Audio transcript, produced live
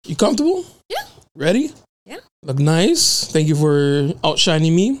comfortable? Yeah. Ready? Yeah. Look nice. Thank you for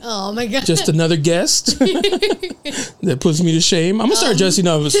outshining me. Oh my God. Just another guest that puts me to shame. I'm gonna start dressing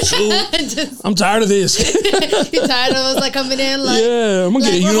up. I'm tired of this. You tired of us like coming in like yeah, I'm gonna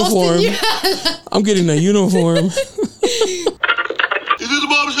get a uniform. I'm getting a uniform. Is this the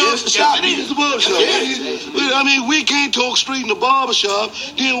barbershop? Yes, the shop. It is the barbershop. Yeah. I mean, we can't talk street in the barbershop.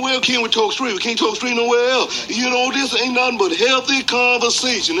 Then where can we talk street? We can't talk street nowhere else. You know, this ain't nothing but healthy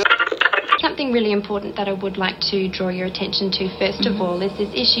conversation. Something really important that I would like to draw your attention to first of all is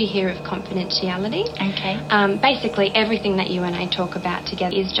this issue here of confidentiality. Okay. Basically, everything that you and I talk about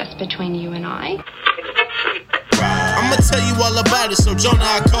together is just between you and I. I'ma tell you all about it, so Jonah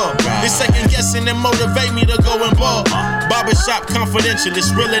I call. This second guessing and motivate me to go and ball. Barbershop confidential,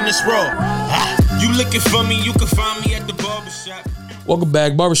 it's real and it's raw. You looking for me, you can find me at the barbershop. Welcome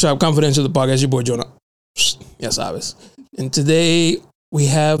back, Barbershop Confidential, the podcast. Your boy Jonah. Yes, obvious. And today we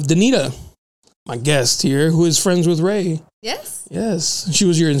have Danita, my guest here, who is friends with Ray. Yes. Yes. She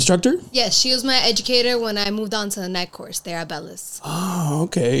was your instructor? Yes, she was my educator when I moved on to the night course there at Bellis. Oh,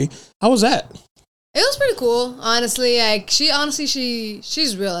 okay. How was that? It was pretty cool, honestly. Like she's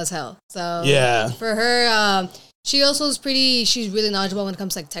real as hell. So yeah, for her, she also is she's really knowledgeable when it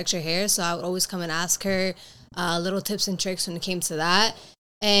comes to like texture hair. So I would always come and ask her little tips and tricks when it came to that.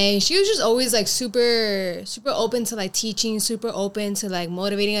 And she was just always like super open to like teaching, super open to like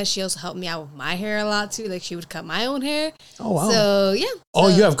motivating us. She also helped me out with my hair a lot too. Like she would cut my own hair. Oh wow. So yeah. Oh,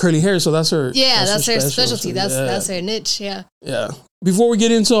 you have curly hair, so that's her. Yeah, that's her specialty. So, that's her niche. Yeah. Yeah. Before we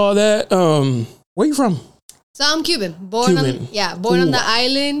get into all that, where you from? So I'm Cuban. Born on the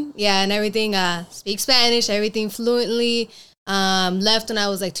island. Yeah, and everything. Speak Spanish, everything fluently. Left when I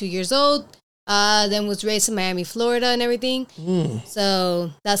was like 2 years old. Then was raised in Miami, Florida, and everything.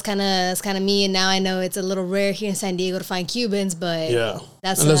 So that's kind of me. And now I know it's a little rare here in San Diego to find Cubans, but yeah,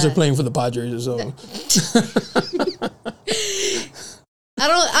 that's unless they're playing for the Padres or something.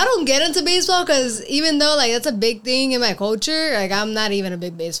 I don't get into baseball because even though like that's a big thing in my culture, like I'm not even a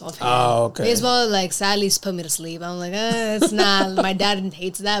big baseball fan. Oh, okay. Baseball like sadly put me to sleep. I'm like, it's not. My dad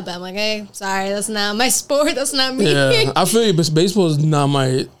hates that, but I'm like, hey, sorry, that's not my sport. That's not me. Yeah, I feel you, but baseball is not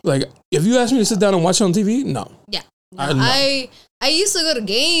my like. If you ask me to sit down and watch it on TV, no. Yeah, no, I used to go to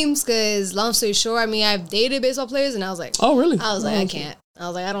games because long story short, I mean I've dated baseball players and I was like, oh really? I was like, I can't. I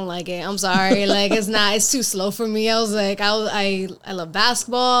was like, I don't like it. I'm sorry. Like, it's too slow for me. I was like, I love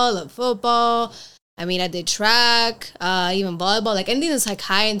basketball, I love football. I mean, I did track, even volleyball. Like, anything that's, like,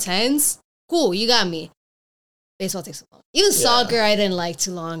 high intense, cool, you got me. Baseball takes so long. Even soccer, I didn't like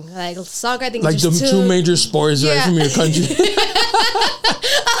too long. Like, soccer, I think like was just the two major sports right from your country.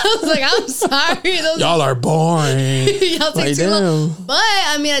 I was like, I'm sorry. Y'all are boring. Y'all take too long. But,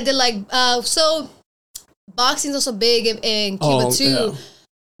 I mean, I did, like, so... Boxing's also big in Cuba too. Yeah.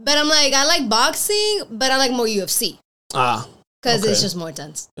 But I'm like, I like boxing, but I like more UFC. Because it's just more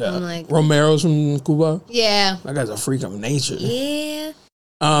intense. Yeah. I'm like, Romero's from Cuba? Yeah. That guy's a freak of nature. Yeah.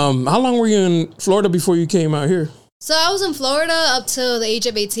 How long were you in Florida before you came out here? So I was in Florida up till the age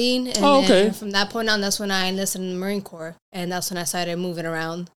of 18. And then from that point on, that's when I enlisted in the Marine Corps. And that's when I started moving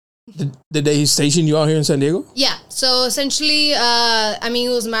around. Did they station you out here in San Diego? Yeah. So essentially, I mean,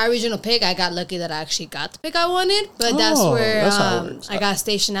 it was my original pick. I got lucky that I actually got the pick I wanted. But that's where I got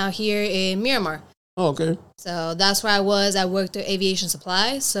stationed out here in Miramar. Oh, okay. So that's where I was. I worked at aviation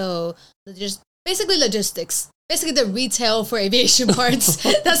supply. So just basically logistics. Basically the retail for aviation parts.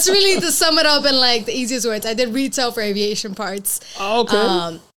 That's really to sum it up in like the easiest words. I did retail for aviation parts. Oh,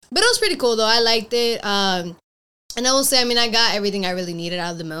 okay. But it was pretty cool though. I liked it. And I will say, I mean, I got everything I really needed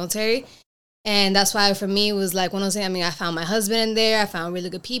out of the military. And that's why for me, it was like, when I was saying, I mean, I found my husband in there. I found really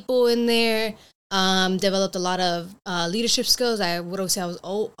good people in there. Developed a lot of leadership skills. I would always say I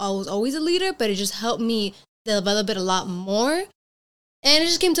was always a leader, but it just helped me develop it a lot more. And it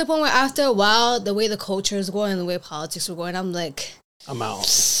just came to a point where after a while, the way the culture is going, the way politics were going, I'm like... I'm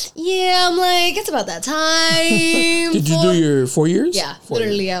out. Yeah, I'm like, it's about that time. Did you do your 4 years? Yeah,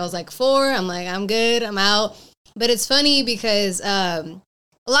 literally. I was like 4. I'm like, I'm good. I'm out. But it's funny because a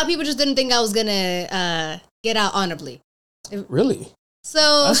lot of people just didn't think I was going to get out honorably. Really?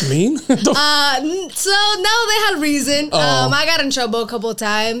 So that's mean. So no, they had reason. I got in trouble a couple of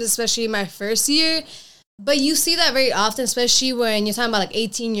times, especially my first year. But you see that very often, especially when you're talking about like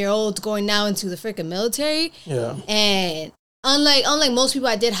 18-year-olds going now into the freaking military. Yeah. And unlike most people,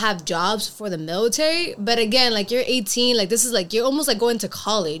 I did have jobs for the military. But again, like you're 18, like this is like you're almost like going to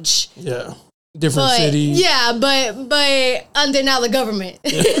college. Yeah. Different cities. Yeah, but under now the government.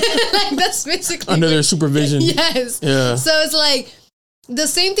 Like that's basically under their supervision. Yes. Yeah. So it's like the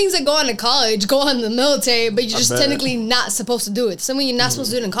same things that go on in college go on in the military, but you're just technically not supposed to do it. Something you're not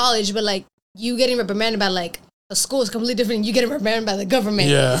supposed to do it in college, but like you getting reprimanded by like a school is completely different. You getting reprimanded by the government.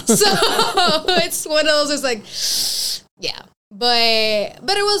 Yeah. So it's one of those. It's like, yeah,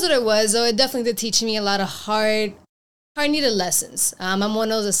 but it was what it was. So it definitely did teach me a lot of hard needed lessons. I'm one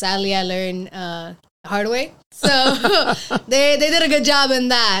of those that sadly I learned the hard way. So they did a good job in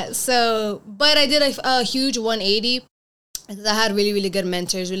that. So, but I did a huge 180. I had really, really good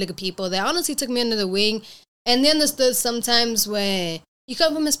mentors, really good people that honestly took me under the wing. And they understood sometimes when you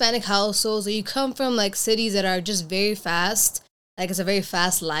come from Hispanic households or you come from like cities that are just very fast, like it's a very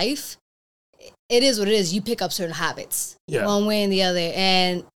fast life, it is what it is. You pick up certain habits one way and the other.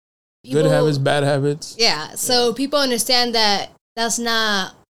 And people, good habits, bad habits. Yeah. So people understand that that's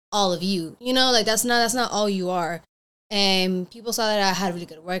not all of you, you know, like that's not all you are. And people saw that I had a really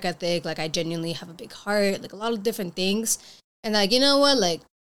good work ethic. Like I genuinely have a big heart, like a lot of different things. And like, you know what? Like,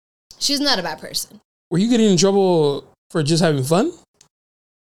 she's not a bad person. Were you getting in trouble for just having fun?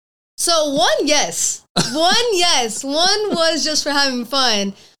 So one, yes. One was just for having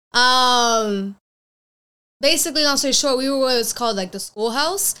fun. Basically, long story short, we were what's called like the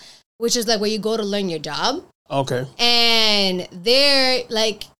schoolhouse, which is like where you go to learn your job. Okay. And there,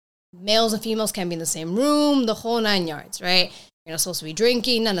 like, males and females can't be in the same room, the whole 9 yards, right? You're not supposed to be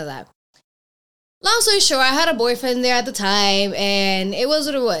drinking, none of that. Long story short, I had a boyfriend there at the time, and it was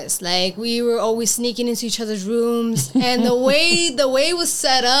what it was. Like, we were always sneaking into each other's rooms, and the way it was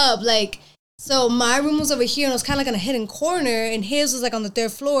set up, like, so my room was over here, and it was kind of like in a hidden corner, and his was like on the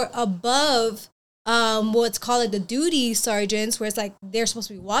 3rd floor above what's called like the duty sergeants, where it's like they're supposed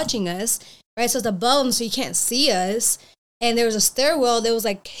to be watching us, right? So it's above them, so you can't see us. And there was a stairwell that was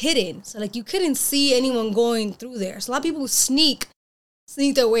like hidden, so like you couldn't see anyone going through there. So a lot of people would sneak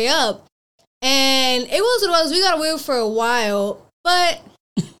their way up. And it was what it was. We got away for a while, but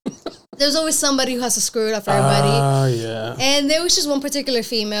there's always somebody who has to screw it up for everybody. Yeah. And there was just one particular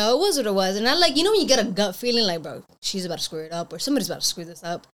female. It was what it was. And I like, you know, when you get a gut feeling like, bro, she's about to screw it up or somebody's about to screw this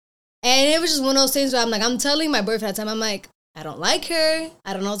up. And it was just one of those things where I'm like, I'm telling my boyfriend at the time, I'm like, I don't like her.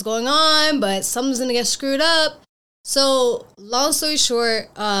 I don't know what's going on, but something's going to get screwed up. So long story short,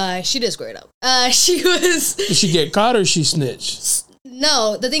 she did screw it up. Did she get caught or she snitched?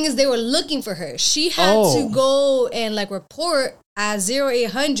 No, the thing is they were looking for her. She had to go and like report at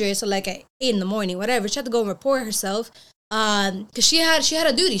 0800, so like at 8 in the morning, whatever. She had to go and report herself because she had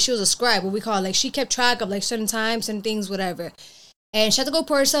a duty. She was a scribe, what we call it. Like she kept track of like certain times, certain things, whatever. And she had to go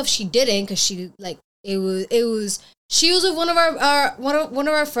report herself. She didn't because she like she was with one of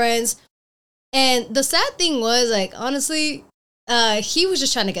our friends. And the sad thing was like honestly, he was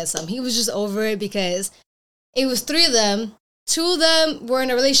just trying to get some. He was just over it because it was 3 of them. 2 of them were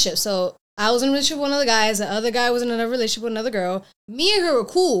in a relationship. So I was in a relationship with one of the guys. The other guy was in another relationship with another girl. Me and her were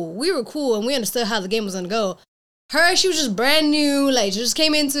cool. We were cool and we understood how the game was going to go. Her, she was just brand new. Like, she just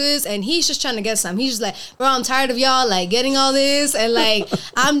came into this and he's just trying to get some. He's just like, bro, I'm tired of y'all, like, getting all this. And, like,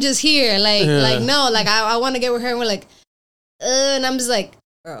 I'm just here. Like, no, like, I want to get with her. And we're like, and I'm just like,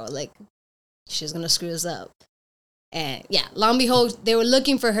 bro, like, she's going to screw us up. And, yeah, long and behold, they were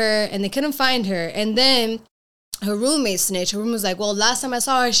looking for her and they couldn't find her. And then her roommate snitched. Her roommate was like, well, last time I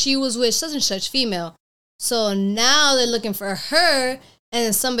saw her, she was with such and such female. So now they're looking for her. And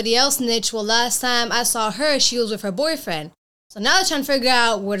then somebody else snitched. Well, last time I saw her, she was with her boyfriend. So now they're trying to figure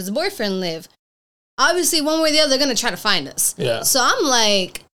out where does the boyfriend live. Obviously, one way or the other, they're going to try to find us. Yeah. So I'm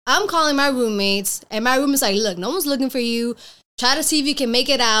like, I'm calling my roommates. And my roommate's like, look, no one's looking for you. Try to see if you can make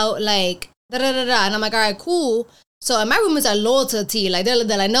it out. Like, da-da-da-da. And I'm like, all right, cool. So and my roommates are loyal to the T. Like, they're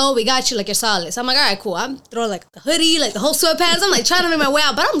like, no, we got you. Like, you're solid. So I'm like, all right, cool. I'm throwing, like, the hoodie, like, the whole sweatpants. I'm, like, trying to make my way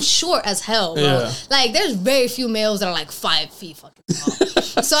out. But I'm short as hell, bro. Yeah. Like, there's very few males that are, like, 5 feet fucking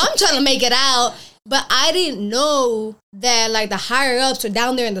tall. So I'm trying to make it out. But I didn't know that, like, the higher-ups are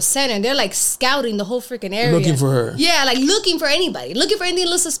down there in the center. And they're, like, scouting the whole freaking area. Looking for her. Yeah, like, looking for anybody. Looking for anything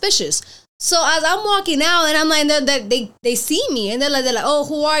that looks suspicious. So as I'm walking out, and I'm like, they see me. And they're like, oh,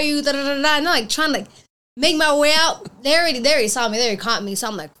 who are you? Da-da-da-da. And they're, like, trying to, like, make my way out. They already saw me. They already caught me. So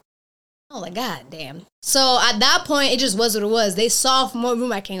I'm like, oh my God, damn. So at that point, it just was what it was. They saw from what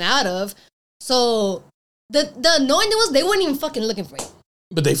room I came out of. So the annoying thing was they weren't even fucking looking for me.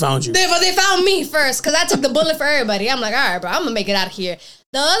 But they found you. They found me first because I took the bullet for everybody. I'm like, all right, bro, I'm gonna make it out of here.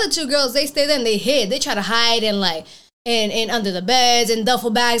 The other 2 girls, they stayed there and they hid. They try to hide in like in under the beds and duffel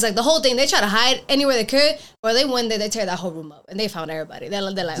bags, like the whole thing. They try to hide anywhere they could, or they went there, they tear that whole room up and they found everybody. They're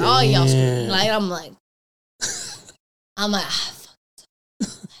like, oh, y'all screwed. Like I'm like, fuck.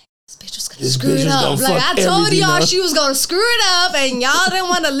 This bitch was gonna screw it up. Like I told y'all she was gonna screw it up and y'all didn't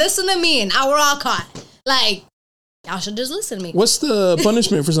want to listen to me and now we're all caught. Like, y'all should just listen to me. What's the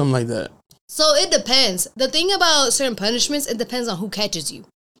punishment for something like that? So it depends. The thing about certain punishments, it depends on who catches you.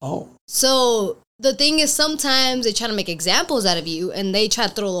 Oh. So the thing is, sometimes they try to make examples out of you and they try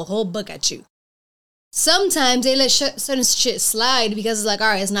to throw the whole book at you. Sometimes they let certain shit slide because it's like, all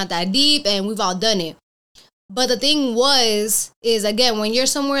right, it's not that deep and we've all done it. But the thing is again, when you're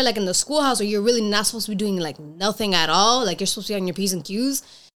somewhere like in the schoolhouse where you're really not supposed to be doing like nothing at all, like you're supposed to be on your P's and Q's,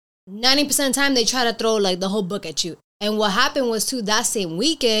 90% of the time they try to throw like the whole book at you. And what happened was too, that same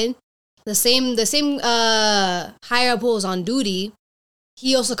weekend, the same higher up who was on duty,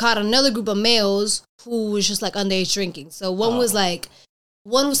 he also caught another group of males who was just like underage drinking. So one was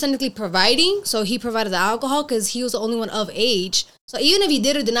technically providing, so he provided the alcohol because he was the only one of age. So even if he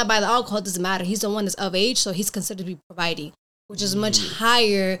did or did not buy the alcohol, it doesn't matter. He's the one that's of age, so he's considered to be providing, which is much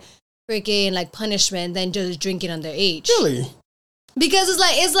higher freaking like punishment than just drinking underage. Really? Because it's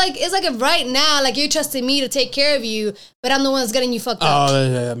like if right now like you're trusting me to take care of you, but I'm the one that's getting you fucked up. Oh,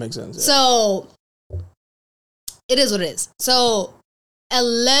 yeah, that makes sense. Yeah. So it is what it is. So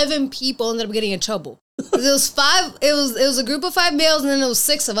 11 people ended up getting in trouble. It was a group of 5 males, and then it was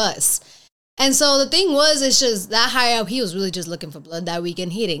 6 of us. And so the thing was, it's just that higher up, he was really just looking for blood that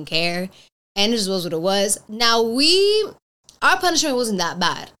weekend. He didn't care. And it just was what it was. Now our punishment wasn't that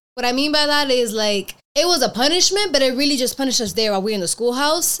bad. What I mean by that is like, it was a punishment, but it really just punished us there while we were in the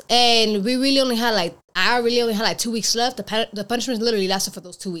schoolhouse. And I really only had like 2 weeks left. The punishment literally lasted for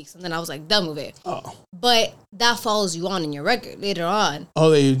those 2 weeks. And then I was like done with it. Oh. But that follows you on in your record later on.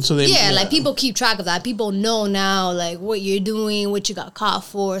 Oh, yeah, like people keep track of that. People know now like what you're doing, what you got caught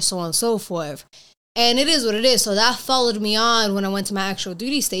for, so on and so forth. And it is what it is. So that followed me on when I went to my actual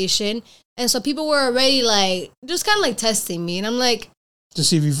duty station. And so people were already like, just kind of like testing me. And I'm like, to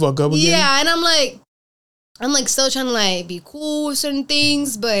see if you fuck up again? Yeah, and I'm like still trying to like be cool with certain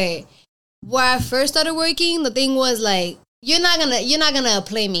things, but where I first started working, the thing was like, you're not gonna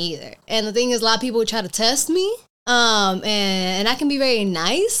play me either. And the thing is, a lot of people try to test me. And I can be very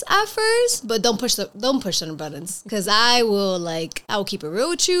nice at first, but don't push certain buttons. Cause I will keep it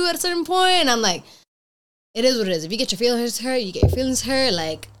real with you at a certain point, and I'm like, it is what it is. If you get your feelings hurt, you get your feelings hurt,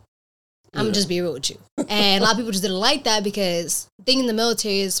 like I'm gonna just be real with you. And a lot of people just didn't like that because the thing in the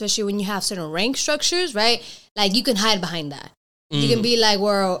military, especially when you have certain rank structures, right? Like you can hide behind that. You can be like,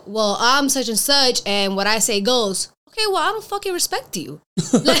 well, I'm such and such, and what I say goes. Okay, well, I don't fucking respect you.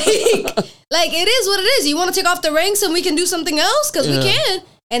 like it is what it is. You want to take off the ranks and we can do something else? Because we can.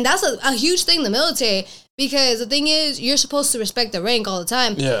 And that's a huge thing in the military. Because the thing is, you're supposed to respect the rank all the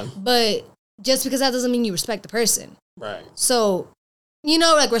time. Yeah. But just because that doesn't mean you respect the person. Right. So,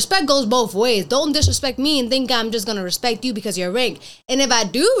 like respect goes both ways. Don't disrespect me and think I'm just gonna respect you because you're rank. And if I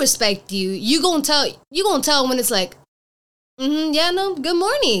do respect you, you gonna tell when it's like, good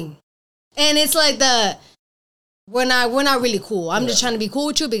morning. And it's like we're not really cool. I'm just trying to be cool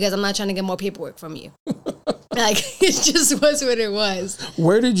with you because I'm not trying to get more paperwork from you. Like, it just was what it was.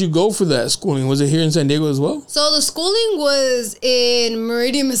 Where did you go for that schooling? Was it here in San Diego as well? So the schooling was in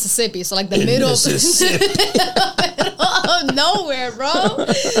Meridian, Mississippi. So like the middle of nowhere, bro.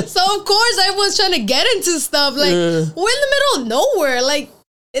 So of course everyone's trying to get into stuff. Like, we're in the middle of nowhere. Like,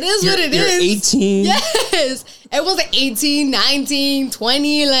 it is what it is. You're 18? Yes. Everyone's like 18, 19,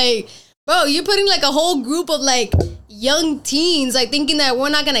 20. Like, bro, you're putting like a whole group of like young teens, like thinking that we're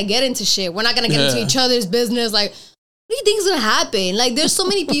not gonna get into shit. We're not gonna get into each other's business. Like, what do you think is gonna happen? Like, there's so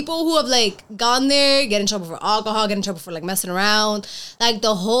many people who have like gone there, get in trouble for alcohol, get in trouble for like messing around, like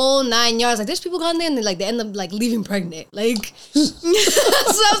the whole 9 yards. Like, there's people gone there and they end up like leaving pregnant. Like, so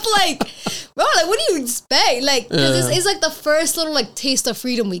it's like, bro, like, what do you expect? Like, cause it's like the first little like taste of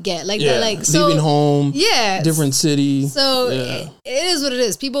freedom we get. Like, like so, leaving home, different city. So it is what it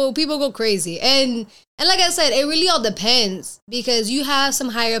is. People go crazy, and like I said, it really all depends because you have some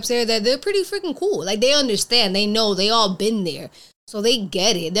higher ups there that they're pretty freaking cool. Like, they understand, they know, they all been there, so they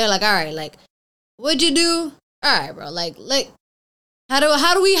get it. They're like, all right, like, what'd you do? All right, bro, like. How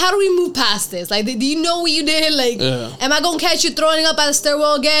do we move past this? Like, do you know what you did? Like, am I gonna catch you throwing up at the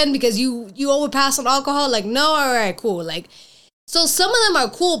stairwell again because you overpassed on alcohol? Like, no, all right, cool. Like, so some of them are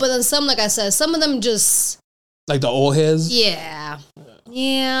cool, but then some, like I said, some of them just like the old heads. Yeah,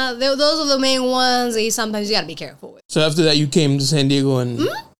 those are the main ones that sometimes you gotta be careful with. So after that, you came to San Diego and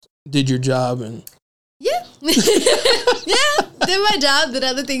did your job and did my job, did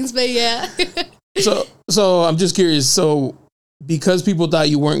other things, but So I'm just curious. So, because people thought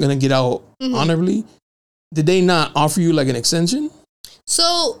you weren't going to get out honorably, did they not offer you like an extension?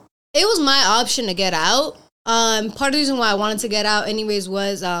 So it was my option to get out. Part of the reason why I wanted to get out anyways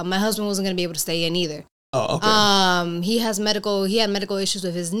was my husband wasn't going to be able to stay in either. Oh, okay. He had medical issues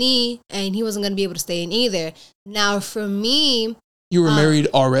with his knee, and he wasn't going to be able to stay in either. Now, for me... You were married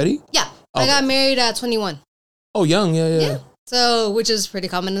already? Yeah. Okay. I got married at 21. Oh, young. Yeah. So, which is pretty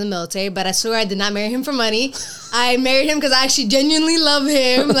common in the military, but I swear I did not marry him for money. I married him because I actually genuinely love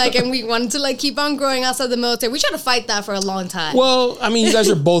him, like, and we wanted to, like, keep on growing outside the military. We tried to fight that for a long time. Well, I mean, you guys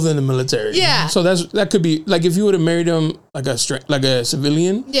are both in the military. Yeah. So that could be, like, if you would have married him like a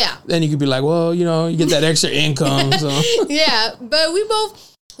civilian, yeah. then you could be like, well, you know, you get that extra income. So. Yeah, but we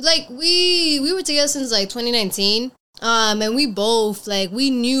both, like, we were together since, like, 2019. And we both, like, we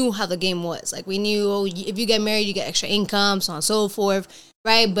knew how the game was. Like, we knew, if you get married, you get extra income, so on and so forth,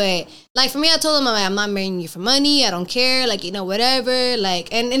 right? But, like, for me, I told him, I'm not marrying you for money. I don't care. Like, you know, whatever.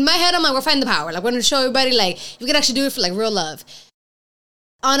 Like, and in my head, I'm like, we're finding the power. Like, we're going to show everybody, like, you can actually do it for, like, real love.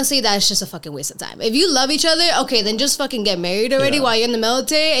 Honestly, that's just a fucking waste of time. If you love each other, okay, then just fucking get married already while you're in the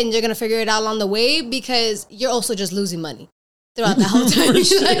military, and you're going to figure it out along the way, because you're also just losing money throughout the whole time.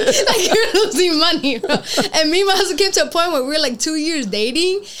 like you're losing money, bro. And me and my husband came to a point where we were like 2 years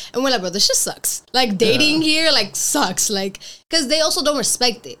dating, and we're like, bro, this just sucks. Like, dating here, like, sucks. Like, because they also don't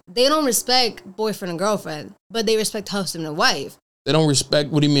respect it. They don't respect boyfriend and girlfriend, but they respect husband and wife. They don't respect,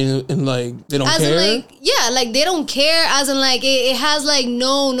 what do you mean, in like, they don't as care? In, like, yeah, like, they don't care, as in, like, it has, like,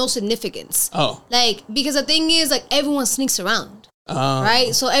 no significance. Oh. Like, because the thing is, like, everyone sneaks around.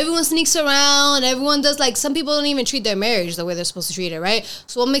 Right? So everyone sneaks around, everyone does, like, some people don't even treat their marriage the way they're supposed to treat it, right?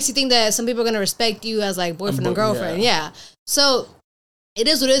 So what makes you think that some people are going to respect you as, like, boyfriend and girlfriend? Yeah. So it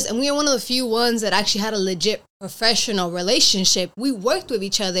is what it is, and we are one of the few ones that actually had a legit professional relationship. We worked with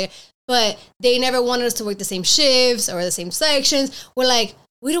each other, but they never wanted us to work the same shifts or the same sections. We're like,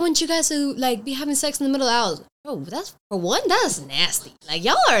 we don't want you guys to, like, be having sex in the middle of the hours. Bro, that's, for one, that's nasty. Like,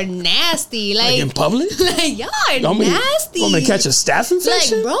 y'all are nasty. Like in public? Like, y'all are nasty. Want me to catch a staph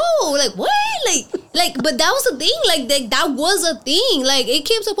infection? Like, bro, like, what? Like, but that was the thing. Like, that was a thing. Like, it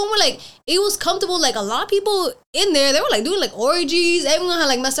came to a point where, like, it was comfortable. Like, a lot of people in there, they were, like, doing, like, orgies. Everyone had,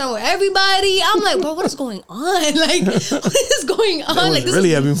 like, messed around with everybody. I'm like, bro, what is going on? Like, what is going on? Like, this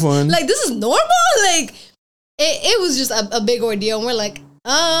really having fun. Like, this is normal? Like, it was just a big ordeal. And we're like,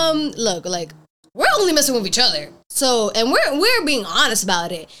 look, like, we're only messing with each other. So, and we're being honest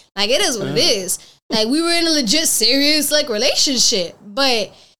about it. Like, it is what it is. Like, we were in a legit serious, like, relationship.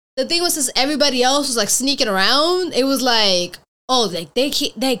 But the thing was, since everybody else was, like, sneaking around, it was like, oh, like, they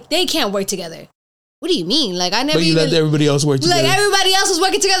can't work together. What do you mean? Like, I never But you let everybody else work together. Like, everybody else was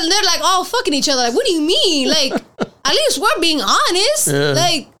working together, and they're, like, all fucking each other. Like, what do you mean? Like, at least we're being honest. Yeah.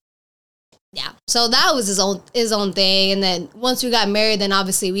 Like, yeah. So that was his own thing. And then once we got married, then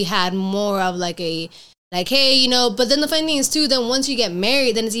obviously we had more of like a, like, hey, you know, but then the funny thing is too, then once you get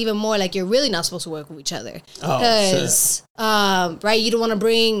married, then it's even more like you're really not supposed to work with each other. Because, right, you don't want to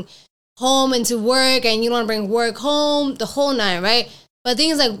bring home into work, and you don't want to bring work home, the whole nine, right? But the thing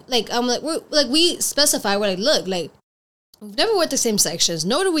is, we specify, we're like, look, like, we've never worked the same sections,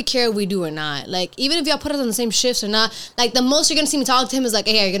 nor do we care if we do or not. Like, even if y'all put us on the same shifts or not, like, the most you're going to see me talk to him is like,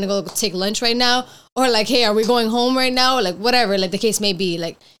 hey, are you going to go take lunch right now? Or like, hey, are we going home right now? Or like, whatever, like, the case may be.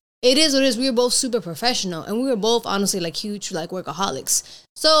 Like, it is what it is. We were both super professional, and we were both, honestly, like, huge, like, workaholics.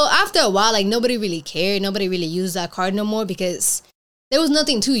 So after a while, like, nobody really cared. Nobody really used that card no more, because there was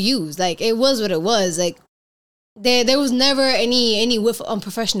nothing to use. Like, it was what it was. Like, there was never any whiff on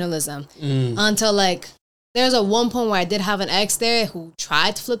professionalism until, like, there's a one point where I did have an ex there who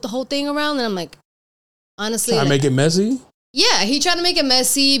tried to flip the whole thing around, and I'm like, honestly, trying to make it messy? Yeah, he tried to make it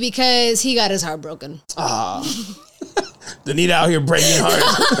messy because he got his heart broken. Danita out here breaking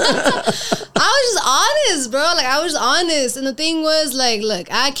hearts. I was just honest, bro. Like, I was honest. And the thing was, like,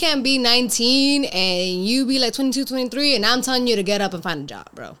 look, I can't be 19 and you be like 22, 23, and I'm telling you to get up and find a job,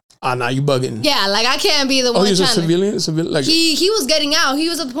 bro. Nah, you bugging. Yeah, like, I can't be the one. Oh, he was a civilian? Like, he was getting out. He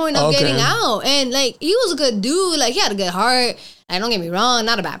was at the point of getting out. And, like, he was a good dude. Like, he had a good heart. Like, don't get me wrong,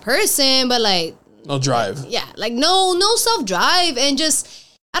 not a bad person, but, like, no drive. Yeah, like, no self-drive. And just,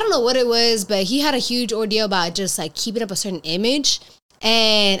 I don't know what it was, but he had a huge ordeal about just, like, keeping up a certain image.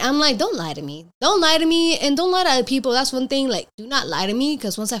 And I'm like, don't lie to me. Don't lie to me, and don't lie to other people. That's one thing. Like, do not lie to me,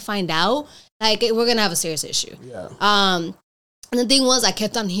 because once I find out, like, we're going to have a serious issue. Yeah. And the thing was, I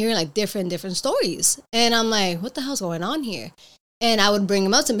kept on hearing, like, different stories. And I'm like, what the hell's going on here? And I would bring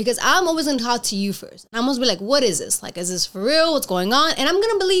him up to him, because I'm always going to talk to you first. And I'm always be like, what is this? Like, is this for real? What's going on? And I'm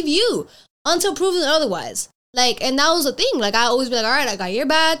going to believe you until proven otherwise. Like, and that was the thing. Like, I always be like, all right, I got your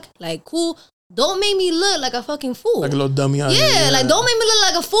back. Like, cool. Don't make me look like a fucking fool. Like a little dummy out here. Yeah, like, don't make me look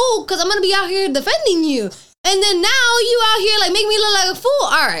like a fool, because I'm going to be out here defending you. And then now you out here, like, make me look like a fool.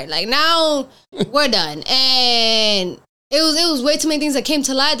 All right, like, now we're done. And it was way too many things that came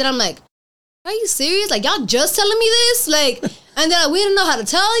to light that I'm like, are you serious? Like, y'all just telling me this? Like, and they're like, we didn't know how to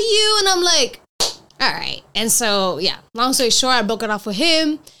tell you. And I'm like, all right. And so, yeah, long story short, I broke it off with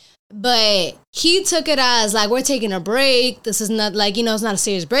him. But he took it as, like, we're taking a break. This is not, like, you know, it's not a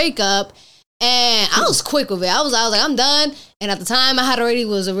serious breakup. And I was quick with it. I was like, I'm done. And at the time,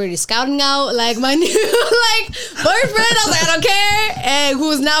 was already scouting out, like, my new, like, boyfriend. I was like, I don't care. And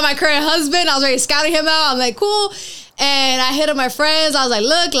who is now my current husband. I was already scouting him out. I'm like, cool. And I hit up my friends. I was like,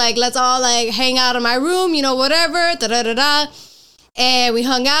 look, like, let's all, like, hang out in my room, you know, whatever. Da-da-da-da. And we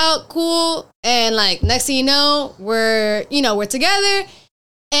hung out. Cool. And, like, next thing you know, we're together.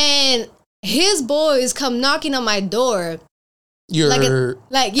 And his boys come knocking on my door.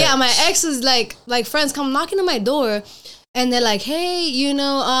 My ex's like friends come knocking on my door, and they're like, hey, you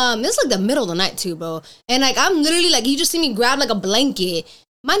know, it's like the middle of the night too, bro. And like I'm literally like, you just see me grab like a blanket.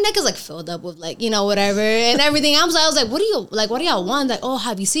 My neck is like filled up with like, you know, whatever and everything. I was like, what do y'all want? Like, oh,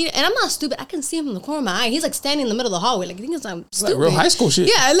 have you seen it? And I'm not stupid. I can see him from the corner of my eye. He's like standing in the middle of the hallway. Like, I think I'm stupid. Like real high school shit.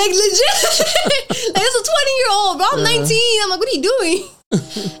 Yeah, like legit. Like it's a 20-year-old, bro. I'm 19. I'm like, what are you doing?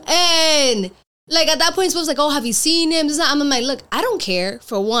 And like at that point, it's supposed to like, oh, have you seen him? I'm like, look, I don't care,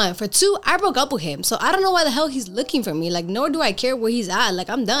 for one. For two, I broke up with him. So I don't know why the hell he's looking for me. Like, nor do I care where he's at. Like,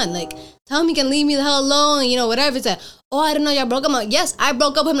 I'm done. Like, tell him he can leave me the hell alone, you know, whatever. It's like, oh, I didn't know y'all broke up. I'm like, yes, I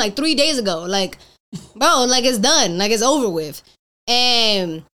broke up with him like 3 days ago. Like, bro, like it's done. Like, it's over with.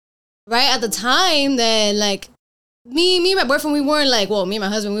 And right at the time, then like me and my boyfriend, me and my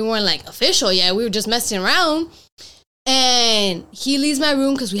husband, we weren't like official yet. We were just messing around. And he leaves my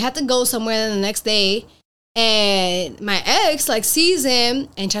room because we had to go somewhere the next day. And my ex like sees him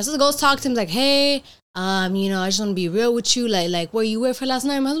and tries to go talk to him. Like, hey, you know, I just want to be real with you. Like, where you were for last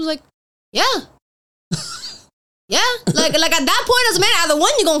night? My husband was like, yeah. Yeah. Like at that point as a man, either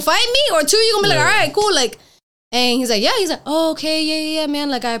one, you gonna fight me, or two, you gonna be like, all right, cool. Like, and he's like, yeah. He's like, oh, okay, yeah, man.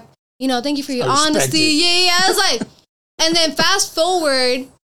 Like, thank you for your honesty. Yeah. I was like, and then fast forward,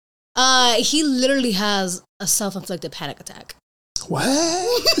 he literally has a self-inflicted panic attack. What?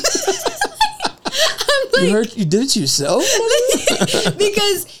 I'm like, you did it yourself?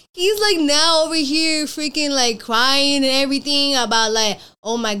 Because he's like now over here freaking like crying and everything about like,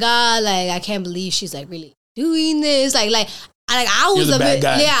 oh my God, like I can't believe she's like really doing this. Like I was the bad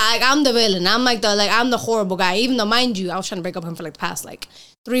guy. Yeah, like I'm the villain. I'm like I'm the horrible guy. Even though, mind you, I was trying to break up with him for like the past like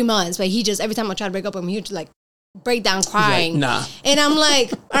 3 months, but he just every time I try to break up with him, he would just like break down crying. Like, nah. And I'm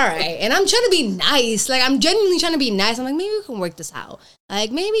like, all right. And I'm trying to be nice. Like, I'm genuinely trying to be nice. I'm like, maybe we can work this out.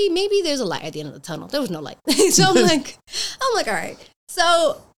 Like, maybe there's a light at the end of the tunnel. There was no light. So I'm like, all right.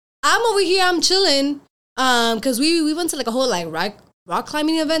 So I'm over here, I'm chilling. Because we went to like a whole like rock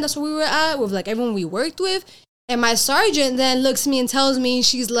climbing event. That's where we were at with like everyone we worked with. And my sergeant then looks at me and tells me,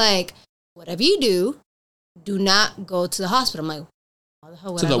 she's like, whatever you do not go to the hospital. I'm like,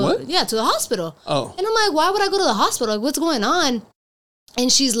 to the what? Yeah, to the hospital. Oh. And I'm like, why would I go to the hospital? Like, what's going on?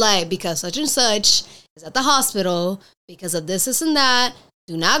 And she's like, because such and such is at the hospital because of this and that.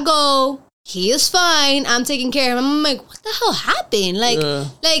 Do not go. He is fine. I'm taking care of him. I'm like, what the hell happened?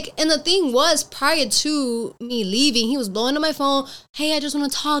 And the thing was, prior to me leaving, he was blowing up my phone. Hey, I just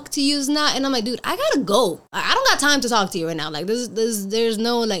want to talk to you. And I'm like, dude, I gotta go. I don't got time to talk to you right now. Like, there's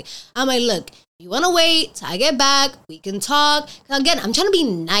no, like, I'm like, look, you want to wait till I get back? We can talk. Again, I'm trying to be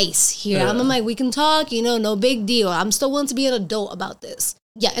nice here. Yeah. I'm like, we can talk, no big deal. I'm still willing to be an adult about this.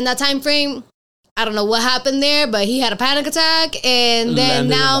 Yeah, in that time frame, I don't know what happened there, but he had a panic attack. And then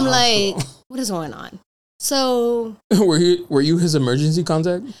now I'm like, what is going on? So. Were you his emergency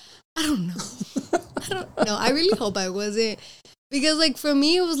contact? I don't know. I really hope I wasn't. Because, like, for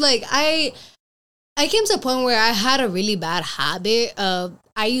me, it was like, I came to a point where I had a really bad habit of,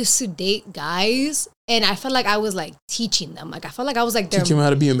 I used to date guys, and I felt like I was like teaching them. Like I felt like I was like teaching them how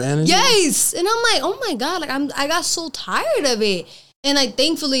to be a manager. Yes, and I'm like, oh my God, like I got so tired of it. And like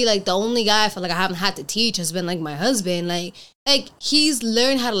thankfully, like the only guy I feel like I haven't had to teach has been like my husband. Like he's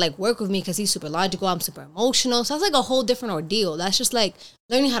learned how to like work with me because he's super logical. I'm super emotional, so that's like a whole different ordeal. That's just like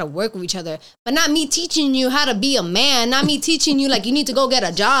learning how to work with each other, but not me teaching you how to be a man. Not me teaching you like you need to go get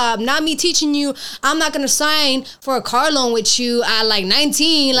a job. Not me teaching you I'm not gonna sign for a car loan with you at like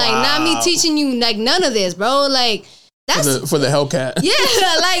 19. Like not me teaching you like none of this, bro. Like that's for the Hellcat.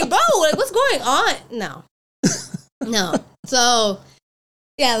 Yeah, like bro, like what's going on? No. So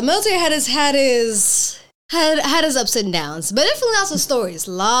yeah, the military had his ups and downs, but definitely lots of stories.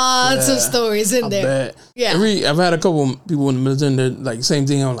 Lots of stories in there. Bet. Yeah, I've had a couple people in the military, and they're like same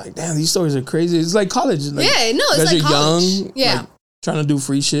thing. I'm like, damn, these stories are crazy. It's like college. Like, yeah, no, it's like college. Young, yeah, like, trying to do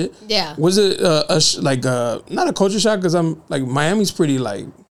free shit. Yeah, was it not a culture shock? Because I'm like Miami's pretty like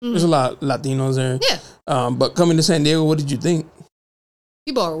there's a lot of Latinos there. Yeah, but coming to San Diego, what did you think?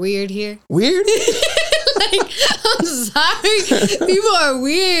 People are weird here. Weird? Like, I'm sorry. People are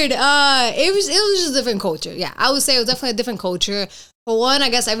weird. It was just a different culture. Yeah, I would say it was definitely a different culture. For one, I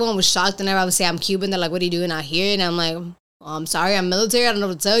guess everyone was shocked whenever I would say I'm Cuban. They're like, what are you doing out here? And I'm like, well, I'm sorry, I'm military. I don't know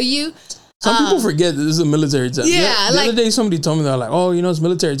what to tell you. Some people forget that this is a military town. Yeah. The other day, somebody told me, they're like, oh, it's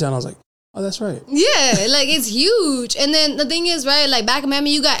military town. I was like, oh, that's right. Yeah, like it's huge. And then the thing is, right, like back in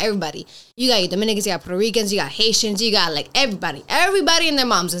Miami, you got everybody. You got your Dominicans, you got Puerto Ricans, you got Haitians, you got like everybody. Everybody and their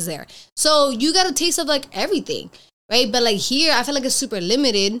moms is there. So you got a taste of like everything, right? But like here, I feel like it's super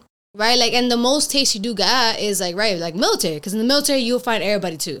limited, right? Like, and the most taste you do got is like, right, like military. Because in the military, you'll find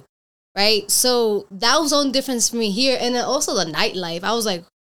everybody too, right? So that was the only difference for me here. And then also the nightlife. I was like,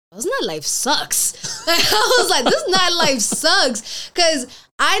 this nightlife sucks. Like, I was like, this nightlife sucks. Because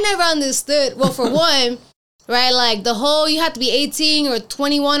I never understood. Well, for one, right, like the whole you have to be 18 or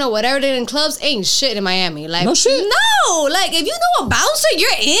 21 or whatever they're in clubs ain't shit in Miami. Like, no shit. No, like if you know a bouncer,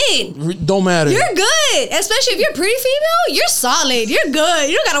 you're in. Don't matter. You're good. Especially if you're pretty female, you're solid. You're good.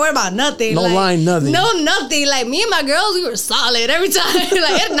 You don't gotta worry about nothing. No like, line, nothing. No, nothing. Like me and my girls, we were solid every time.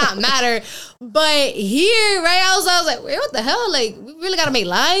 Like it did not matter. But here, right, I was like, wait, what the hell? Like, we really gotta make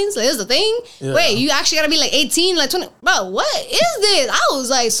lines? Like, this is a thing? Yeah. Wait, you actually gotta be like 18, like 20. Bro, what is this? I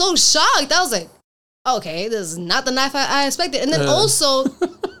was like so shocked. I was like, okay, this is not the knife I expected. And then also,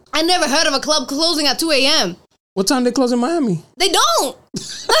 I never heard of a club closing at 2 a.m. What time they close in Miami? They don't.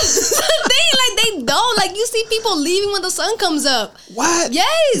 They don't. Like, you see people leaving when the sun comes up. What?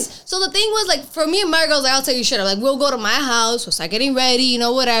 Yes. So the thing was, like, for me and my girls, like, I'll tell you straight up. Like, we'll go to my house, we'll start getting ready,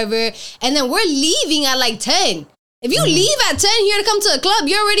 whatever. And then we're leaving at, like, 10. If you leave at 10 here to come to a club,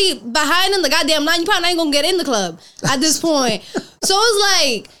 you're already behind in the goddamn line. You probably not even gonna get in the club at this point. So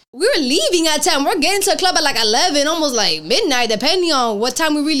it's like, we were leaving at 10. We're getting to a club at, like, 11, almost, like, midnight, depending on what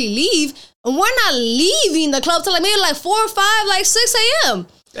time we really leave. And we're not leaving the club till like maybe like 4 or 5, like 6 a.m.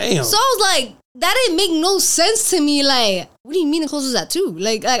 Damn. So I was like, that didn't make no sense to me. Like, what do you mean it closes at 2?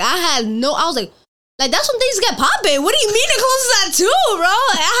 Like I was like, that's when things get popping. What do you mean it closes at 2, bro?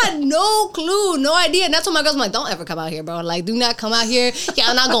 I had no clue, no idea. And that's when my girls were like, don't ever come out here, bro. Like, do not come out here. Yeah,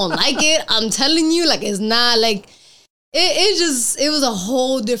 I'm not gonna like it. I'm telling you, like, it's not like. It was a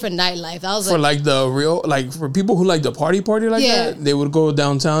whole different nightlife. I was for like the real, like for people who like the party like that, they would go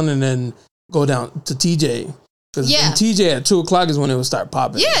downtown and then go down to TJ. Because in TJ at 2 o'clock is when it would start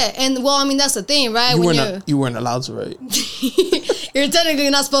popping. Yeah, and well, I mean, that's the thing, right? You weren't allowed to, right? You're technically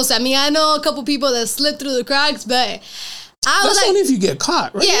not supposed to. I mean, I know a couple people that slip through the cracks, but that's only if you get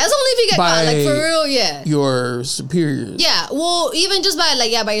caught, right? Yeah, that's only if you get caught. Like, for real, yeah. Your superiors. Yeah, well, even just by,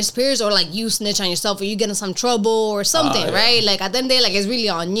 like, by your superiors or, like, you snitch on yourself or you get in some trouble or something, right? Like, at the end of the day, like, it's really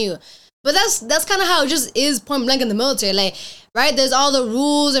on you. But that's kind of how it just is point blank in the military. Like, right, there's all the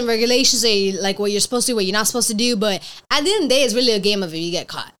rules and regulations that like what you're supposed to do, what you're not supposed to do. But at the end of the day, it's really a game of if you get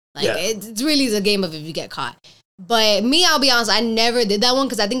caught. Like, it really is a game of if you get caught. But me, I'll be honest, I never did that one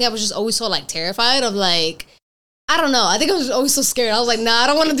because I think I was just always so, like, terrified of, like, I don't know. I think I was always so scared. I was like, nah, I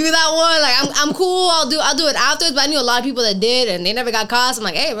don't want to do that one. Like, I'm cool. I'll do it afterwards. But I knew a lot of people that did, and they never got caught. So I'm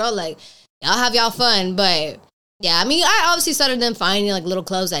like, hey, bro, like, y'all have y'all fun. But yeah, I mean, I obviously started then finding like little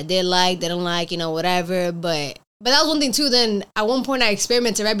clubs I didn't like, whatever. But that was one thing too. Then at one point I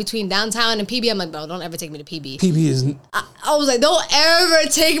experimented right between downtown and PB. I'm like, bro, don't ever take me to PB. PB is. I was like, don't ever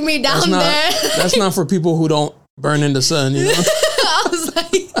take me down there. That's not for people who don't burn in the sun, I was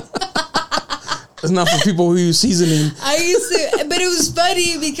like. It's not for people who use seasoning. I used to, but it was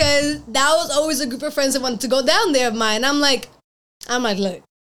funny because that was always a group of friends that wanted to go down there of mine. I'm like, look,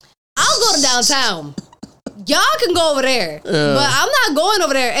 I'll go to downtown. Y'all can go over there, but I'm not going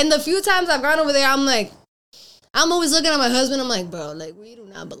over there. And the few times I've gone over there, I'm like, I'm always looking at my husband. I'm like, bro, like, we do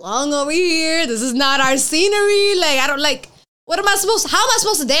not belong over here. This is not our scenery. Like, I don't like. How am I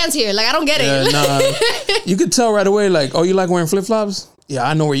supposed to dance here? Like, I don't get it. Nah. You could tell right away, like, oh, you like wearing flip-flops? Yeah,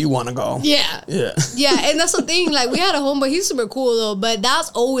 I know where you want to go. Yeah. Yeah, and that's the thing. Like, we had a homeboy. He's super cool, though. But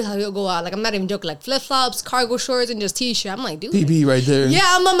that's always how he'll go out. Like, I'm not even joking. Like, flip-flops, cargo shorts, and just T-shirt. I'm like, dude. PB right there. Yeah,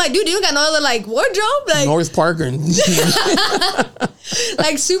 I'm like, dude, you got no other, like, wardrobe? Like, North Parker.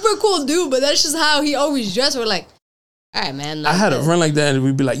 Like, super cool dude. But that's just how he always dressed. We're like, all right, man. Like, I had a friend like that, and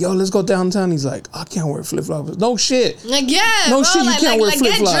we'd be like, yo, let's go downtown. He's like, I can't wear flip-flops. No shit. Like, yeah, no bro, shit, you can't wear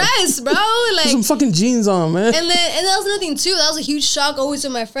flip-flops. Get dressed, bro. Like, put some fucking jeans on, man. And that was another thing, too. That was a huge shock always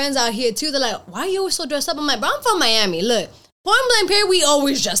with my friends out here, too. They're like, why are you always so dressed up? I'm like, bro, I'm from Miami. Look, point blank period, we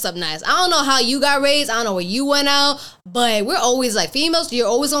always dressed up nice. I don't know how you got raised. I don't know where you went out. But we're always, like, females, you're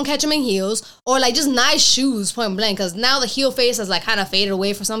always going to catch them in heels. Or, like, just nice shoes, point blank. Because now the heel face has, like, kind of faded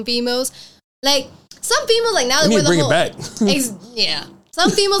away for some females. Like, some females, like, now they wear the whole... bring it back. Yeah. some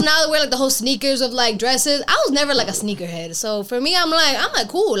females now that wear like the whole sneakers of like dresses. I was never like a sneakerhead. So for me, I'm like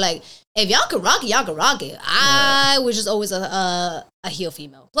cool. Like if y'all could rock it, y'all could rock it. I was just always a heel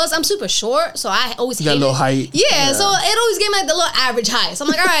female. Plus, I'm super short, so I always got a little height. Yeah, so it always gave me like the little average height. So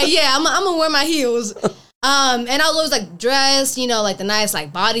I'm like, all right, yeah, I'm gonna wear my heels. And I was always like dressed, you know, like the nice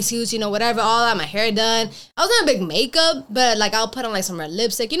like bodysuits, you know, whatever, all that, my hair done. I was not a big makeup, but like I'll put on like some red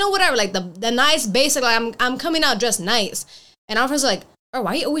lipstick, you know, whatever, like the nice basic, like I'm coming out dressed nice. And our friends like, oh,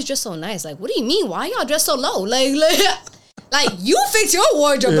 why you always dress so nice? Like, what do you mean? Why y'all dress so low? Like you fix your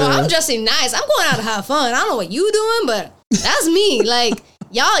wardrobe, bro. I'm dressing nice. I'm going out to have fun. I don't know what you doing, but that's me. Like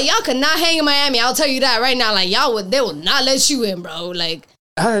y'all could not hang in Miami. I'll tell you that right now. Like they will not let you in, bro. Like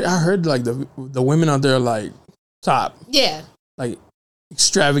I heard like the women out there are like top. Yeah. Like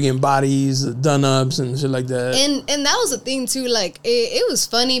extravagant bodies, done-ups and shit like that. And that was the thing too. Like it was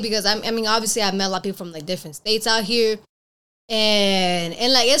funny because I mean obviously I met a lot of people from like different states out here. And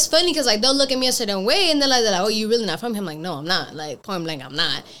like it's funny because like they'll look at me a certain way and they're like, oh, you really not from here? I'm like, no, I'm not. Like point blank, I'm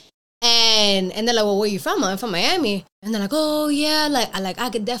not. And they're like, well, where you from? I'm from Miami. And they're like, oh yeah, I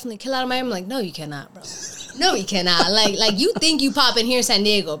could definitely kill out of Miami. I'm like, no, you cannot, bro. No, you cannot. Like you think you pop in here in San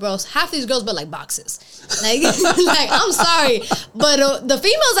Diego, bro? Half these girls but like boxes. Like I'm sorry, but the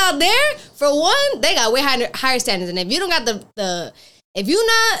females out there, for one, they got way higher standards. And if you don't got if you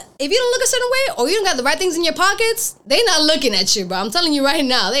don't look a certain way or you don't got the right things in your pockets, they not looking at you, bro. I'm telling you right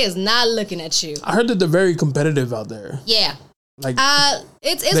now, they is not looking at you. I heard that they're very competitive out there. Yeah. Like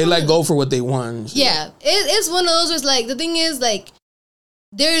it's they like go for what they want. Yeah. It's one of those where it's like the thing is like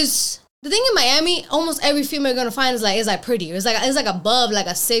there's the thing in Miami, almost every female you're gonna find is like pretty. It's like above like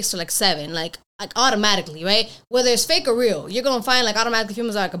a 6 or like 7, like automatically, right? Whether it's fake or real, you're gonna find like automatically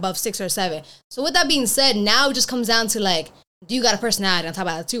females are like above 6 or 7. So with that being said, now it just comes down to like, do you got a personality on top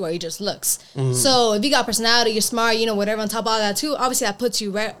of that too, or you just looks? Mm-hmm. So if you got personality, you're smart, you know, whatever on top of all that too, obviously that puts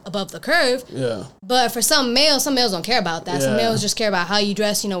you right above the curve. Yeah. But for some males don't care about that. Yeah. Some males just care about how you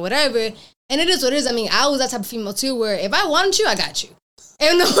dress, you know, whatever. And it is what it is. I mean, I was that type of female too, where if I wanted you, I got you.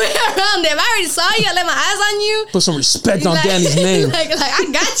 Ain't no way around it. If I already saw you, I let my eyes on you. Put some respect on Danny's name. Like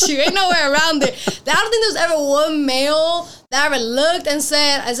I got you. Ain't no way around it. I don't think there's ever one male that I ever looked and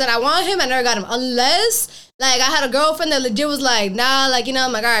said, I want him. I never got him. Unless, like, I had a girlfriend that legit was like, nah, like, you know,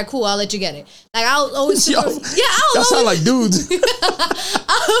 I'm like, all right, cool, I'll let you get it. Like, I was always super, that sound like dudes.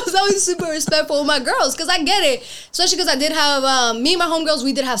 I was always super respectful with my girls, because I get it. Especially because I did have, me and my homegirls,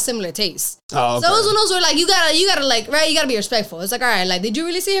 we did have similar tastes. Oh, okay. So it was one of those where, like, you gotta, like, right, you gotta be respectful. It's like, all right, like, did you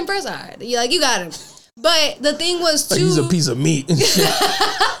really see him first? All right, you got him. But the thing was, too. Like he's a piece of meat.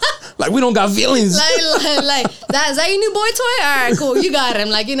 Like, we don't got feelings. Like, is that your new boy toy? All right, cool, you got him.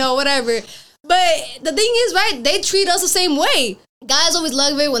 Like, you know, whatever. But the thing is, right, they treat us the same way. Guys always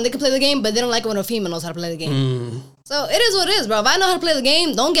love it when they can play the game, but they don't like it when a female knows how to play the game. Mm. So it is what it is, bro. If I know how to play the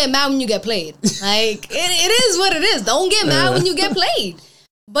game, don't get mad when you get played. Like, it is what it is. Don't get mad when you get played.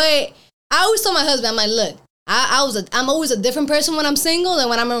 But I always tell my husband, I'm like, look, I'm always a different person when I'm single than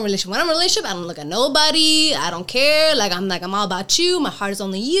when I'm in a relationship. When I'm in a relationship, I don't look at nobody. I don't care. I'm all about you. My heart is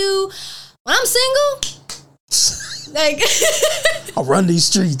only you. When I'm single, like I'll run these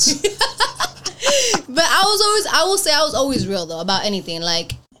streets. But I will say I was always real though about anything.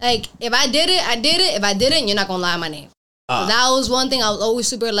 Like if I did it, I did it. If I didn't, you're not gonna lie on my name. That was one thing I was always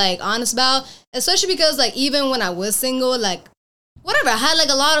super like honest about. Especially because like even when I was single, like whatever, I had like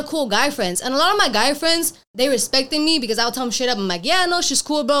a lot of cool guy friends. And a lot of my guy friends, they respected me because I would tell them straight up. I'm like, yeah, no, she's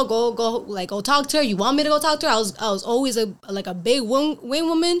cool, bro. Go talk to her. You want me to go talk to her? I was always a big wing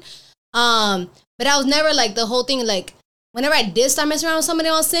woman. But I was never like the whole thing like. Whenever I did start messing around with somebody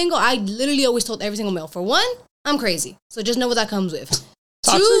else single, I literally always told every single male. For one, I'm crazy. So just know what that comes with.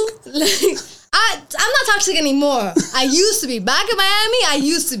 Toxic? 2, like, I'm not toxic anymore. I used to be. Back in Miami, I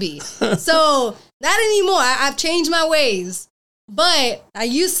used to be. So not anymore. I've changed my ways. But I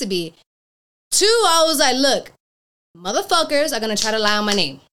used to be. 2, I was like, look, motherfuckers are going to try to lie on my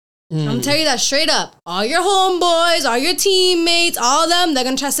name. I'm going to tell you that straight up. All your homeboys, all your teammates, all of them, they're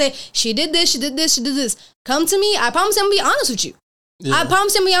going to try to say, she did this, she did this, she did this. Come to me. I promise I'm going to be honest with you. Yeah. I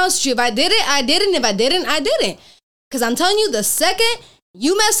promise I'm going to be honest with you. If I did it, I didn't. If I didn't, I didn't. Because I'm telling you, the second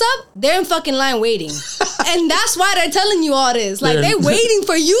you mess up, they're in fucking line waiting. And that's why they're telling you all this. Like, they're waiting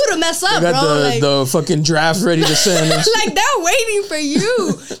for you to mess up, they got bro. The fucking draft ready to send. Like, they're waiting for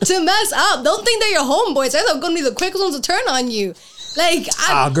you to mess up. Don't think they're your homeboys. They're going to be the quickest ones to turn on you. Like,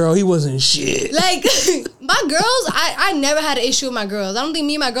 girl, he wasn't shit. Like, my girls, I never had an issue with my girls. I don't think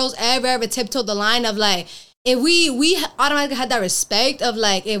me and my girls ever tiptoed the line of, like, if we automatically had that respect of,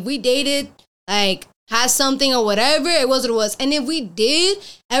 like, if we dated, like, has something or whatever, it was what it was. And if we did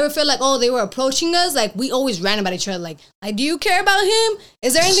ever feel like, oh, they were approaching us, like, we always ran about each other. Like, do you care about him?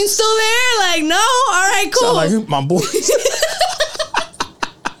 Is there anything still there? Like, no? All right, cool. Sound like my boy.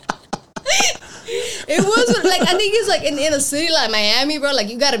 It was like, I think it's like in a city like Miami, bro, like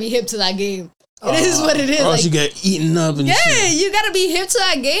you gotta be hip to that game. It is what it is. Or else like, you get eaten up and yeah, shit. you gotta be hip to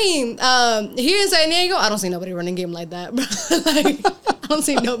that game. Here in San Diego, I don't see nobody running game like that, bro. Like, I don't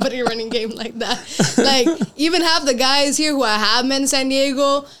see nobody running game like that. Like, even half the guys here who I have met in San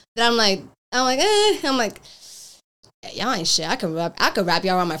Diego, that I'm like, y'all ain't shit. I could wrap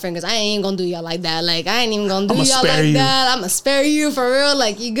y'all around my fingers. I ain't gonna do y'all like that. Like, I ain't even gonna do y'all like that. I'ma spare you for real.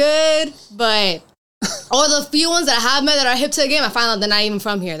 Like, you good? But all the few ones that I have met that are hip to the game, I find out they're not even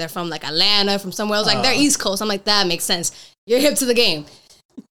from here. They're from like Atlanta, from somewhere else. Like, they're East Coast. I'm like, that makes sense. You're hip to the game.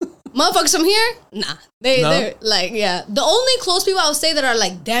 Motherfuckers from here? Nah. They're like, yeah. The only close people I would say that are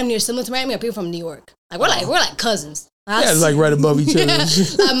like damn near similar to Miami are people from New York. Like, we're like cousins. Yeah, it's like right above each other. Yeah.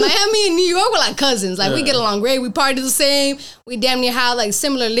 Like Miami and New York, we're like cousins. Like, we get along great. We party the same. We damn near have like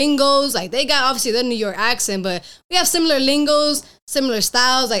similar lingos. Like, they got obviously their New York accent, but we have similar lingos, similar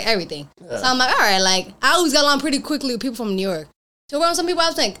styles, like everything. Yeah. So I'm like, all right, like, I always got along pretty quickly with people from New York. So around some people I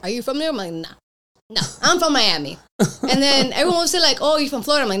was like, are you from New York? I'm like, no, I'm from Miami. And then everyone would say like, oh, you from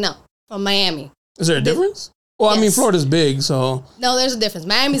Florida? I'm like, no, from Miami. Is there a difference? Well, yes. I mean, Florida's big, so. No, there's a difference.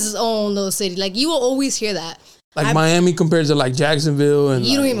 Miami's its own little city. Like, you will always hear that. Like Miami compared to like Jacksonville and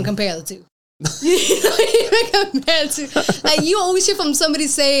you don't even compare the two. You don't even compare the two. Like, you always hear from somebody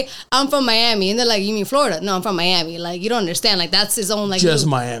say, I'm from Miami, and they're like, you mean Florida? No, I'm from Miami. Like, you don't understand. Like, that's his own like just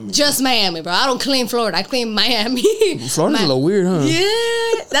Miami. Just Miami, bro. I don't claim Florida. I claim Miami. Florida's a little weird, huh?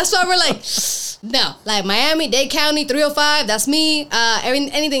 Yeah. That's why we're like, no. Like, Miami, Dade County, 305, that's me.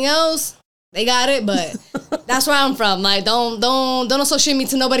 Anything else, they got it, but that's where I'm from. Like, don't associate me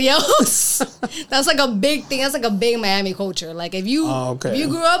to nobody else. That's like a big thing. That's like a big Miami culture. Like, if you if you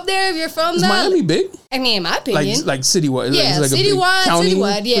grew up there, if you're from Is that, Miami big? I mean, in my opinion, like citywide. Yeah, like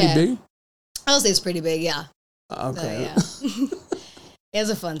citywide, yeah. Pretty big. I would say it's pretty big, yeah. Okay. Yeah. It's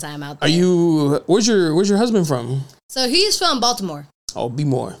a fun time out there. Where's your husband from? So he's from Baltimore. Oh, be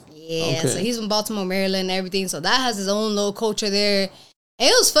more. Yeah, okay. So he's from Baltimore, Maryland, and everything. So that has his own little culture there. And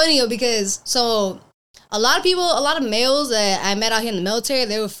it was funny because a lot of males that I met out here in the military,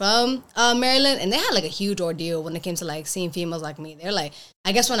 they were from Maryland, and they had like a huge ordeal when it came to like seeing females like me. They're like,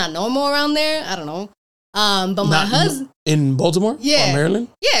 I guess we're not normal around there. I don't know. But my husband in Baltimore, yeah, or Maryland,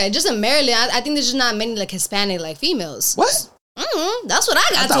 yeah, just in Maryland. I think there's just not many like Hispanic like females. What? That's what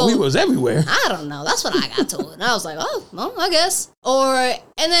I got told. I thought we was everywhere. I don't know. That's what I got told. And I was like, oh, well, I guess.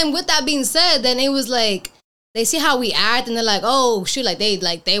 And then with that being said, then it was like, they see how we act and they're like, oh, shoot, like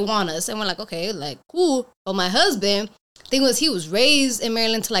they want us. And we're like, okay, like, cool. But my husband, thing was, he was raised in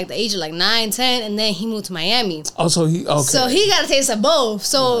Maryland to like the age of like 9, 10, and then he moved to Miami. Oh, so he got a taste of both.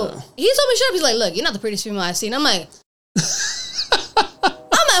 So he told me straight up, he's like, look, you're not the prettiest female I've seen. I'm like, who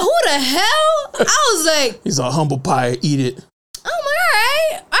the hell? I was like, he's a humble pie, eat it. I'm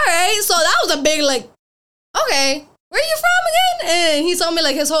like, all right. So that was a big like, okay, where are you from again? And he told me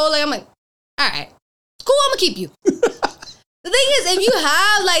like his whole like, I'm like, all right. Cool, I'm gonna keep you. The thing is, if you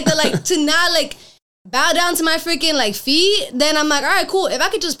have like the like to not like bow down to my freaking like feet, then I'm like, all right, cool. If I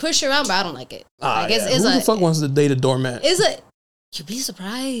could just push you around, but I don't like it. Like, who the fuck wants to date a doormat? You'd be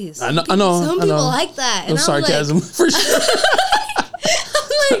surprised. I know. Some people like that. No sarcasm for sure.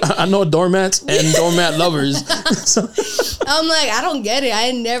 I know doormats and doormat lovers. So. I'm like, I don't get it.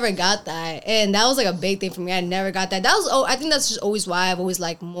 I never got that. And that was like a big thing for me. I never got that. I think that's just always why I've always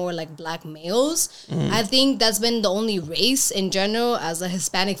liked more like black males. I think that's been the only race in general as a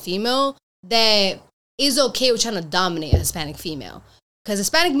Hispanic female that is okay with trying to dominate a Hispanic female. Because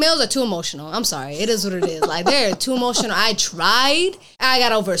Hispanic males are too emotional. I'm sorry. It is what it is. Like, they're too emotional. I tried. I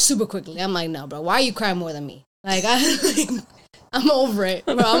got over it super quickly. I'm like, no, bro. Why are you crying more than me? Like, I'm over it,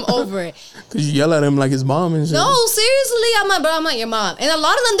 bro. I'm over it. Because you yell at him like his mom and shit. No, seriously. I'm like, bro, I'm not your mom. And a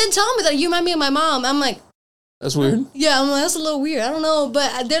lot of them did tell me that you remind me of my mom. I'm like, that's weird. Yeah, I'm like, that's a little weird. I don't know.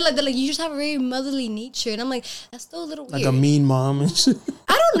 But they're like, you just have a very motherly nature. And I'm like, that's still a little weird. Like a mean mom and shit.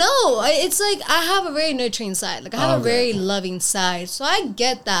 I don't know. It's like, I have a very nurturing side. Like, I have a very loving side. So I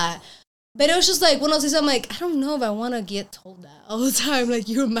get that. But it was just like, when I was saying, I'm like, I don't know if I want to get told that all the time. Like,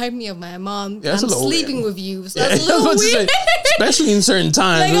 you remind me of my mom. Yeah, I'm sleeping weird with you. So that's a little weird. Say, especially in certain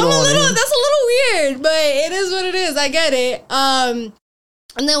times. Like, that's a little weird. But it is what it is. I get it.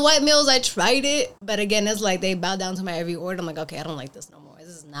 And then white males, I tried it. But again, it's like they bow down to my every order. I'm like, okay, I don't like this no more. This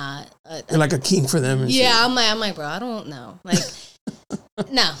is not. You're like a king for them. And yeah, shit. I'm like, bro, I don't know. Like,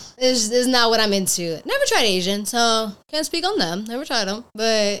 No, it's not what I'm into. Never tried Asian, so can't speak on them. Never tried them,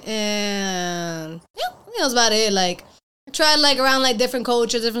 but yeah, I think that was about it. Like, I tried like around like different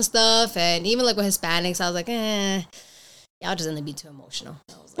cultures, different stuff, and even like with Hispanics, I was like, y'all just end up being too emotional.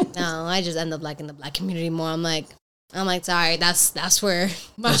 I was like, no, I just end up like in the black community more. I'm like, sorry, that's where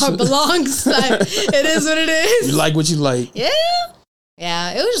my heart belongs. Like, it is what it is. You like what you like.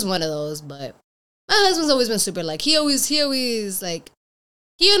 Yeah, it was just one of those. But my husband's always been super like he always like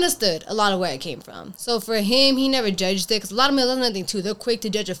he understood a lot of where I came from. So for him, he never judged it because a lot of males, that's another thing too. They're quick to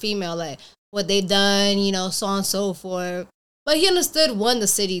judge a female like what they've done, so on and so forth. But he understood, 1, the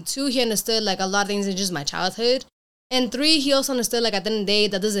city. 2, he understood like a lot of things in just my childhood. And 3, he also understood like at the end of the day,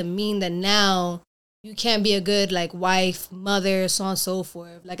 that doesn't mean that now you can't be a good like wife, mother, so on and so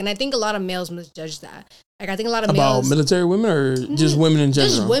forth. Like, and I think a lot of males misjudge that. Like, I think a lot of males... About military women or just women in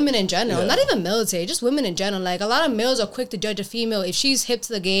general? Just women in general. Yeah. Not even military, just women in general. Like, a lot of males are quick to judge a female if she's hip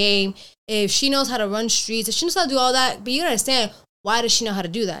to the game, if she knows how to run streets, if she knows how to do all that. But you understand, why does she know how to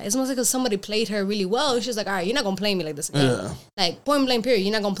do that? It's almost like because somebody played her really well. She's like, all right, you're not going to play me like this again. Yeah. Like, point blank period,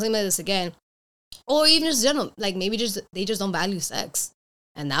 you're not going to play me like this again. Or even just general, like, maybe they just don't value sex.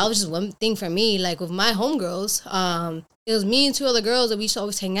 And that was just one thing for me. Like, with my homegirls, it was me and 2 other girls that we used to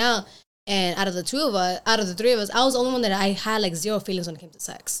always hang out. And out of the 3 of us, I was the only one that I had like 0 feelings when it came to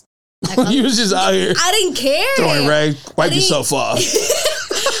sex. Like, you was just out here. I didn't care. Throwing rags, wipe yourself off.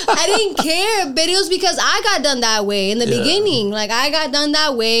 I didn't care, but it was because I got done that way in the beginning. Like, I got done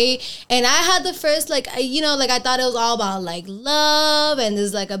that way, and I had the first, like, I thought it was all about, like, love, and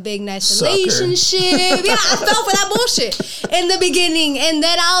there's, like, a big, nice relationship. Yeah, I fell for that bullshit in the beginning, and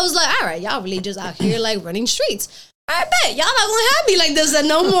then I was like, all right, y'all really just out here, like, running streets. I bet y'all not gonna have me like this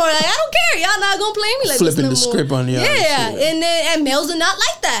no more. Like, I don't care. Y'all not gonna play me like Flipping this no more. Flipping the script on y'all. Yeah, and males are not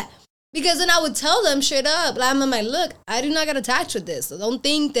like that. Because then I would tell them straight up, like, I'm like, look, I do not get attached with this. So don't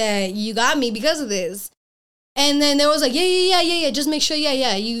think that you got me because of this. And then they was like, yeah. Just make sure,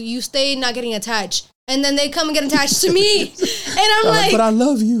 you stay not getting attached. And then they come and get attached to me. And I'm like, but I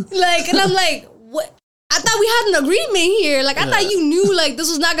love you. Like, and I'm like, what? I thought we had an agreement here. Like, I thought you knew, like, this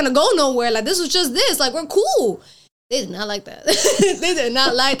was not going to go nowhere. Like, this was just this. Like, we're cool. They did not like that. They did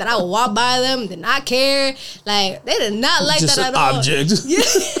not like that I would walk by them, did not care. Like, they did not like just that at all. Object. Yeah.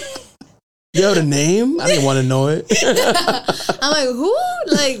 You have the name? I didn't want to know it. I'm like, who?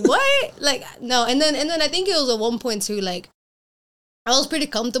 Like, what? Like, no. And then I think it was at one point too, like, I was pretty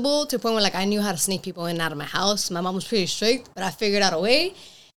comfortable to the point where, like, I knew how to sneak people in and out of my house. My mom was pretty strict, but I figured out a way.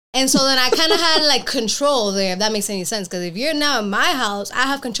 And so then I kind of had, like, control there, if that makes any sense. Because if you're now in my house, I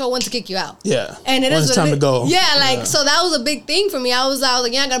have control when to kick you out. Yeah. And it when is it's time to go. Yeah, like, so that was a big thing for me. I was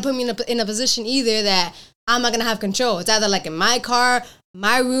like, you're not going to put me in a position either that I'm not going to have control. It's either, like, in my car,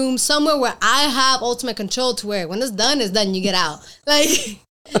 my room, somewhere where I have ultimate control to where when it's done, you get out. Like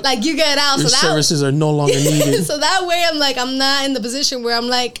you get out. Your services are no longer needed. So that way I'm not in the position where I'm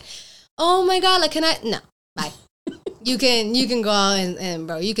like, oh my God, like, can I? No, bye. You can go out and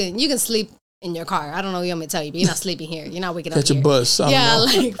bro, you can sleep in your car. I don't know what you want me to tell you, but you're not sleeping here. You're not waking up here. Catch a bus. Yeah,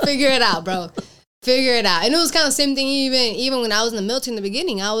 like, figure it out, bro. Figure it out. And it was kind of the same thing even when I was in the military in the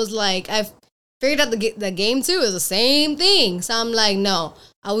beginning. I was like, I've figured out the game too is the same thing. So I'm like, no.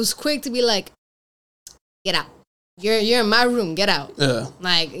 I was quick to be like, get out. You're in my room. Get out. Yeah.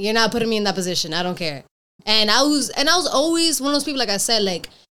 Like, you're not putting me in that position. I don't care. And I was always one of those people, like I said, like,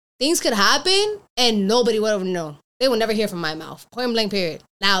 things could happen and nobody would ever know. They would never hear from my mouth. Point blank period.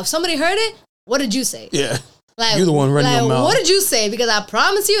 Now, if somebody heard it, what did you say? Yeah. Like, you're the one running your mouth. What did you say? Because I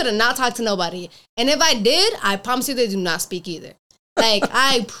promise you to not talk to nobody. And if I did, I promise you they do not speak either. Like,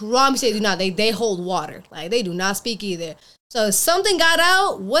 I promise you they do not. They hold water. Like, they do not speak either. So if something got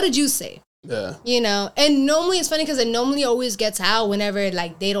out, what did you say? Yeah. And normally it's funny because it normally always gets out whenever,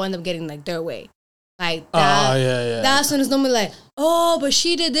 like, they don't end up getting, like, their way. Like, that, yeah. That's when it's normally like, oh, but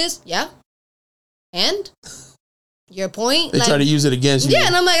she did this. Yeah. And? Your point? They try to use it against you. Yeah,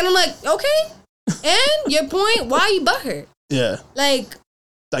 and I'm like, okay. And your point, why are you butthurt? Yeah. Like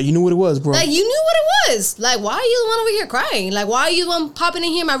you knew what it was, bro. Like, you knew what it was. Like, why are you the one over here crying? Like, why are you the one popping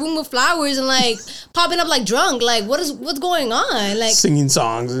in here in my room with flowers and, like, popping up like drunk? Like, what's going on? Like, singing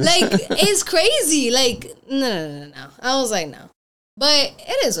songs. Like, it's crazy. Like, no. I was like, no. But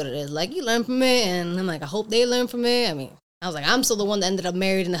it is what it is. Like, you learn from it, and I'm like, I hope they learn from it. I mean, I was like, I'm still the one that ended up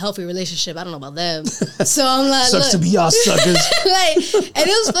married in a healthy relationship. I don't know about them. So I'm like, sucks to be y'all suckers. Like, and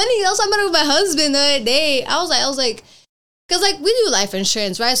it was funny. Also, I met with my husband the other day. I was like, because, like, we do life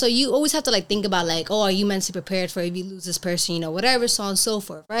insurance, right? So you always have to, like, think about, like, oh, are you mentally prepared for if you lose this person, whatever, so on and so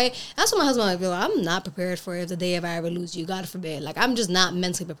forth, right? That's what my husband was like, I'm not prepared for if the day if I ever lose you, God forbid. Like, I'm just not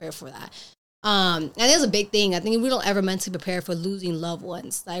mentally prepared for that. And there's a big thing. I think we don't ever mentally prepare for losing loved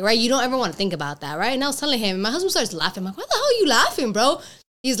ones. Like, right? You don't ever want to think about that, right? And I was telling him, and my husband starts laughing. I'm like, what the hell are you laughing, bro?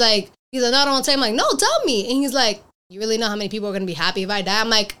 He's like, no, I don't want to tell him. I'm like, no, tell me. And he's like, you really know how many people are going to be happy if I die? I'm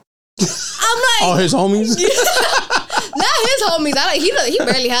like, all his homies? Not his homies. He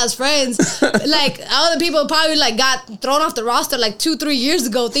barely has friends. Like, other people probably like got thrown off the roster like 2-3 years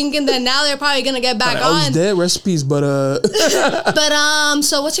ago, thinking that now they're probably gonna get back on. He's dead. Recipes, but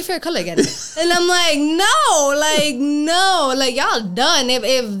So what's your favorite color again? And I'm like, no, like y'all done.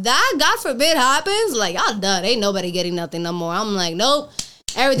 If that, God forbid, happens, like y'all done. Ain't nobody getting nothing no more. I'm like, nope.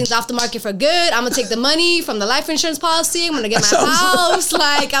 Everything's off the market for good. I'm gonna take the money from the life insurance policy. I'm gonna get my house.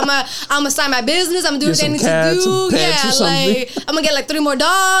 Like I'm gonna start my business. I'm gonna do everything I need to do. Yeah, like I'm gonna get like 3 more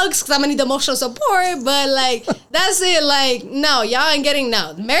dogs because I'm gonna need the emotional support. But like that's it. Like no, y'all ain't getting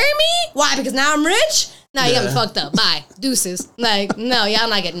no. Marry me? Why? Because now I'm rich? No, you got me fucked up. Bye, deuces. Like no, y'all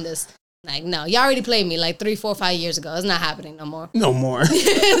not getting this. Like, no, y'all already played me like 3, 4, 5 years ago. It's not happening no more. No more.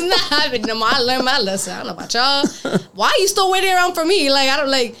 It's not happening no more. I learned my lesson. I don't know about y'all. Why are you still waiting around for me? Like, I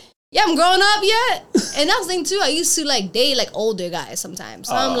don't like, yeah, I'm growing up yet. And that's the thing too. I used to like date like older guys sometimes.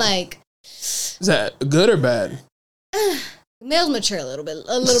 So I'm like, is that good or bad? Males mature a little bit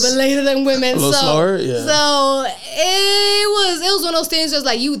later than women. A little slower? Yeah. So it was one of those things where it's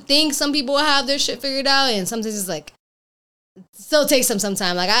like you think some people will have their shit figured out, and sometimes it's like, still takes some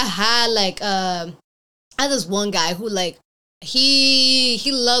time. Like I had this one guy who like he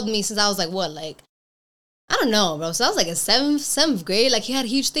loved me since I was like what, like I don't know, bro. So I was like in seventh grade. Like he had a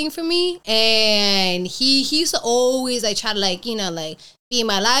huge thing for me, and he used to always like try to like, you know, like be in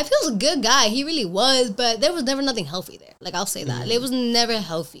my life. He was a good guy. He really was, but there was never nothing healthy there. Like I'll say that. It was never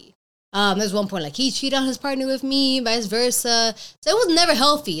healthy. There's one point like he cheated on his partner with me, vice versa. So it was never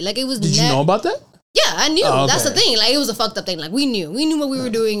healthy. Like it was. Did you know about that? Yeah, I knew. Oh, okay. That's the thing. Like, it was a fucked up thing. Like, we knew what we were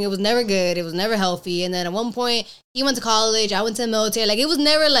doing. It was never good. It was never healthy. And then at one point, he went to college. I went to the military. Like, it was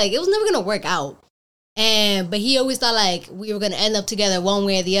never going to work out. But he always thought, like, we were going to end up together one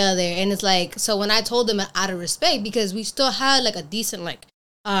way or the other. And it's like, so when I told him out of respect, because we still had, like, a decent, like,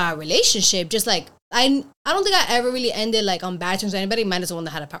 relationship, just, like, I don't think I ever really ended like on bad terms with anybody, minus the one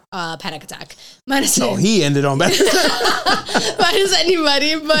that had a panic attack. No, he ended on bad minus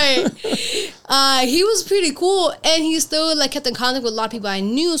anybody, but he was pretty cool, and he still like kept in contact with a lot of people I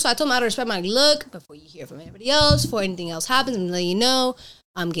knew. So I told him out of respect, I'm like, look, before you hear from anybody else, before anything else happens, I'm gonna let you know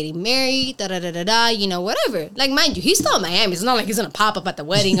I'm getting married, you know, whatever. Like, mind you, he's still in Miami. It's not like he's gonna pop up at the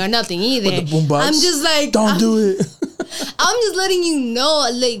wedding or nothing either. With the boombox. I'm just like, don't do it. I'm just letting you know,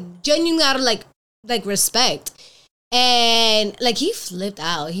 like, genuinely out of like respect. And like he flipped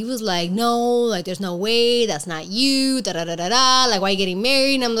out. He was like, no, like there's no way, that's not you, like why are you getting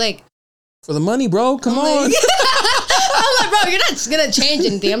married? And I'm like, for the money, bro, come on. I'm like, bro, you're not gonna change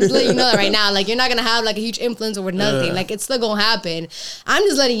anything. I'm just letting you know that right now. Like, you're not gonna have like a huge influence over nothing. Like, it's still gonna happen. I'm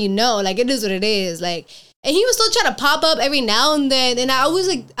just letting you know, like, it is what it is. Like, and he was still trying to pop up every now and then. And I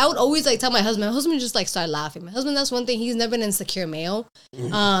would always like tell my husband just like start laughing. My husband, that's one thing, he's never been an insecure male.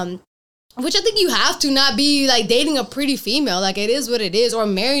 Which I think you have to not be like dating a pretty female. Like, it is what it is, or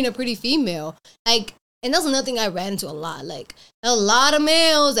marrying a pretty female. Like, and that's another thing I ran into a lot. Like, a lot of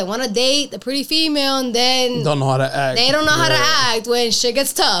males that want to date the pretty female and then don't know how to act. They don't know how to act when shit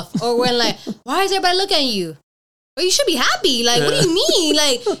gets tough, or when like, why is everybody looking at you? Well, you should be happy. Like, what do you mean?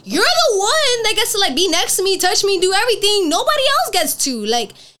 Like, you're the one that gets to like be next to me, touch me, do everything. Nobody else gets to.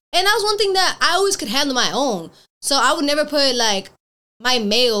 Like, and that was one thing that I always could handle my own. So I would never put like my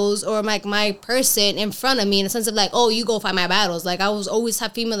males or like my person in front of me in the sense of like, oh, you go fight my battles. Like, I was always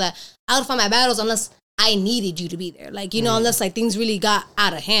have female that I would fight my battles unless I needed you to be there. Like, you know, unless like things really got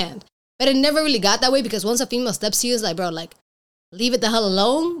out of hand. But it never really got that way, because once a female steps to you, it's like, bro, like, leave it the hell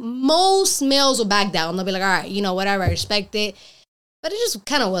alone. Most males will back down. They'll be like, all right, you know, whatever, I respect it. But it just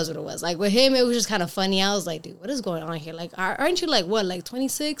kind of was what it was. Like, with him, it was just kind of funny. I was like, dude, what is going on here? Like, aren't you like, what, like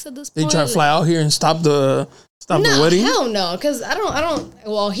 26 at this point? They try to fly out here and stop the wedding? Hell no, because I don't,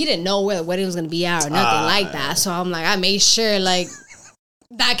 well, he didn't know where the wedding was going to be at or nothing like that. So I'm like, I made sure, like,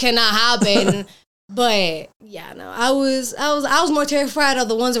 that cannot happen. But yeah, no, I was more terrified of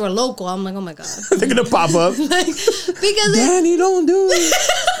the ones that were local. I'm like, oh my God. They're going to pop up. Like, because Danny, don't do it.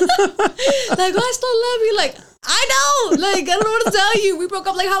 Like, oh, I still love you. Like, I know. Like, I don't know what to tell you. We broke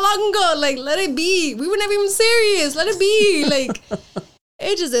up like how long ago? Like, let it be. We were never even serious. Let it be. Like,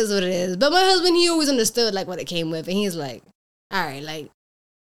 it just is what it is. But my husband, he always understood like what it came with. And he's like, all right, like,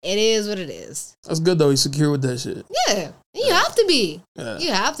 it is what it is. That's good though. He's secure with that shit. Yeah. You have to be. Yeah.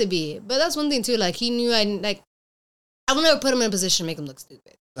 You have to be. But that's one thing too. Like, he knew I will never put him in a position to make him look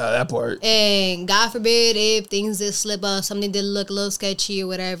stupid. That part. And God forbid if things did slip up, something did look a little sketchy or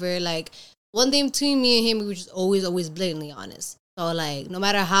whatever, like, one thing between me and him, we were just always blatantly honest. So, like, no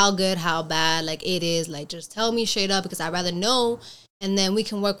matter how good, how bad, like, it is, like, just tell me straight up because I'd rather know, and then we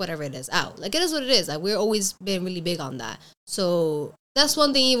can work whatever it is out. Like, it is what it is. Like, we're always been really big on that. So, that's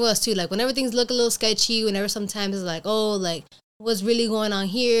one thing even us, too. Like, whenever things look a little sketchy, whenever sometimes it's like, oh, like, what's really going on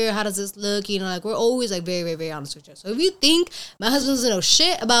here? How does this look? You know, like, we're always, like, very, very, very honest with each other. So, if you think my husband doesn't know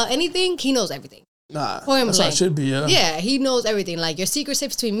shit about anything, he knows everything. Nah, that's how it should be, yeah. Yeah, he knows everything. Like, your secret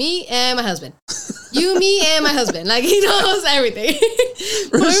safe between me and my husband. You, me, and my husband. Like, he knows everything.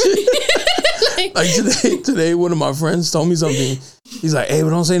 like today, one of my friends told me something. He's like, hey, but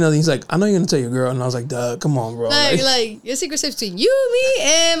don't say nothing. He's like, I know you're going to tell your girl. And I was like, duh, come on, bro. Like your secret safe between you, me,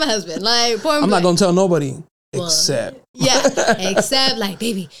 and my husband. Like, I'm not going to tell nobody except. Yeah, except, like,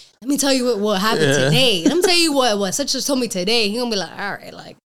 baby, let me tell you what happened today. Let me tell you what such told me today. He's going to be like, all right,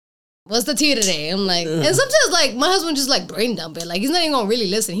 like, what's the tea today? I'm like, and sometimes, like, my husband just, like, brain dump it. Like, he's not even gonna really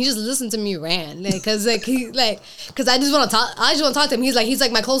listen. He just listened to me rant, like, cause I just want to talk. I just want to talk to him. He's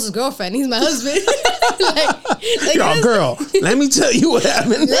like my closest girlfriend. He's my husband. like yo, girl, let me tell you what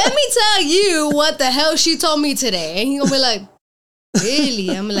happened. Let me tell you what the hell she told me today. And he gonna be like, really?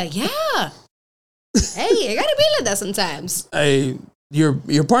 I'm like, yeah. Hey, I gotta be like that sometimes. Hey.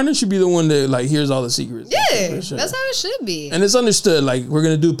 Your partner should be the one that, like, hears all the secrets. Yeah, sure. That's how it should be. And it's understood. Like, we're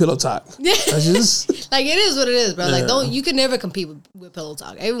gonna do pillow talk. Yeah, that's just like, it is what it is, bro. Like, you can never compete with pillow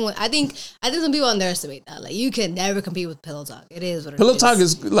talk. Everyone, I think some people underestimate that. Like, you can never compete with pillow talk. It is what it is. Pillow talk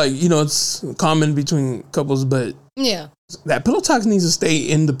is, like, you know, it's common between couples, but yeah, that pillow talk needs to stay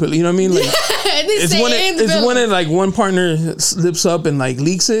in the pillow. You know what I mean? Like, it's when it like one partner slips up and, like,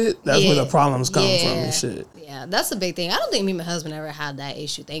 leaks it. That's where the problems come from and shit. Yeah, that's the big thing. I don't think me and my husband ever had that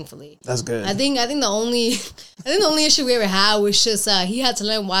issue, thankfully. That's good. I think the only issue we ever had was just he had to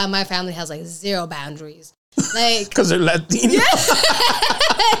learn why my family has, like, zero boundaries. Like, because they're Latino. Yes.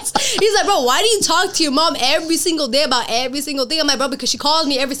 He's like, bro, why do you talk to your mom every single day about every single thing? I'm like, bro, because she calls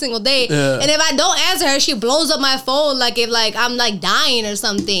me every single day. Yeah. And if I don't answer her, she blows up my phone like if, like, I'm, like, dying or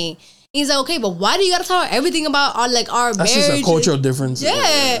something. He's like, okay, but why do you gotta tell her everything about our marriage? That's just a cultural difference.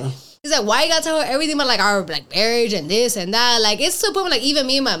 Yeah. He's like, why you gotta tell her everything about, like, our, like, marriage and this and that? Like, it's to the point where, like, even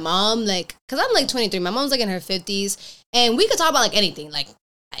me and my mom, like, because I'm, like, 23. My mom's, like, in her 50s. And we could talk about, like, anything. Like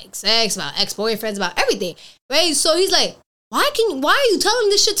sex, about ex-boyfriends, about everything. Right? So he's like, why are you telling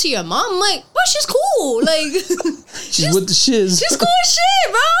this shit to your mom? I'm like, bro, she's cool. Like, she's with the shiz. She's cool as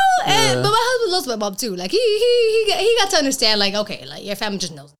shit, bro. And but my husband loves my mom too. Like, he got to understand, like, okay, like, your family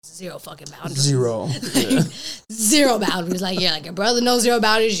just knows zero fucking boundaries. Zero. Like, zero boundaries. Like, yeah, like, your brother knows zero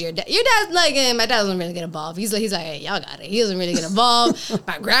boundaries. Your dad, like, my dad doesn't really get involved. He's like, hey, y'all got it. He doesn't really get involved.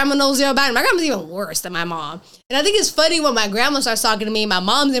 My grandma knows zero boundaries. My grandma's even worse than my mom. And I think it's funny when my grandma starts talking to me, my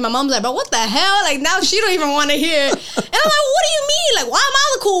mom's like, bro, what the hell? Like, now she don't even want to hear. And I'm like, what do you mean? Like, why am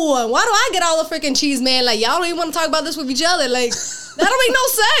I the cool one? Why do I get all the freaking cheese, man? Like, y'all don't even want to talk about this with each other. Like, that don't make no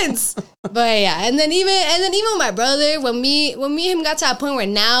sense. But yeah, and then even with my brother, when me and him got to that point where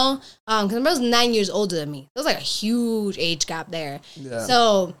now, because my brother's 9 years older than me, there's like a huge age gap there. Yeah.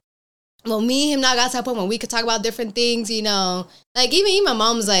 So when me and him now got to that point when we could talk about different things, you know, like even my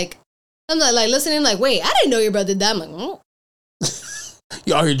mom's like, I'm like listening, like, wait, I didn't know your brother did that. I'm like, oh.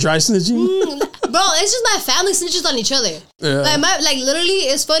 You out here dry snitching? Bro, it's just my family snitches on each other. Yeah. Like literally,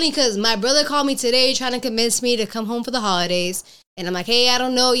 it's funny because my brother called me today trying to convince me to come home for the holidays. And I'm like, hey, I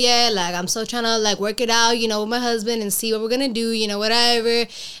don't know yet. Like, I'm still trying to, like, work it out, you know, with my husband and see what we're going to do, you know, whatever. And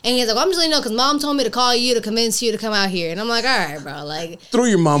he's like, well, I'm just letting you know because mom told me to call you to convince you to come out here. And I'm like, all right, bro. Like, throw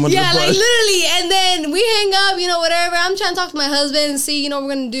your mom under the bus. Yeah, like, literally. And then we hang up, you know, whatever. I'm trying to talk to my husband and see, you know, what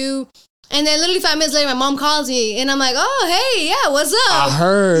we're going to do. And then literally 5 minutes later, my mom calls me. And I'm like, oh, hey, yeah, what's up? I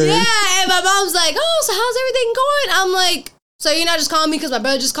heard. Yeah, and my mom's like, oh, so how's everything going? I'm like, so you're not just calling me because my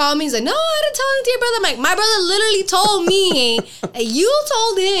brother just called me? He's like, no, I didn't tell anything to your brother. I'm like, my brother literally told me that you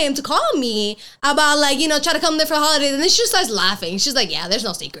told him to call me about, like, you know, try to come there for holidays. And then she just starts laughing. She's like, yeah, there's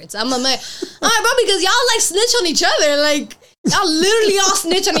no secrets. I'm like, all right, bro, because y'all, like, snitch on each other. Like, y'all literally all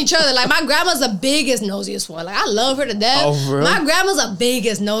snitch on each other. Like, my grandma's the biggest, nosiest one. Like, I love her to death. Oh, my grandma's the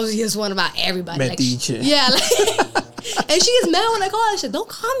biggest, nosiest one about everybody. Like, yeah, like, and she gets mad when I call her. She said, don't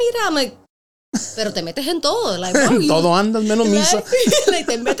call me that. I'm like, pero te metes en todo. Like, bro, todo andas menos misa. Like,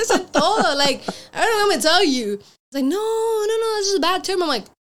 te metes en todo. Like, I don't know what I'm going to tell you. It's like, no, that's just a bad term. I'm like,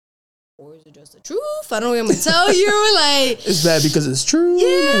 or is it just the truth? I don't know what I'm going to tell you. Like, it's bad because it's true.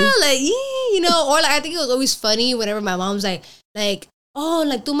 Yeah, like, yeah, you know, or like, I think it was always funny whenever my mom's like, oh,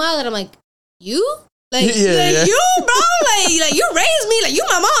 like, tu madre. I'm like, you? Like, you, bro? Like, you raised me. Like, you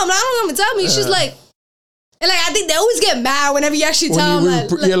my mom. Like, I don't know what I'm going to tell me. She's like, And like I think they always get mad whenever you actually tell them.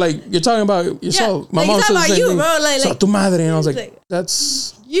 You're talking about yourself. Yeah, My mom said the same thing. Bro. So tu madre, and I was like,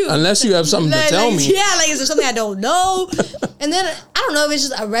 that's you. Unless you have something to tell me. Yeah, like is there something I don't know? And then I don't know if it's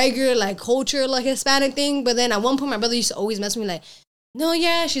just a regular like culture like Hispanic thing. But then at one point my brother used to always mess with me like, no,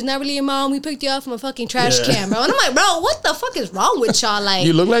 yeah, she's not really your mom. We picked you up from a fucking trash can, bro. And I'm like, bro, what the fuck is wrong with y'all? Like,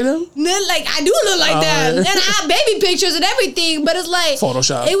 you look like them? Like I do look like that, and I have baby pictures and everything. But it's like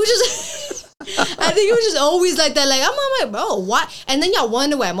Photoshop. It was just. I think it was just always like that. Like I'm like, bro, why? And then y'all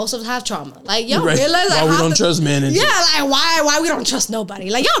wonder why most of us have trauma. Like y'all realize like, why we don't trust men. Yeah, like why we don't trust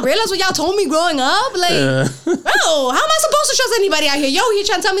nobody. Like y'all realize what y'all told me growing up. Like, bro, how am I supposed to trust anybody out here? Yo, he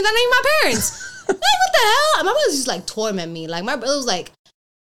trying to tell me that ain't my parents. Like what the hell? And my brother used to like torment me. Like my brother was like,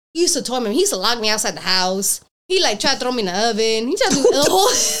 he used to torment me. He used to lock me outside the house. He like tried to throw me in the oven. He tried to do the whole.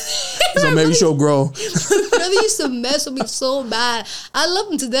 So maybe she'll grow. My brother used to mess with me so bad. I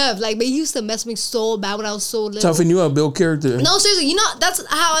love him to death. Like, but he used to mess with me so bad when I was so little. Toughen you up, build character. No, seriously, you know, that's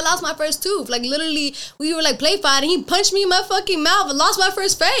how I lost my first tooth. Like, literally, we were like play fighting. He punched me in my fucking mouth and lost my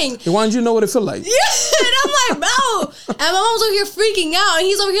first fang. Why didn't you know what it felt like? Yeah, and I'm like, bro. And my mom's over here freaking out, and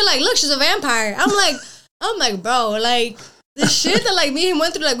he's over here like, look, she's a vampire. I'm like, bro, like. The shit that like me and him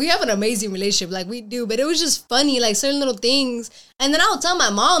went through, like we have an amazing relationship, like we do, but it was just funny, like certain little things. And then I would tell my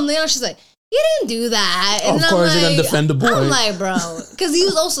mom, you know, she's like, "You didn't do that." And of course, you're gonna defend the boy. I'm like, bro, because he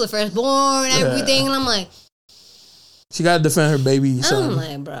was also the firstborn and everything, and I'm like, she gotta defend her baby son. I'm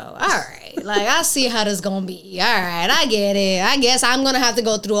like, bro, all right, like I see how this gonna be. All right, I get it. I guess I'm gonna have to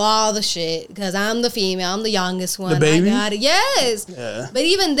go through all the shit because I'm the female, I'm the youngest one. The baby, I got it. Yes. Yeah. But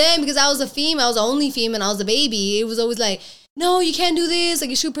even then, because I was a female, I was the only female, I was the baby. It was always like, no, you can't do this. Like,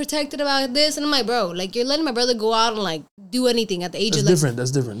 you're super protected about this. And I'm like, bro, like, you're letting my brother go out and, like, do anything at the age of, like...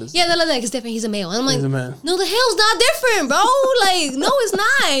 That's different. Yeah, they're like, it's different. He's a male. And I'm like, he's a man. No, the hell's not different, bro. Like, no, it's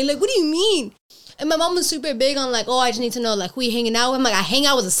not. Like, what do you mean? And my mom was super big on, like, oh, I just need to know, like, who you hanging out with. I'm like, I hang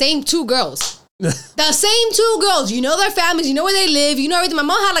out with the same two girls. The same two girls. You know their families. You know where they live. You know everything. My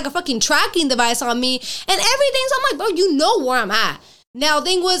mom had, like, a fucking tracking device on me and everything. So I'm like, bro, you know where I'm at. Now, the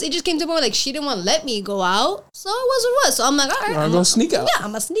thing was, it just came to a point where, like, she didn't want to let me go out. So it was what it was. So I'm like, all right. I'm going to sneak out. Yeah,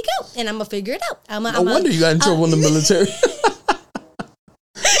 I'm going to sneak out. And I'm going to figure it out. No wonder you got in trouble in the military.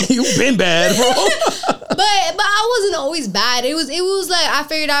 You've been bad, bro. But I wasn't always bad. It was like, I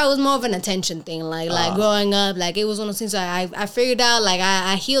figured out it was more of an attention thing. Like growing up, like, it was one of those things like, I figured out, like,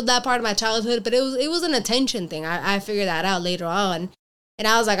 I healed that part of my childhood. But it was an attention thing. I figured that out later on. And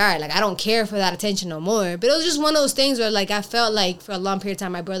I was like, all right, like, I don't care for that attention no more. But it was just one of those things where, like, I felt like for a long period of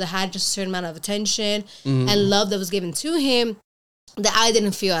time, my brother had just a certain amount of attention and love that was given to him that I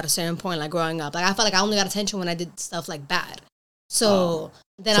didn't feel at a certain point, like, growing up. Like, I felt like I only got attention when I did stuff, like, bad. So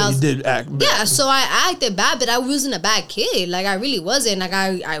then you did act bad. Yeah, so I acted bad, but I wasn't a bad kid. Like, I really wasn't. Like,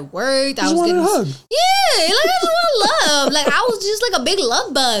 I worked. I was getting a hug. Yeah, like, I just want love. Like, I was just, like, a big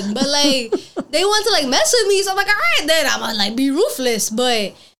love bug. But, like, they want to, like, mess with me. So I'm like, all right, then I'm going to, like, be ruthless.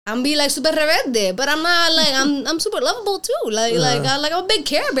 But I'm be, like, super rebelde. But I'm not, like, I'm super lovable, too. Like, I'm a big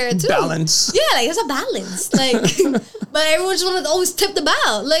care bear, too. Balance. Yeah, like, it's a balance. Like, but everyone just wanted to always tip the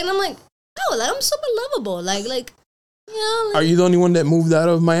bow. Like, and I'm like, oh, like, I'm super lovable. Like, you know, like, are you the only one that moved out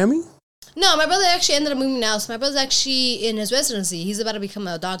of Miami? No, my brother actually ended up moving out. So my brother's actually in his residency. He's about to become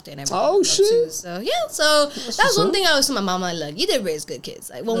a doctor and everything. Oh, shit. Too. So, yeah. So that's one thing I always told my mom. Like, look, you did raise good kids.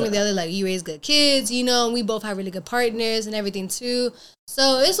 Like, one way or the other, like, you raised good kids. You know, and we both have really good partners and everything, too.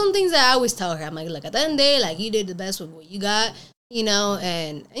 So it's some things that I always tell her. I'm like, look, at the end of the day, like, you did the best with what you got. You know,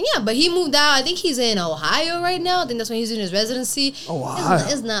 and yeah, but he moved out. I think he's in Ohio right now. I think that's when he's doing his residency. Oh, wow.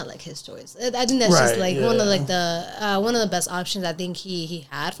 It's not like his choice. I think that's just like one of like one of the best options I think he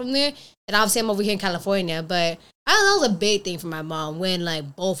had from there. And obviously I'm over here in California, but I don't know, that was a big thing for my mom when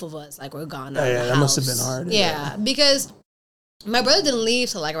like both of us like were gone out of the house. That must have been hard. Yeah, because my brother didn't leave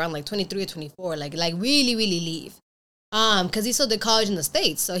till like around like 23 or 24, like really leave. Because he still did college in the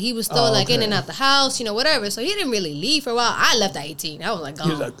States, so he was still like in and out the house, you know, whatever. So he didn't really leave for a while. I left at 18. I was like, gone.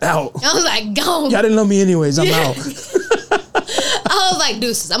 He was like, out. I was like, gone. Y'all didn't love me anyways. I'm out. I was like,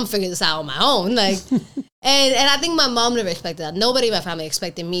 deuces, I'm gonna figure this out on my own. Like, and I think my mom never expected that. Nobody in my family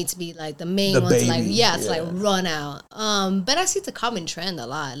expected me to be like the main one to like, to like run out. But I see it's a common trend a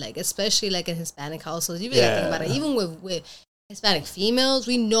lot, like especially like in Hispanic households. You really gotta think about it. Even with Hispanic females,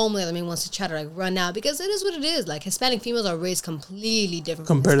 we normally are the main ones to try to like run out because it is what it is. Like Hispanic females are raised completely different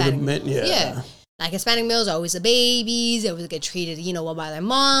compared from to men. Yeah. Like Hispanic males are always the babies. They always get treated, you know, well by their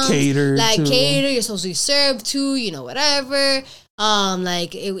moms. Cater. You're supposed to be served to, you know, whatever.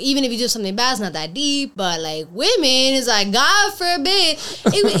 Like even if you do something bad, it's not that deep. But like women, it's like God forbid.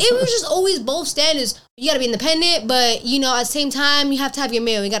 It was just always both standards. You gotta be independent, but you know at the same time you have to have your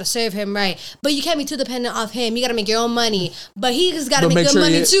meal. You gotta serve him right, but you can't be too dependent off him. You gotta make your own money, but he's gotta make good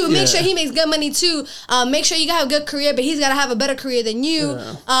money too. Make sure he makes good money too. Make sure you gotta have a good career, but he's gotta have a better career than you.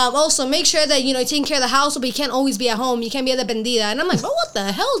 Yeah. Also make sure that you know you're taking care of the house, but you can't always be at home. You can't be at the bendita. And I'm like, bro, what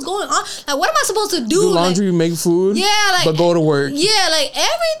the hell is going on? Like, what am I supposed to do? Laundry, make food. Yeah, like but go to work. Yeah, like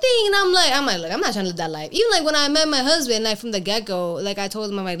everything. And I'm like, look, I'm not trying to live that life. Even like when I met my husband, like from the get go, like I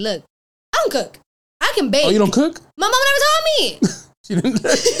told him, I'm like, look, I don't cook. I can bake. Oh, you don't cook? My mama never taught me. She didn't. My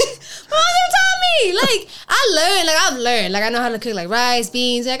mama never taught me. Like I've learned. Like I know how to cook like rice,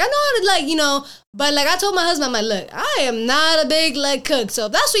 beans. Like I know how to like, you know. But like I told my husband, I'm like, look, I am not a big like cook. So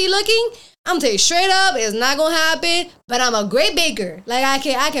if that's what you're looking, I'm gonna tell you straight up, it's not gonna happen. But I'm a great baker. Like I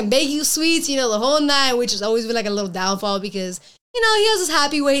can bake you sweets, you know, the whole nine, which has always been like a little downfall because. You know, he has his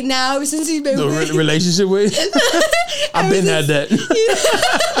happy weight now ever since he's been with relationship weight? I've been had that.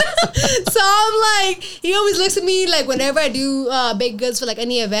 So I'm like, he always looks at me like whenever I do baked goods for like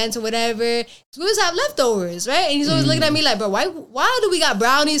any events or whatever, we always have leftovers, right? And he's always looking at me like, bro, why do we got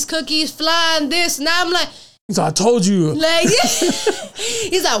brownies, cookies, flan, this? And now I'm like, so I told you. Like,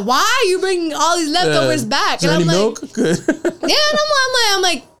 he's like, why are you bringing all these leftovers back? Is there any milk? Good. Yeah,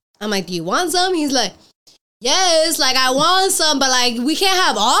 and I'm like, do you want some? He's like, yes, like I want some, but like we can't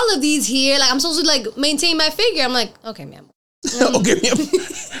have all of these here. Like I'm supposed to like maintain my figure. I'm like, okay, ma'am. Okay, ma'am.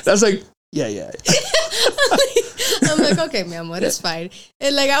 That's like, yeah. I'm like, okay, ma'am, it's fine.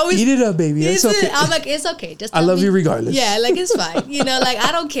 And like I always eat it up, baby. It's okay. I'm like, it's okay. Just I love you regardless. Yeah, like it's fine. You know, like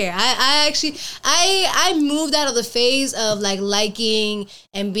I don't care. I actually moved out of the phase of like liking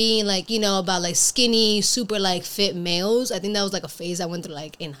and being like, you know, about like skinny, super like fit males. I think that was like a phase I went through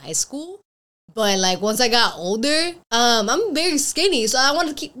like in high school. But like once I got older, I'm very skinny, so I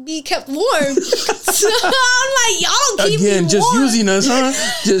want to be kept warm. So I'm like, y'all don't keep me warm. Again, just using us, huh?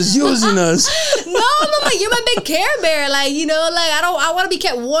 Just using us. No, I'm like, you're my big Care Bear. Like, you know, like I want to be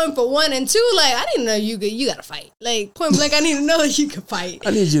kept warm for one, and two, like I didn't know you got to fight. Like point blank, I need to know that you can fight.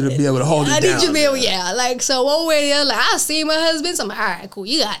 I need you to be able to hold it down. I need you to be able, yeah. Like so, one way or the other, like I see my husband, so I'm like, all right, cool,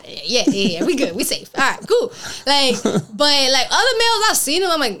 you got it. Yeah, we good, we safe. All right, cool. Like, but like other males, I've seen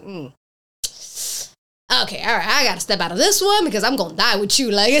them, I'm like. Okay, all right, I gotta step out of this one because I'm gonna die with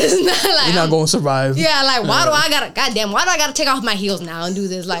you. Like, it's not like you're not gonna survive. Yeah, like why do I gotta take off my heels now and do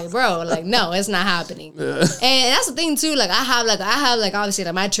this? Like, bro, like no, it's not happening. Yeah. And that's the thing too. Like, I have obviously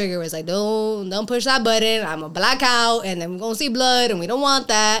like my trigger was like don't push that button. I'm gonna black out and then we're gonna see blood and we don't want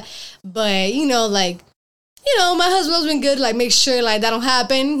that. But you know, like, you know, my husband's been good. Like, make sure like that don't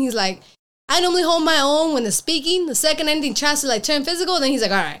happen. He's like, I normally hold my own when it's speaking. The second anything tries to like turn physical, then he's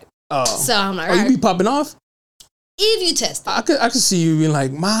like, all right. Oh. So I'm like, you be popping off? If you test it. I could see you being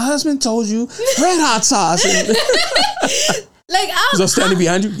like, my husband told you red hot sauce. Like I'm standing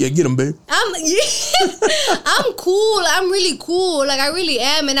behind you. Yeah, get him, babe. I'm cool. I'm really cool. Like I really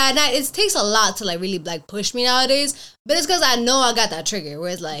am, and it takes a lot to like really like push me nowadays. But it's because I know I got that trigger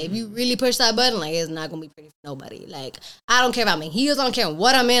where it's like if you really push that button, like it's not gonna be pretty for nobody. Like I don't care if I'm in heels. I don't care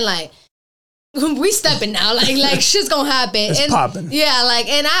what I'm in. Like. We stepping now, like shit's gonna happen. It's popping. Yeah, like,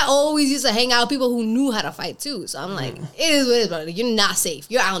 and I always used to hang out with people who knew how to fight too. So I'm like, it is what it is, brother. You're not safe.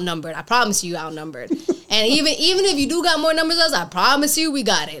 You're outnumbered. I promise you're outnumbered. And even if you do got more numbers than us, I promise you we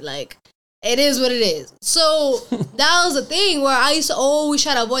got it. Like, it is what it is. So that was the thing where I used to always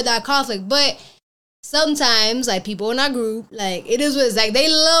try to avoid that conflict, but. Sometimes, like, people in our group, like, it is what it's like, they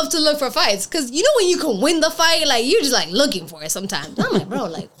love to look for fights. Because, you know, when you can win the fight, like, you're just, like, looking for it sometimes. I'm like, bro,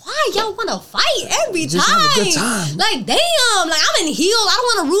 like, why y'all want to fight every just time? Have a good time? Like, damn, like, I'm in heels. I don't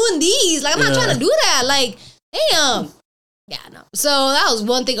want to ruin these. Like, I'm not trying to do that. Like, damn. Yeah, no. So, that was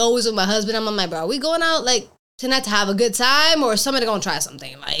one thing always with my husband. I'm like, bro, are we going out, like, tonight to have a good time? Or is somebody going to try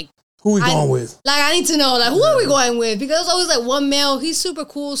something? Like, who we going with? Like, I need to know, like, who are we going with? Because there's always, like, one male. He's super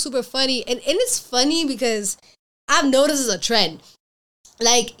cool, super funny. And it's funny because I've noticed it's a trend.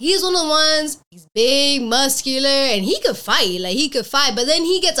 Like, he's one of the ones, he's big, muscular, and he could fight. Like, he could fight. But then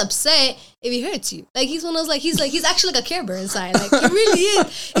he gets upset if he hurts you. Like, he's one of those, like, he's actually like a Care Bear inside. Like, he really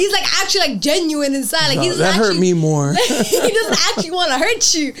is. He's, like, actually, like, genuine inside. Like, no, that hurt me more. He doesn't actually want to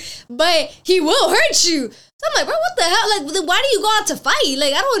hurt you. But he will hurt you. So I'm like, bro, what the hell? Like, why do you go out to fight?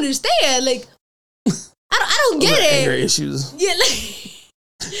 Like, I don't understand. Like, I don't get it. Anger issues. Yeah,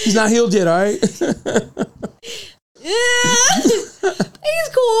 like, he's not healed yet, all right? Yeah, he's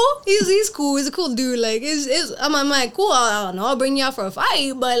cool. He's cool. He's a cool dude. Like, I'm like, cool. I don't know. I'll bring you out for a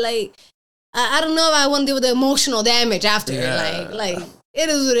fight, but like, I don't know if I want to deal with the emotional damage after. Yeah. Like. It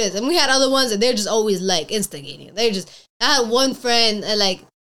is what it is. And we had other ones that they're just always like instigating. They're just, I had one friend, like,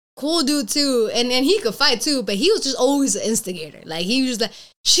 cool dude too, and he could fight too, but he was just always an instigator. Like, he was just like,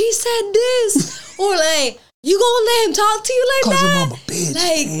 she said this, or like, you gonna let him talk to you like Call that? your mama bitch.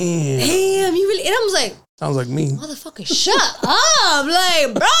 Like, damn, you really, and I was like, sounds like me. motherfucker, shut up.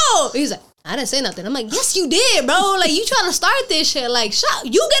 Like, bro. He's like, I didn't say nothing. I'm like, yes, you did, bro. Like, you trying to start this shit. Like,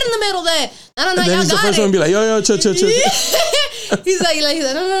 you get in the middle then. I don't know, And then y'all he's the got first it. one to be like, yo, chill. He's like,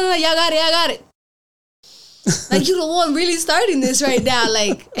 no, y'all got it. Like, you the one really starting this right now.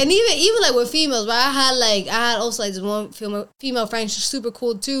 Like, and even like with females, bro, I had also like this one female friend, she's super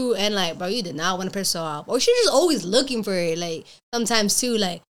cool too. And like, bro, you did not want to piss her off. Or she's just always looking for it. Like, sometimes too,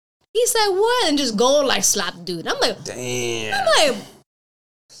 like, he said what? And just go like slap the dude. I'm like, damn. I'm like,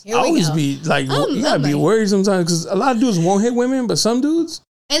 here I we always go. be like, you gotta I'm be like- worried sometimes because a lot of dudes won't hit women, but some dudes,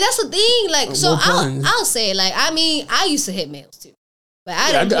 And that's the thing. Like, so What point? I'll say, like, I mean, I used to hit males too. But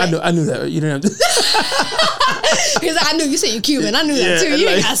I didn't. I knew that. You didn't have to. Because I knew you said you Cuban. I knew Yeah, that too. You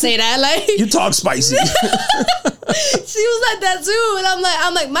like- ain't gotta say that. Like, You talk spicy. she was like that too, and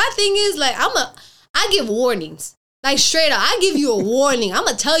I'm like, my thing is like, I give warnings, like straight up. I give you a warning. I'm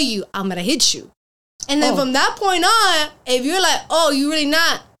gonna tell you I'm gonna hit you, and then from that point on, if you're like, oh, you really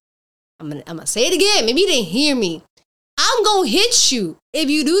not, I'm gonna say it again. Maybe you didn't hear me. I'm gonna hit you if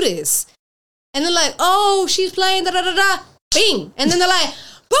you do this. And they're like, oh, she's playing da da da da, bing, and then they're like,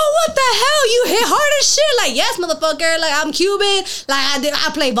 bro, what the hell? You hit hard as shit. Like, yes, motherfucker. Like, I'm Cuban. Like,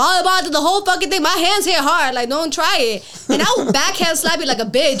 I play volleyball. Did the whole fucking thing. My hands hit hard. Like, don't try it. And I will backhand slap you like a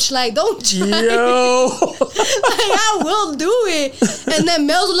bitch. Like, don't try it. Yo. Like, I will do it. And then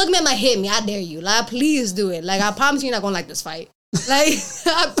males will look at me and like, hit me. I dare you. Like, please do it. Like, I promise you're not going to like this fight. Like,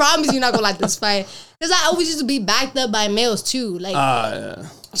 I promise you're not going to like this fight. Because I always used to be backed up by males, too. Like, Yeah.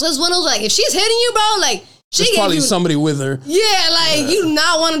 so it's one of those, like, if she's hitting you, bro, like, she There's gave probably you somebody with her. yeah, like you do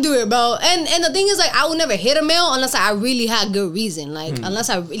not want to do it, bro. And the thing is, like, I would never hit a male unless I really had good reason. Like, unless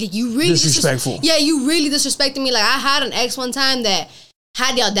I really, you really Disrespectful. Yeah, you really disrespected me. Like, I had an ex one time that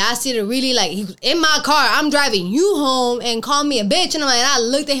had the audacity to really, like, he was in my car, I'm driving you home and called me a bitch. And I'm like, and I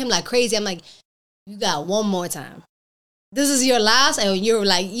looked at him like crazy. I'm like, you got one more time. This is your last, and you're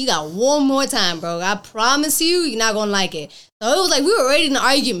like, you got one more time, bro. I promise you're not gonna like it. So it was like, we were already in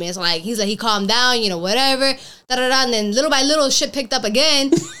arguments. Like, he's like, he calmed down, you know, whatever. Da-da-da. And then little by little, shit picked up again.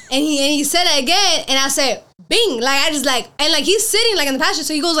 and he said it again. And I said, bing. Like, I just like, and like, he's sitting like in the passenger.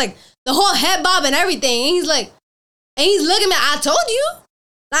 So he goes like, the whole head bob and everything. And he's like, and he's looking at me, I told you.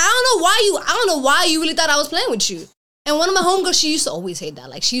 Like, I don't know why you really thought I was playing with you. And one of my homegirls, she used to always hate that.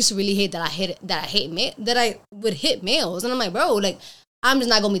 Like, she used to really hate that I would hit males. And I'm like, bro, like, I'm just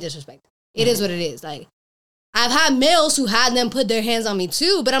not gonna be disrespected. It is what it is. Like, I've had males who had them put their hands on me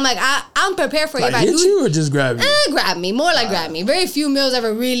too, but I'm like, I'm prepared for it. Like, If I hit do, you or just grab you? grab me, more like grab me. Very few males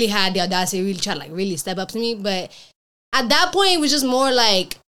ever really had the audacity to really try to like really step up to me. But at that point, it was just more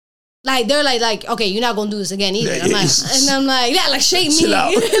like they're like, okay, you're not gonna do this again either. Yeah, I'm like, yes. and I'm like, yeah, like shake me, Chill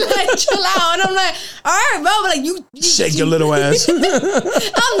out. like chill out. And I'm like, all right, bro, but like you Shake your little ass. I'm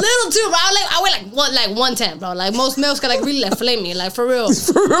little too, bro. I weigh like 110, bro. Like most males can like really like flame me, like for real.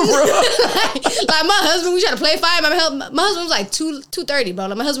 For real, bro. like my husband, we try to play fight. My husband was like 230, bro.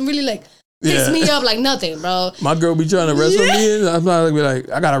 Like my husband really like picks Yeah. me up like nothing, bro. My girl be trying to wrestle me, and I'm not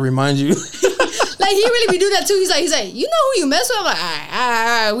like, I gotta remind you. Like he really be doing that too. He's like, you know who you mess with? I'm like, all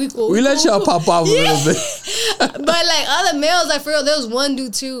right, we cool. We let cool, y'all cool. pop off a little bit. But like other males, like for real, there was one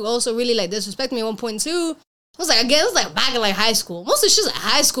dude too, also really like disrespect me at one point too. I was like, again, it was like back in like high school. Most of the shit's like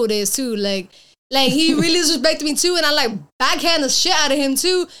high school days too. Like he really disrespected me too, and I like backhand the shit out of him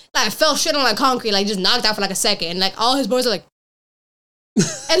too. Like I fell shit on like concrete, like just knocked out for like a second. And like all his boys are like,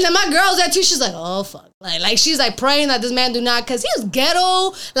 and then my girl's there too. She's like, oh fuck, like she's like praying that this man do not, cause he was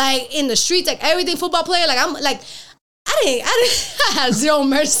ghetto, like in the streets, like everything football player. Like I'm like. I had zero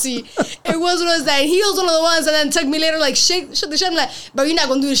mercy. It was that he was one of the ones, and then took me later, like shook the shit. I'm like, bro, you're not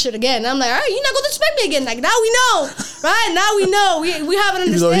gonna do this shit again. And I'm like, all right, you're not gonna disrespect me again. Like now we know, right? Now we know. We have an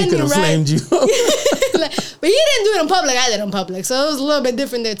Even though he understanding, could have right? flamed you. Like, but he didn't do it in public. I did it in public, so it was a little bit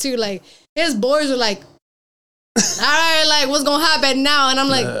different there too. Like his boys were like, all right, like what's gonna happen now? And I'm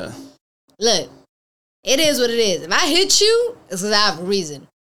like, look, it is what it is. If I hit you, it's because I have a reason.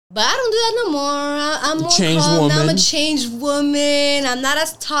 But I don't do that no more. I'm more Changed calm. woman. Now I'm a changed woman. I'm not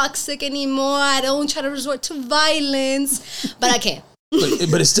as toxic anymore. I don't try to resort to violence, but I can.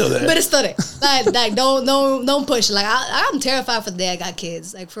 but it's still there. But it's still there. Like don't push. Like I'm terrified for the day I got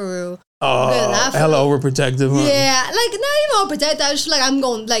kids. Like for real. Oh, hella overprotective, huh? Yeah, like not even overprotective. I just feel like I'm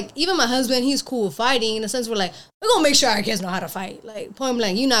going, like, even my husband, he's cool with fighting in the sense we're like, we're gonna make sure our kids know how to fight. Like point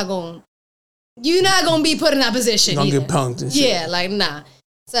blank, you're not gonna be put in that position. Don't either. get punked and shit. Yeah, like nah.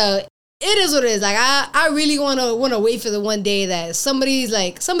 So it is what it is. Like I really wanna wait for the one day that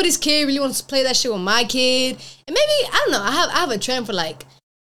somebody's kid really wants to play that shit with my kid. And maybe, I don't know, I have a trend for like,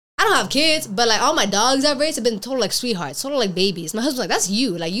 I don't have kids, but like all my dogs I've raised have been total like sweethearts, total like babies. My husband's like, that's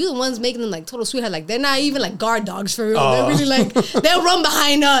you. Like you the ones making them like total sweetheart. Like they're not even like guard dogs for real. They're really like, they'll run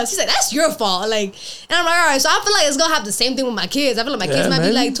behind us. He's like, that's your fault. Like, and I'm like, all right. So I feel like it's gonna have the same thing with my kids. I feel like my kids might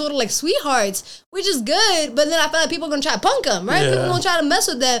be like total like sweethearts, which is good. But then I feel like people are gonna try to punk them, right? People gonna try to mess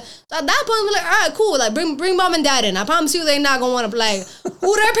with them. So at that point, we're like, all right, cool. Like bring mom and dad in. I promise you they're not gonna want to play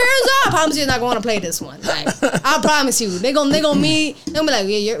who their parents are. I promise you they're not gonna want to play this one. Like, I promise you. They gonna meet. They'll be like,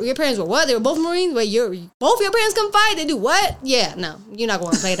 yeah, your parents were what? They were both Marines. Wait, both your parents come fight? They do what? Yeah, no, you're not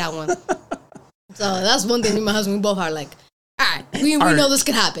going to play that one. So that's one thing. Me and my husband, we both are like, all right, we know this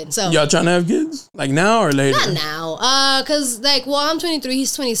could happen. So y'all trying to have kids like now or later? Not now, cause like, well, I'm 23,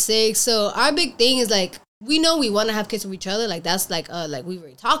 he's 26. So our big thing is like, we know we want to have kids with each other. Like that's like we've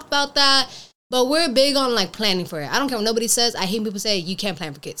already talked about that. But we're big on like planning for it. I don't care what nobody says. I hate people say you can't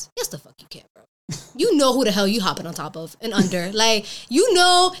plan for kids. Yes, the fuck you can, bro. You know who the hell you hopping on top of and under. Like, you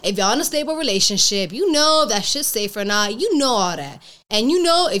know if y'all in a stable relationship. You know if that shit's safe or not. You know all that. And you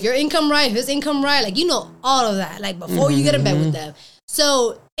know if your income right, if his income right. Like, you know all of that. Like, before you get in bed with them.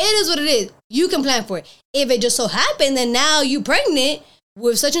 So, it is what it is. You can plan for it. If it just so happened that now you pregnant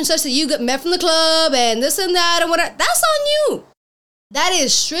with such and such that you got met from the club and this and that and whatever, that's on you. That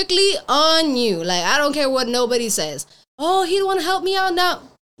is strictly on you. Like, I don't care what nobody says. Oh, he don't want to help me out now.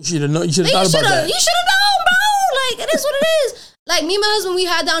 You should have thought about that. You should have known, bro. Like, it is what it is. Like, me and my husband, we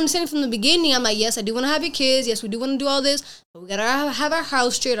had that understanding from the beginning. I'm like, yes, I do want to have your kids. Yes, we do want to do all this. But we got to have our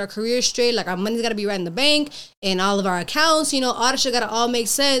house straight, our career straight. Like, our money's got to be right in the bank and all of our accounts. You know, all that shit got to all make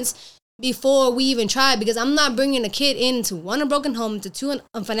sense before we even try. Because I'm not bringing a kid into one, a broken home, to two,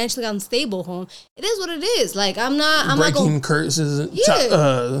 a financially unstable home. It is what it is. Like, I'm not breaking curses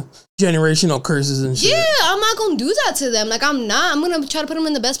and generational curses and shit. Yeah, I'm not gonna do that to them. Like, I'm gonna try to put them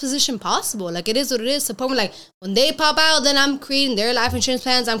in the best position possible. Like, it is what it is. Support me. Like, when they pop out, then I'm creating their life insurance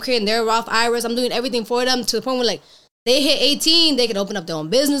plans. I'm creating their Roth IRAs. I'm doing everything for them to the point where, like, they hit 18, they can open up their own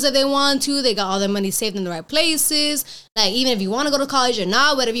business if they want to. They got all their money saved in the right places. Like, even if you want to go to college or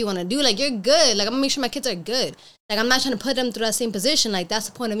not, whatever you want to do, like, you're good. Like, I'm gonna make sure my kids are good. Like, I'm not trying to put them through that same position. Like, that's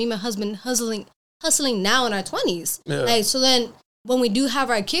the point of me and my husband hustling now in our 20s. Yeah. Like, so then when we do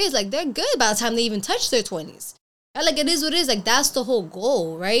have our kids, like, they're good by the time they even touch their 20s. Right? Like, it is what it is. Like, that's the whole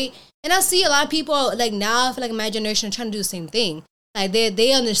goal, right? And I see a lot of people, like, now I feel like my generation are trying to do the same thing. Like,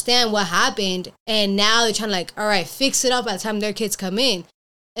 they understand what happened, and now they're trying to, like, all right, fix it up by the time their kids come in.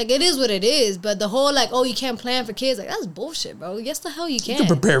 Like, it is what it is. But the whole, like, oh, you can't plan for kids, like, that's bullshit, bro. Yes, the hell you can. You can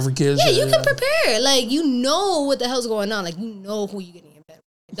prepare for kids. Yeah, you can prepare. Like, you know what the hell's going on. Like, you know who you're getting in bed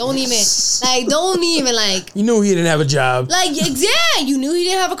with. Don't even, like... You knew he didn't have a job. Like, yeah, you knew he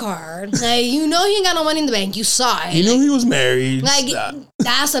didn't have a car. Like, you know he ain't got no money in the bank. You saw it. You knew he was married. Like,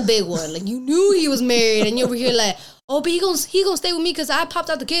 that's a big one. Like, you knew he was married, and you over here like... Oh, but he gonna stay with me because I popped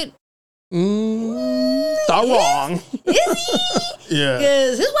out the kid. Thought wrong. Is he? Yeah.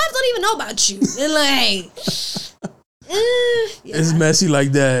 Because his wife don't even know about you. And like, it's messy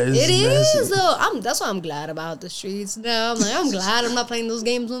like that. It is though. That's why I'm glad about the streets now. I'm glad I'm not playing those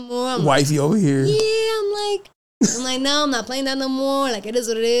games no more. Wifey over here. Yeah, I'm like, no, I'm not playing that no more. Like, it is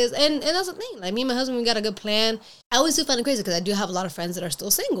what it is. And that's the thing. Like, me and my husband, we got a good plan. I always do find it crazy because I do have a lot of friends that are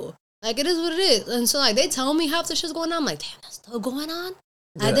still single. Like, it is what it is. And so, like, they tell me half the shit's going on. I'm like, damn, that's still going on?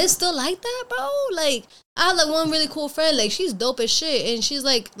 Like, they still like that, bro? Like, I have, like, one really cool friend. Like, she's dope as shit. And she's,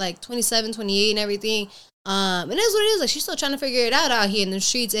 like 27, 28 and everything. And it is what it is. Like, she's still trying to figure it out here in the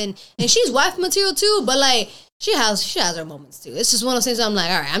streets. And she's wife material, too. But, like, she has her moments, too. It's just one of those things where I'm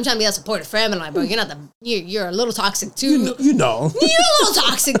like, all right, I'm trying to be that supportive friend. And I'm like, bro, you're a little toxic, too. You know. You're a little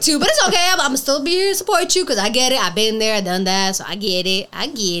toxic, too. But it's okay. I'm still be here to support you because I get it. I've been there. I've done that. So I get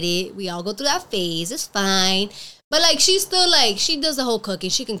it. We all go through that phase. It's fine. But, like, she's still, like, she does the whole cooking.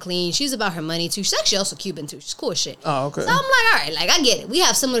 She can clean. She's about her money, too. She's actually also Cuban, too. She's cool as shit. Oh, okay. So I'm like, all right, like, I get it. We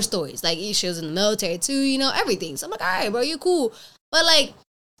have similar stories. Like, she was in the military, too, you know, everything. So I'm like, all right, bro, you're cool. But, like,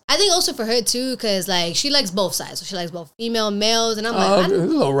 I think also for her, too, because, like, she likes both sides. So she likes both female and males. And I'm like, it's a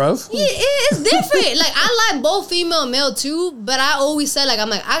little rough. Yeah, it's different. Like, I like both female and male, too. But I always said, like, I'm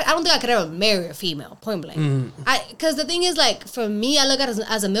like, I don't think I could ever marry a female, point blank. Because the thing is, like, for me, I look at it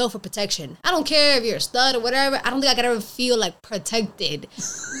as a male for protection. I don't care if you're a stud or whatever. I don't think I could ever feel, like, protected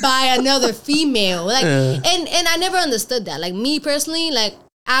by another female. Like, and I never understood that. Like, me personally, like,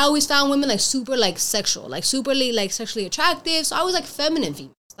 I always found women, like, super, like, sexual. Like, superly, like, sexually attractive. So I was, like, feminine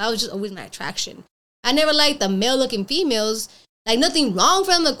females. That was just always my attraction. I never liked the male-looking females. Like, nothing wrong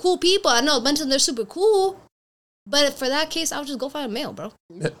for them. They're cool people. I know a bunch of them, they're super cool. But for that case, I would just go find a male, bro.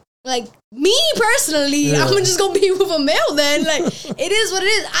 Like, me personally, I'm just gonna be with a male then. Like, it is what it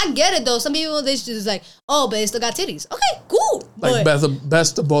is. I get it though. Some people, they just like, oh, but they still got titties. Okay, cool. Like,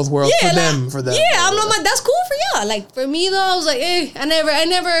 best of both worlds for them. Yeah, I'm like, that's cool for y'all. Like, for me though, I was like, I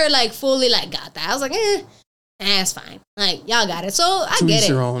never like fully like got that. I was like, it's fine. Like, y'all got it. So I to get each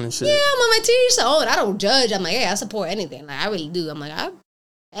it. your own and shit. Yeah, I'm on my teach their own. I don't judge. I'm like, I support anything. Like, I really do. I'm like,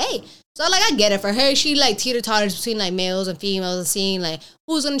 hey. So, like, I get it. For her, she, like, teeter-totters between, like, males and females and seeing, like,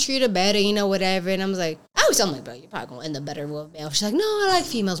 who's going to treat her better, you know, whatever. And I was like, I'm like, bro, you're probably going to end up better with male. She's like, no, I like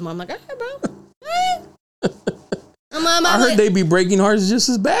females more. I'm like, all right, bro. All right. I heard they be breaking hearts just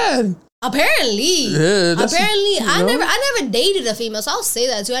as bad. Apparently. Yeah, I never dated a female, so I'll say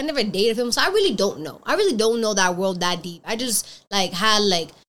that, too. I never dated a female, so I really don't know. I really don't know that world that deep. I just, like, had,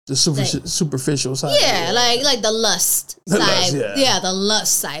 like, the superficial side. Yeah, like the lust side. Yeah, the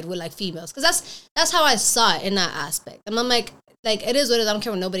lust side with like females. Because that's how I saw it in that aspect. And I'm like, it is what it is. I don't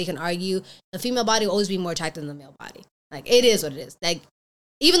care what nobody can argue. The female body will always be more attractive than the male body. Like, it is what it is. Like,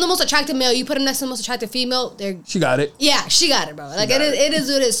 even the most attractive male, you put him next to the most attractive female, she got it. Yeah, she got it, bro. Like, it is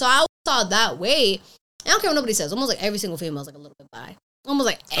what it is. So I saw it that way. I don't care what nobody says. Almost like every single female is like a little bit bi. Almost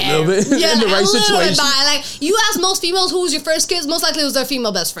like a little bit. Yeah, in the right situation. Like, you ask most females who was your first kiss, most likely it was their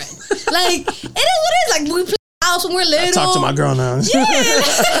female best friend. Like, it is what it is. Like, we play house when we're little. I talk to my girl now. Yeah.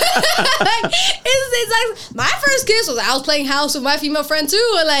 Like, it's like, my first kiss was I was playing house with my female friend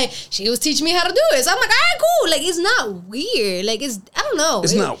too, and like, she was teaching me how to do it. So I'm like, all right, cool. Like, it's not weird. Like, I don't know.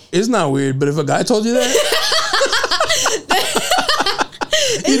 It's not weird, but if a guy told you that,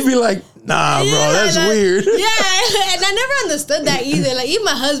 you'd be like, nah, bro, that's weird. Yeah, and I never understood that either. Like, even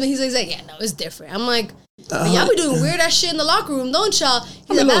my husband, he's like, yeah, no, it's different. I'm like, y'all be doing weird ass shit in the locker room, don't y'all?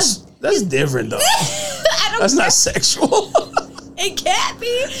 He's like, that's different, though. That's not sexual. It can't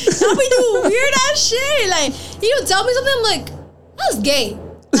be. Y'all be doing weird ass shit. Like, he would tell me something, I'm like, that's gay.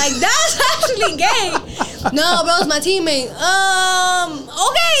 Like, that's actually gay. No, bro, it's my teammate.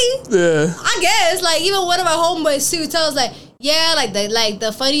 Okay. Yeah. I guess. Like, even one of our homeboys too tells like, yeah, like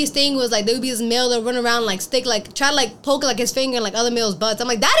the funniest thing was like there would be this male that run around like stick like try to like poke like his finger in like other males' butts. I'm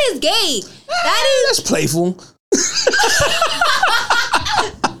like, that is gay. That's playful.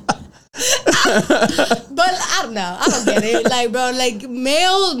 But I don't know. I don't get it. Like, bro, like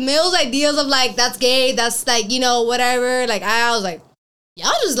males' ideas of like that's gay, that's like, you know, whatever. Like I was like,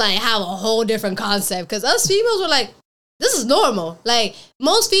 y'all just like have a whole different concept. Cause us females were like, this is normal. Like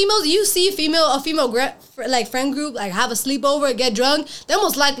most females, you see a female like friend group like have a sleepover and get drunk, they're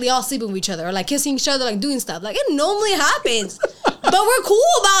most likely all sleeping with each other or like kissing each other, like doing stuff. Like it normally happens. But we're cool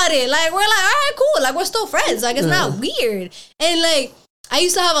about it. Like we're like, all right, cool. Like we're still friends. Like it's not weird. And like I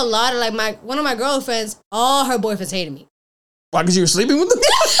used to have a lot of like one of my girlfriends, all her boyfriends hated me. Why? Because you were sleeping with them?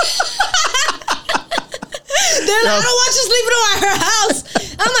 They're like, I don't want you sleeping over at her house.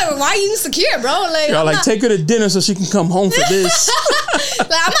 I'm like, well, why are you insecure, bro? Like, y'all like, take her to dinner so she can come home for this. Like,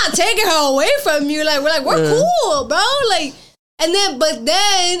 I'm not taking her away from you. Like, we're cool, bro. Like, but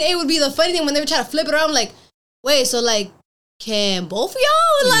then it would be the funny thing when they would try to flip it around, like, wait, so like, can both of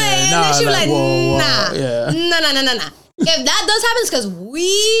y'all? Like, and then she was like, nah. If that does happen, it's because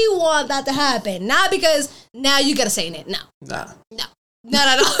we want that to happen, not because now you gotta say it. No.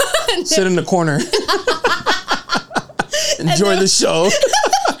 Sit in the corner. Enjoy the show.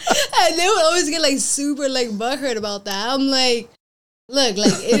 And they would always get like super like butthurt about that. I'm like, look,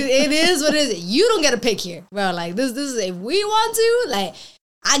 like it is what it is. You don't get a pick here, bro. Like this is if we want to, like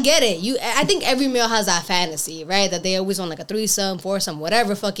I get it. I think every male has that fantasy, right? That they always want like a threesome, foursome,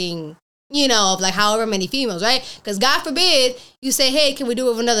 whatever fucking, you know, of like however many females, right? Because God forbid you say, hey, can we do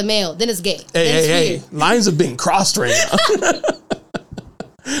it with another male? Then it's gay. Hey. Lines have been crossed right now.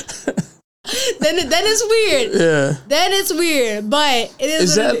 Then it's weird. Yeah. Then it's weird. But it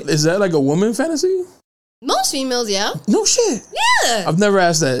is. Is that like a woman fantasy? Most females, yeah. No shit. Yeah. I've never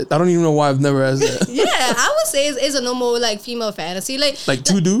asked that. I don't even know why I've never asked that. Yeah, I would say it's a normal like female fantasy. Like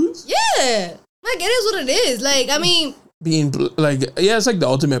two dudes? Yeah. Like it is what it is. Like, I mean, being like, yeah, it's like the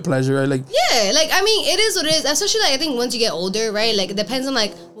ultimate pleasure, right? Like, yeah, like I mean, it is what it is. Especially like I think once you get older, right? Like it depends on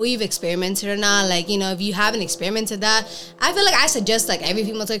like what you've experimented or not. Like, you know, if you haven't experimented that, I feel like I suggest like every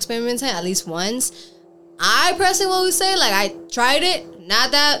female to experiment it at least once. I personally would say like I tried it,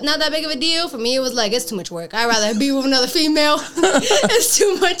 not that big of a deal. For me, it was like it's too much work. I'd rather be with another female. It's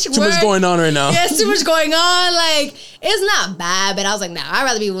too much work. Too much going on right now. Yeah, it's too much going on. Like it's not bad, but I was like, nah, I'd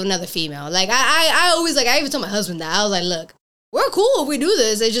rather be with another female. Like I always like I even told my husband that I was like, look, we're cool if we do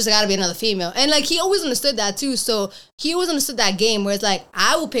this. It's just got to be another female. And like, he always understood that too. So he always understood that game where it's like,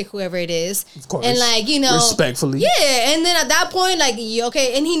 I will pick whoever it is. Of course. And like, you know. Respectfully. Yeah. And then at that point, like,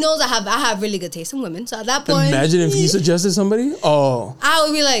 okay. And he knows I have really good taste in women. So at that point. Imagine if he suggested somebody. Oh. I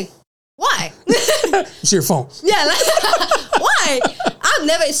would be like, why? It's your phone. Yeah, like, why? I've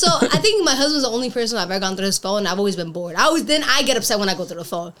never. So I think my husband's the only person I've ever gone through his phone. And I've always been bored. I get upset when I go through the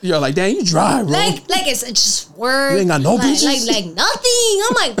phone. You're like, damn, you dry, bro. Like it's just work. You ain't got no bitches? Like nothing.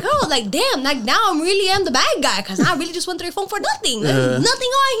 I'm like, girl, like damn, like now I really am the bad guy because I really just went through your phone for nothing. Like, nothing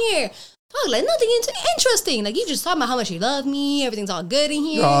on here. Fuck, like nothing interesting. Like you just talking about how much you love me. Everything's all good in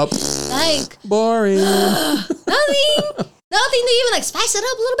here. Like boring. Nothing to even like spice it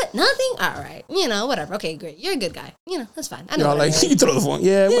up a little bit. Nothing. All right. You know, whatever. Okay, great. You're a good guy. You know, that's fine. I know. Y'all like, you throw the phone.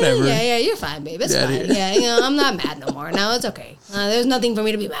 Yeah, whatever. Yeah, you're fine, babe. It's fine. Yeah, you know, I'm not mad no more. No, it's okay. There's nothing for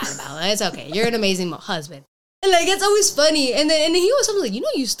me to be mad about. It's okay. You're an amazing husband. And like, it's always funny. And then he was something like, you know,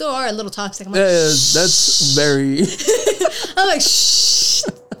 you still are a little toxic. I'm like, shh. That's very. I'm like, shh.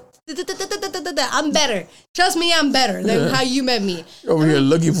 I'm better. Trust me, I'm better than how you met me. Over here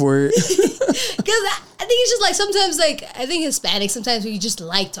looking for it. Because I think it's just like sometimes, like, I think Hispanics, sometimes we just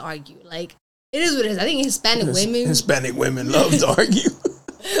like to argue. Like, it is what it is. I think Hispanic women love to argue.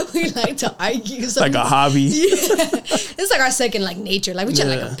 We like to argue. So like a hobby. Yeah. It's like our second, like, nature. Like, we try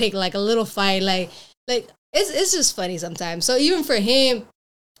to like pick like a little fight. Like it's just funny sometimes. So even for him,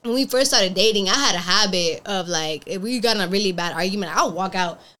 when we first started dating, I had a habit of like, if we got in a really bad argument, I'll walk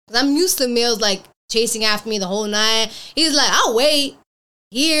out. Because I'm used to males like chasing after me the whole night. He's like, I'll wait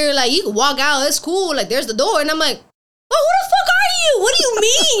here. Like, you can walk out. It's cool. Like, there's the door. And I'm like, well, who the fuck are you? What do you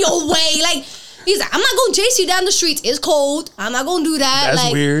mean you'll wait? Like, he's like, I'm not going to chase you down the streets. It's cold. I'm not going to do that. That's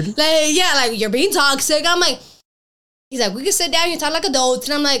like, weird. Like, yeah, like, you're being toxic. I'm like, he's like, we can sit down here and talk like adults.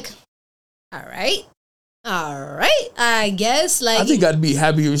 And I'm like, all right, I guess. Like, I think I'd be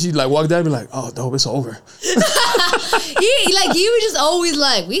happy if she like walked out and be like, oh, dope, it's over. he was just always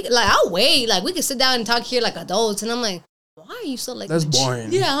like, I'll wait. Like, we can sit down and talk here like adults. And I'm like, why are you so like that's mature?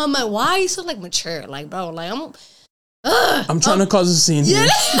 boring. Yeah, I'm like, why are you so like mature? Like, bro, like I'm trying to cause a scene here.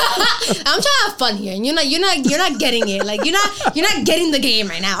 I'm trying to have fun here, and you're not getting it. Like, you're not getting the game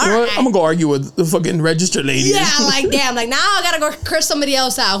right now. All right. I'm gonna go argue with the fucking registered lady. Yeah, like damn, like now I gotta go curse somebody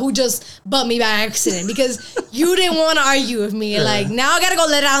else out who just bumped me by accident because you didn't want to argue with me. Like now I gotta go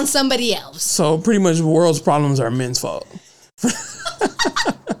let down somebody else. So pretty much the world's problems are men's fault.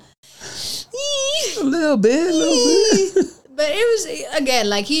 A little bit. But it was, again,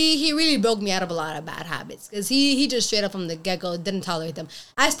 like, he really broke me out of a lot of bad habits. Because he just straight up from the get-go didn't tolerate them.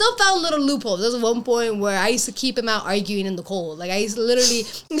 I still found little loopholes. There was one point where I used to keep him out arguing in the cold. Like, I used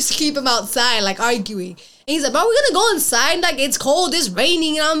to keep him outside, like, arguing. And he's like, bro, we're going to go inside? Like, it's cold, it's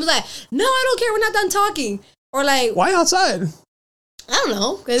raining. And I'm like, no, I don't care. We're not done talking. Or, like... Why outside? I don't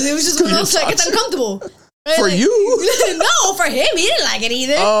know. Because it was just one of those, like, it's uncomfortable. Right? For like, you? No, for him. He didn't like it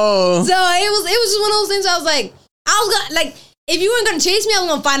either. Oh. So it was just one of those things I was like... if you weren't gonna chase me, I was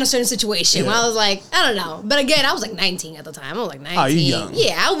gonna find a certain situation where I was like, I don't know. But again, I was like 19 at the time. I was like 19. Oh, you young.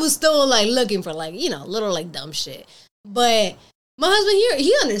 Yeah, I was still like looking for like, you know, little like dumb shit. But my husband here,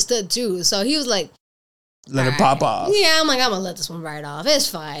 he understood too. So he was like, let it pop off. Yeah, I'm like, I'm gonna let this one ride off. It's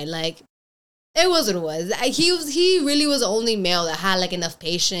fine. Like, it was what it was. He really was the only male that had like enough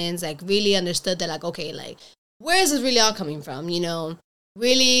patience, like really understood that like, okay, like, where is this really all coming from, you know?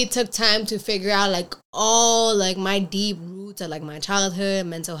 Really took time to figure out like all like my deep roots of like my childhood,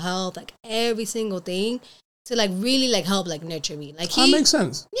 mental health, like every single thing to like really like help like nurture me. Like that makes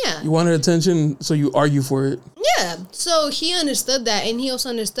sense. Yeah. You wanted attention, so you argue for it. Yeah. So he understood that, and he also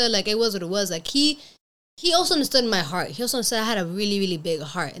understood like it was what it was. Like he also understood my heart. He also understood I had a really, really big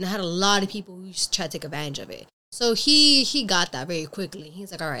heart, and I had a lot of people who used to try to take advantage of it. So he got that very quickly.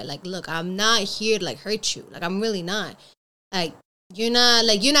 He's like, all right, like, look, I'm not here to like hurt you. Like, I'm really not. Like, you're not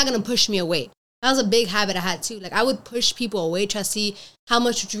going to push me away. That was a big habit I had too. Like, I would push people away, try to see how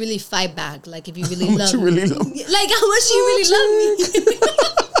much would you really fight back. Like, if you really love me. Like, how much you really love me.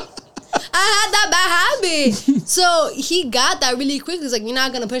 I had that bad habit. So he got that really quickly. He's like, you're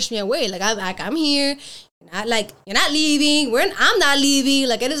not going to push me away. Like, I'm here. You're not leaving. I'm not leaving.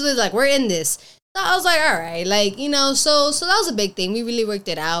 Like, it is like, we're in this. So I was like, all right, like, you know, so that was a big thing. We really worked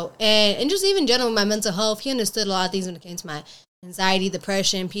it out. And just even in general, my mental health, he understood a lot of things when it came to my anxiety,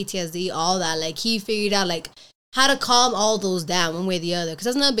 depression, PTSD, all that. Like, he figured out, like, how to calm all those down one way or the other. Because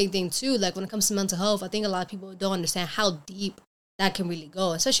that's another big thing, too. Like, when it comes to mental health, I think a lot of people don't understand how deep that can really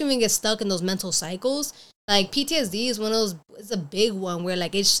go. Especially when you get stuck in those mental cycles. Like PTSD is one of those. It's a big one where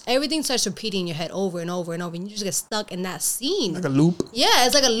like everything starts repeating in your head over and over and over, and you just get stuck in that scene. Like a loop. Yeah,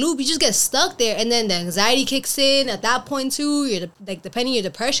 it's like a loop. You just get stuck there, and then the anxiety kicks in. At that point too, you're like depending, your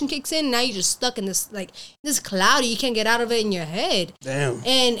depression kicks in. And now you're just stuck in this cloud. You can't get out of it in your head. Damn.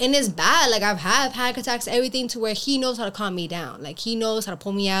 And it's bad. Like I've had panic attacks, everything, to where he knows how to calm me down. Like he knows how to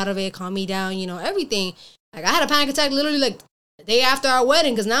pull me out of it, calm me down. You know, everything. Like I had a panic attack literally like the day after our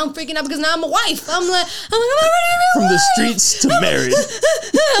wedding, because now I'm freaking out because now I'm a wife. I'm like, I'm ready to be From a the wife. streets to married.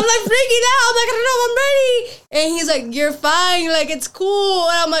 I'm like freaking out. I'm like, I don't know if I'm ready. And he's like, you're fine. Like, it's cool.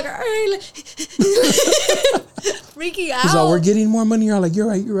 And I'm like, all right. Freaking out. He's like, we're getting more money. You're like, you're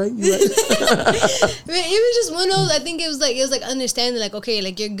right. It was just one of those, I think it was like understanding, like, okay,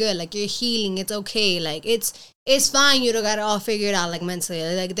 like you're good, like you're healing, it's okay, like it's fine, you don't got it all figured out, like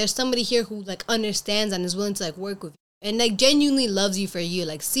mentally. Like there's somebody here who like understands and is willing to like work with you and like genuinely loves you for you,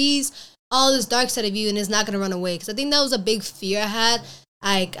 like sees all this dark side of you and is not gonna run away. Because I think that was a big fear I had.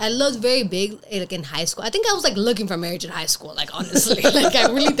 I loved very big, like in high school. I think I was like looking for marriage in high school, like honestly. Like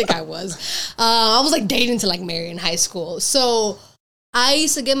I really think I was. I was like dating to like marry in high school. So I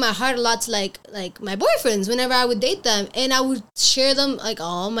used to give my heart a lot to like my boyfriends whenever I would date them, and I would share them like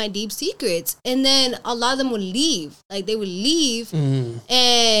all my deep secrets. And then a lot of them would leave. Like they would leave.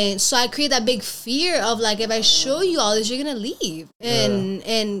 And so I create that big fear of like, if I show you all this, you're gonna leave.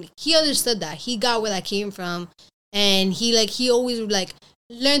 And he understood that. He got where that came from. And he always would like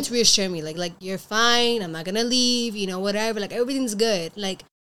learn to reassure me, like you're fine, I'm not gonna leave, you know, whatever, like everything's good. Like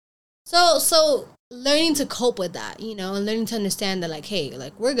so learning to cope with that, you know, and learning to understand that like, hey,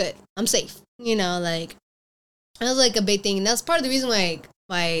 like we're good, I'm safe, you know, like that was like a big thing. And that's part of the reason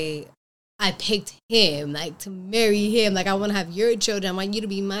why I picked him, like to marry him. Like I want to have your children, I want you to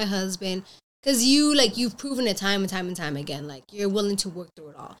be my husband, because you've proven it time and time and time again, like you're willing to work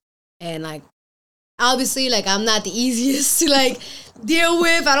through it all. And like obviously, like, I'm not the easiest to, like, deal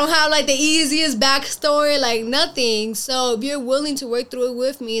with. I don't have, like, the easiest backstory, like, nothing. So if you're willing to work through it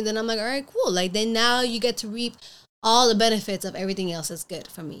with me, then I'm like, all right, cool. Like, then now you get to reap all the benefits of everything else that's good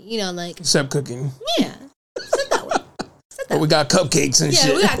for me. You know, like... Except cooking. Yeah. Sit that way. But we got cupcakes and shit.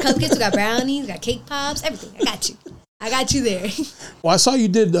 Yeah, we got cupcakes, we got brownies, we got cake pops, everything. I got you there. Well, I saw you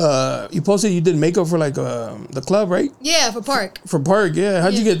did, you posted you did makeup for, like, the club, right? Yeah, for Park. For Park, yeah.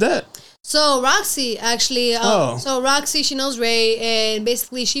 How'd you get that? So Roxy, actually, so Roxy, she knows Ray, and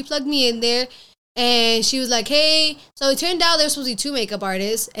basically she plugged me in there, and she was like, hey, so it turned out there was supposed to be 2 makeup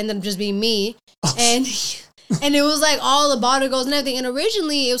artists, and then just being me, and it was like all the bottle girls and everything, and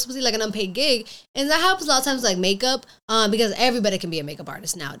originally it was supposed to be like an unpaid gig, and that happens a lot of times like makeup, because everybody can be a makeup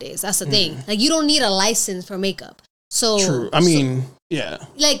artist nowadays. That's the thing. Like, you don't need a license for makeup. So true. I mean, yeah.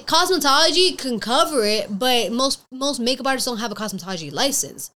 Like, cosmetology can cover it, but most makeup artists don't have a cosmetology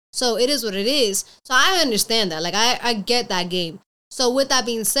license. So it is what it is. So I understand that. Like, I get that game. So with that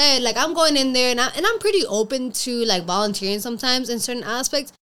being said, like, I'm going in there and I'm pretty open to like volunteering sometimes in certain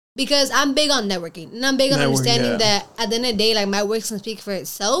aspects, because I'm big on networking and I'm big on understanding that at the end of the day, like, my work can speak for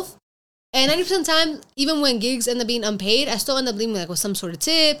itself. And 90% of the time, even when gigs end up being unpaid, I still end up leaving like with some sort of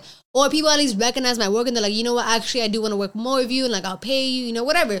tip, or people at least recognize my work and they're like, you know what, actually I do want to work more with you, and like I'll pay you, you know,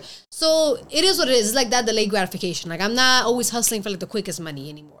 whatever. So it is what it is. It's like that delayed gratification. Like, I'm not always hustling for like the quickest money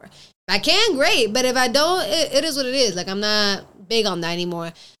anymore. If I can, great, but if I don't, it is what it is. Like, I'm not big on that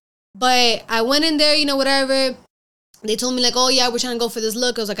anymore. But I went in there, you know, whatever. They told me like, oh yeah, we're trying to go for this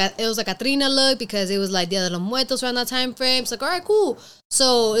look. It was like a Trina look, because it was like Dia de los Muertos around that time frame. It's like, all right, cool.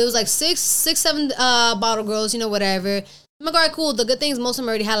 So it was like 7 bottle girls, you know, whatever. I'm like, all right, cool. The good thing is most of them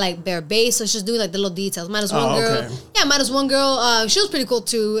already had like their base, so it's just doing like the little details. Minus one girl. Okay. Yeah, minus one girl. She was pretty cool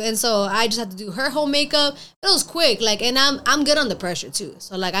too, and so I just had to do her whole makeup. But it was quick, like, and I'm good under pressure too.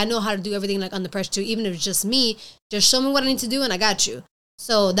 So like, I know how to do everything like under pressure too, even if it's just me. Just show me what I need to do, and I got you.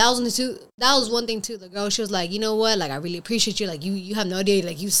 So that was one thing too. The girl, she was like, you know what? Like, I really appreciate you. Like, you have no idea.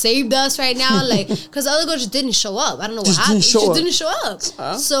 Like, you saved us right now. Like, because the other girl just didn't show up. I don't know what happened. She just didn't show up.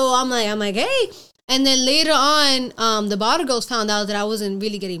 Huh? So I'm like, hey. And then later on, the bottle girls found out that I wasn't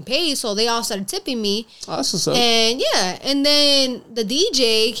really getting paid, so they all started tipping me. Oh, that's what's up. And yeah, and then the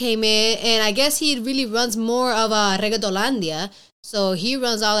DJ came in, and I guess he really runs more of a Reggaetolandia. So he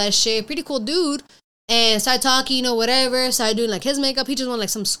runs all that shit. Pretty cool dude. And started talking, you know, whatever. Started doing like his makeup. He just wanted like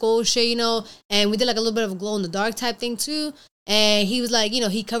some skull shit, you know. And we did like a little bit of a glow in the dark type thing too. And he was like, you know,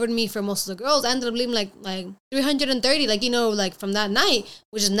 he covered me for most of the girls. I ended up leaving like 330, like, you know, like from that night,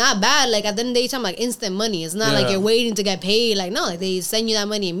 which is not bad. Like, at the end of the day, time, like instant money. It's not like you're waiting to get paid. Like, no, like they send you that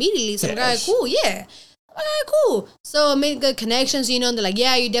money immediately. So I'm like, all right, cool, yeah. All right, cool. So I made good connections, you know, and they're like,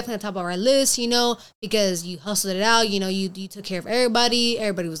 yeah, you're definitely on top of our list, you know, because you hustled it out, you know, you took care of everybody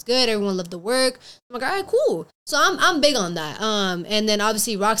was good, everyone loved the work. I'm like, all right, cool. So I'm big on that. And then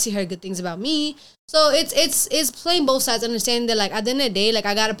obviously Roxy heard good things about me. So it's playing both sides, understanding that like at the end of the day, like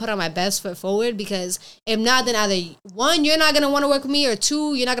I gotta put on my best foot forward, because if not, then either one, you're not gonna want to work with me, or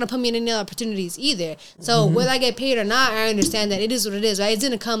two, you're not gonna put me in any other opportunities either. So whether I get paid or not, I understand that it is what it is, right? It's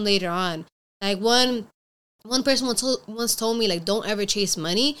gonna come later on. Like one person once told me, like, don't ever chase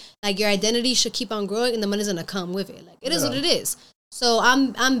money. Like, your identity should keep on growing and the money's gonna come with it. Like, it is what it is. So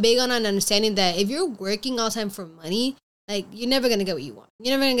I'm big on understanding that if you're working all the time for money, like, you're never gonna get what you want.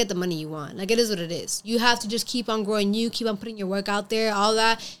 You're never gonna get the money you want. Like, it is what it is. You have to just keep on growing, keep on putting your work out there, all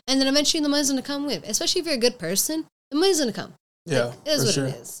that. And then eventually the money's gonna come with. Especially if you're a good person, the money's gonna come. Yeah, like, it is what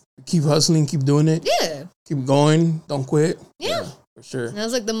it is. Keep hustling, keep doing it. Yeah. Keep going, don't quit. Yeah. For sure. And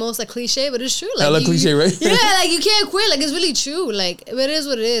that's like the most like cliche, but it's true. Like, hella cliche, right? Yeah, like you can't quit. Like, it's really true. Like, it is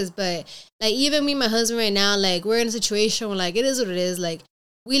what it is. But like, even me and my husband right now, like, we're in a situation where like it is what it is. Like,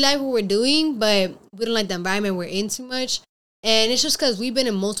 we like what we're doing, but we don't like the environment we're in too much. And it's just because we've been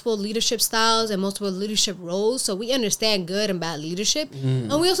in multiple leadership styles and multiple leadership roles, so we understand good and bad leadership, and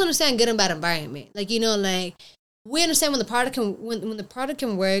we also understand good and bad environment. Like, you know, like, we understand when the product can when the product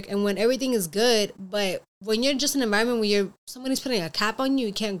can work and when everything is good, but when you're just in an environment where somebody's putting a cap on you,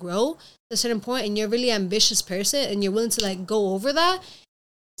 you can't grow to a certain point, and you're a really ambitious person and you're willing to like go over that,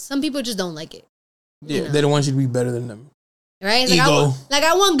 some people just don't like it. Yeah, you know? They don't want you to be better than them. Right? Ego.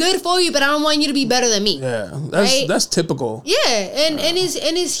 I want good for you, but I don't want you to be better than me. Yeah, right? That's typical. Yeah, and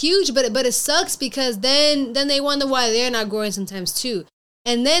it's huge, but it sucks because then they wonder why they're not growing sometimes too.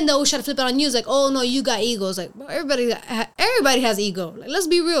 And then they'll try to flip it on you. It's like, oh no, you got ego. It's like, bro, everybody has ego. Like, let's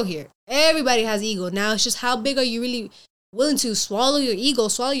be real here. Everybody has ego. Now it's just how big are you really willing to swallow your ego,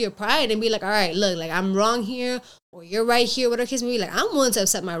 swallow your pride, and be like, all right, look, like, I'm wrong here, or you're right here, whatever case may be. Like, I'm willing to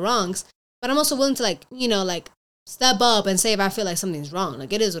accept my wrongs, but I'm also willing to, like, you know, like, step up and say if I feel like something's wrong.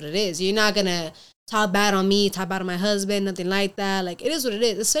 Like, it is what it is. You're not gonna talk bad on me, talk bad on my husband, nothing like that. Like, it is what it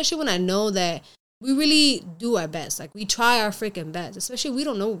is. Especially when I know that we really do our best. Like, we try our freaking best. Especially if we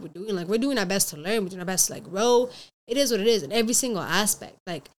don't know what we're doing. Like, we're doing our best to learn. We're doing our best to, like, grow. It is what it is in every single aspect.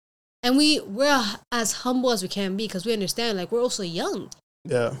 Like, and we're as humble as we can be because we understand, like, we're also young.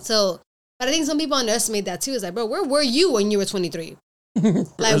 Yeah. So, but I think some people underestimate that too. It's like, bro, where were you when you were 23?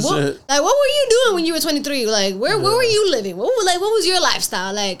 Like, what were you doing when you were 23? Like, where were you living? What was your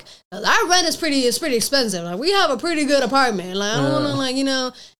lifestyle? Like, our rent is pretty expensive. Like, we have a pretty good apartment. Like, I don't want to, like, you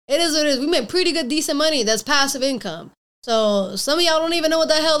know, it is what it is. We make pretty good, decent money. That's passive income. So some of y'all don't even know what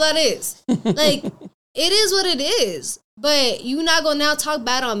the hell that is. Like, it is what it is. But you're not going to now talk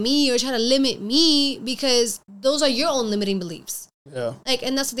bad on me or try to limit me because those are your own limiting beliefs. Yeah. Like,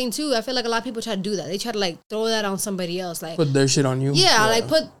 and that's the thing too. I feel like a lot of people try to do that. They try to like throw that on somebody else. Like, put their shit on you. Yeah, like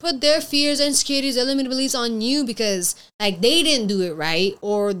put their fears, insecurities, their limited beliefs on you because like they didn't do it right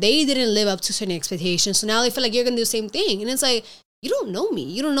or they didn't live up to certain expectations. So now they feel like you're gonna do the same thing. And it's like, you don't know me.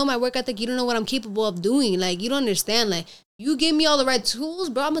 You don't know my work ethic. You don't know what I'm capable of doing. Like, you don't understand. Like, you give me all the right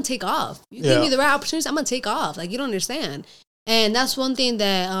tools, bro, I'm gonna take off. You give me the right opportunities, I'm gonna take off. Like, you don't understand. And that's one thing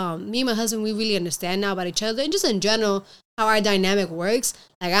that me and my husband, we really understand now about each other and just in general, how our dynamic works.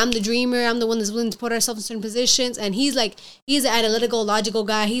 Like, I'm the dreamer. I'm the one that's willing to put ourselves in certain positions. And he's an analytical, logical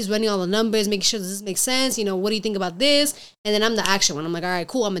guy. He's running all the numbers, making sure this makes sense. You know, what do you think about this? And then I'm the action one. I'm like, all right,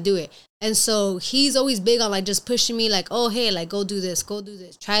 cool, I'm going to do it. And so he's always big on, like, just pushing me, like, oh, hey, like, go do this,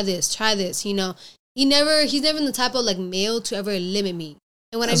 try this, you know. He's never the type of, like, male to ever limit me.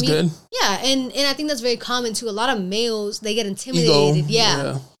 And what that's I mean, good. Yeah, and I think that's very common too. A lot of males, they get intimidated.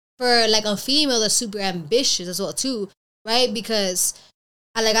 Yeah. For like a female that's super ambitious as well too, right? Because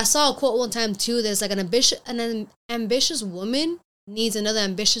I saw a quote one time too. There's like an ambitious woman needs another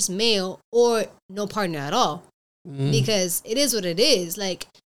ambitious male or no partner at all, because it is what it is. Like,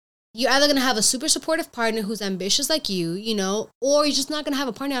 you're either going to have a super supportive partner who's ambitious like you know, or you're just not going to have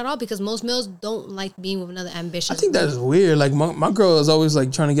a partner at all because most males don't like being with another ambitious I think that's weird. Like, my girl is always,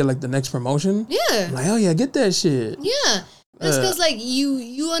 like, trying to get, like, the next promotion. Yeah. I'm like, oh, yeah, get that shit. Yeah. It's because, like,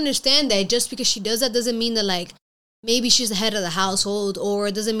 you understand that just because she does that doesn't mean that, like, maybe she's the head of the household, or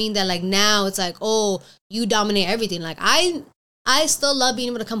it doesn't mean that, like, now it's like, oh, you dominate everything. Like, I still love being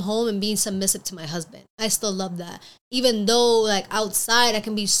able to come home and being submissive to my husband. I still love that. Even though, like, outside I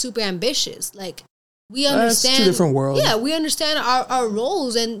can be super ambitious. Like, we understand. That's two different worlds. Yeah, we understand our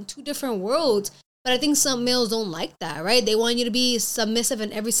roles in two different worlds. But I think some males don't like that, right? They want you to be submissive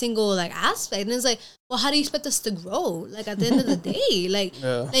in every single, like, aspect. And it's like, well, how do you expect us to grow? Like, at the end of the day, like,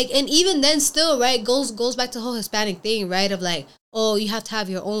 and even then still, right, goes back to the whole Hispanic thing, right? Of like, oh, you have to have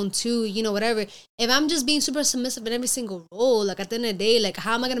your own too, you know, whatever. If I'm just being super submissive in every single role, like at the end of the day, like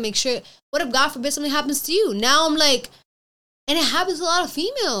how am I going to make sure, what if God forbid something happens to you? Now I'm like, and it happens to a lot of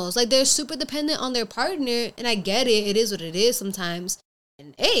females. Like they're super dependent on their partner, and I get it. It is what it is sometimes.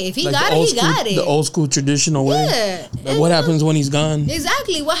 And hey, if he Like got it, he got it. The old school traditional way. Yeah. Like what happens when he's gone?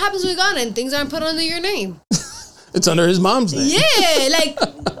 Exactly. What happens when he's gone and things aren't put under your name? It's under his mom's name. Yeah, like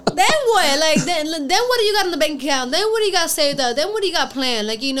then what? Like then what do you got in the bank account? Then what do you got saved up? Then what do you got planned?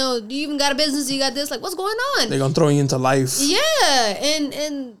 Like, you know, do you even got a business? You got this? Like, what's going on? They're gonna throw you into life. Yeah,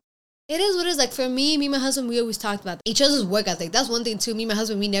 and it is what it is. Like for me and my husband, we always talked about each other's work ethic. That's one thing too. Me and my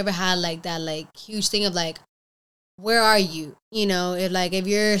husband, we never had like that like huge thing of like, where are you? You know, if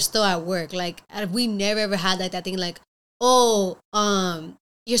you're still at work, like we never ever had like that thing like, oh,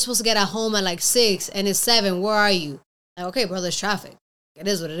 you're supposed to get at home at like 6 and it's 7. Where are you? Like, okay, bro, there's traffic. It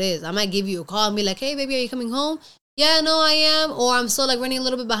is what it is. I might give you a call and be like, hey, baby, are you coming home? Yeah, no, I am. Or I'm still like running a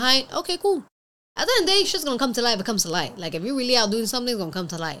little bit behind. Okay, cool. At the end of the day, shit's gonna come to light if it comes to light. Like if you're really out doing something, it's gonna come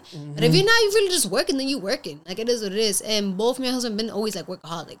to light. Mm-hmm. But if you're not, you're really just working, then you working. Like it is what it is. And both me and my husband been always like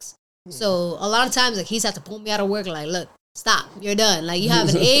workaholics. So a lot of times like he's had to pull me out of work like, look, stop, you're done. Like you have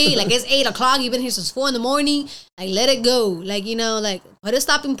an 8, like it's 8 o'clock, you've been here since 4 in the morning. Like let it go. Like, you know, like put a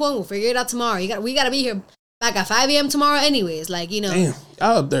stopping point, we'll figure it out tomorrow. We gotta be here back at 5 a.m. tomorrow anyways. Like, you know. Damn,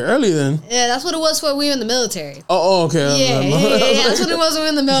 I up there early then. Yeah, that's what it was for we were in the military. Oh, okay. Yeah, that's what it was when we were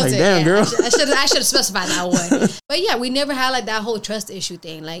in the military. Like, damn, girl. I should have specified that one. But yeah, we never had like that whole trust issue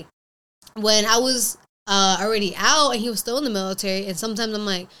thing. Like when I was already out and he was still in the military, and sometimes I'm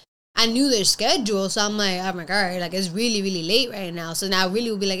like, I knew their schedule, so I'm like, all right, like it's really, really late right now. So now I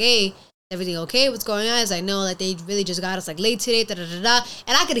really would be like, hey, everything okay? What's going on? It's like, no, like they really just got us like late today, da-da-da-da.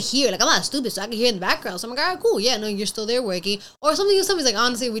 And I could hear, like I'm not stupid, so I could hear in the background. So I'm like, all right, cool. Yeah, no, you're still there working. Or somebody's like,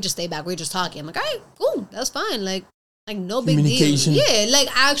 honestly, we just stay back. We're just talking. I'm like, all right, cool. That's fine. Like no big deal. Yeah, like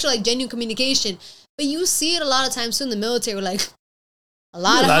actual like genuine communication. But you see it a lot of times too in the military, like a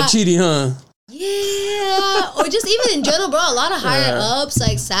lot of cheating, huh? Yeah, or just even in general, bro, a lot of higher ups,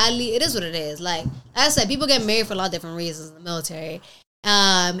 like sadly, it is what it is. Like I said, people get married for a lot of different reasons in the military.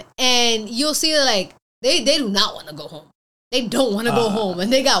 And you'll see that like they do not want to go home. They don't want to go home.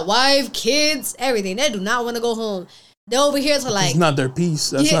 And they got wife, kids, everything. They do not want to go home. They're over here to like, it's not their peace.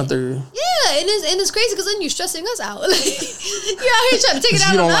 That's not their. Yeah, and it's crazy because then you're stressing us out. Like, you're out here trying to take it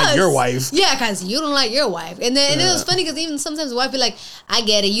out on us. You don't like your wife. Yeah, because you don't like your wife. And then and it was funny because even sometimes the wife be like, I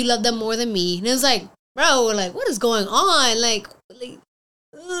get it, you love them more than me. And it's like, bro, like what is going on? Like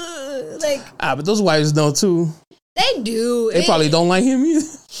but those wives know too. They do. They probably don't like him either.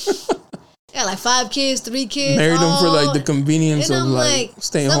 Yeah, like 5 kids, 3 kids. Married them for like the convenience of like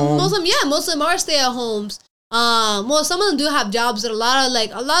staying home. Most of them are stay at homes. Well, some of them do have jobs, but a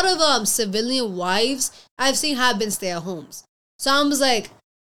lot of civilian wives I've seen have been stay at homes. So I was like,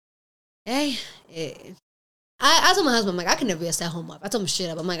 hey, I told my husband, I'm like, I can never be a stay at home wife. I told him straight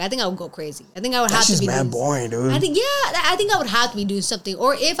up, I'm like, I think I would go crazy. I think I would have to be. That's just boring, dude. I think I would have to be doing something.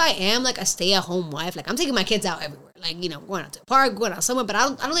 Or if I am like a stay at home wife, like I'm taking my kids out everywhere, like you know, going out to the park, going out somewhere. But I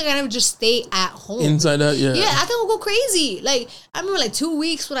don't think I ever just stay at home. Inside that, yeah. Yeah, I think I'll go crazy. Like I remember like 2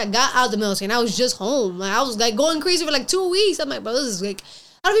 weeks when I got out of the military and I was just home. Like I was like going crazy for like 2 weeks. I'm like, bro, this is like,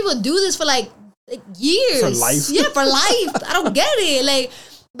 how do people do this for like years? For life. Yeah, for life. I don't get it. Like,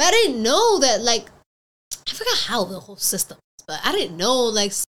 but I didn't know that like. I forgot how the whole system is, but I didn't know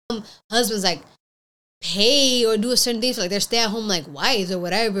like some husbands like pay or do a certain thing for like their stay at home like wives or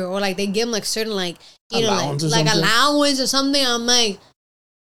whatever, or like they give them like certain like you allowance know like allowance or something. I'm like,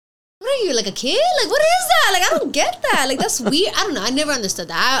 what are you, like a kid? Like what is that? Like I don't get that. Like that's weird. I don't know. I never understood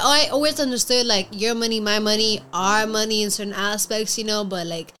that. I always understood like your money, my money, our money in certain aspects, you know. But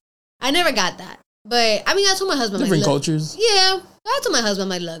like I never got that. But I mean, I told my husband different like, cultures. Yeah. I told my husband,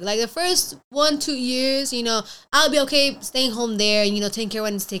 I'm like, look, like the first 1-2 years, you know, I'll be okay staying home there and, you know, taking care of what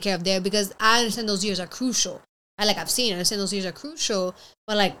I need to take care of there because I understand those years are crucial. I understand those years are crucial,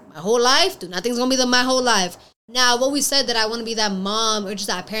 but like my whole life, dude, nothing's going to be my whole life. Now, what we said that I want to be that mom or just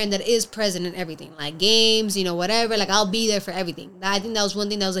that parent that is present in everything, like games, you know, whatever, like I'll be there for everything. I think that was one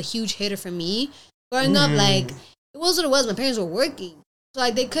thing that was a huge hitter for me growing up. Like it was what it was. My parents were working. So,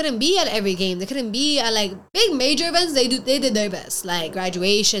 like, they couldn't be at every game. They couldn't be at, like, big major events. They did their best. Like,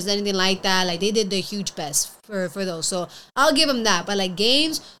 graduations, anything like that. Like, they did their huge best for those. So, I'll give them that. But, like,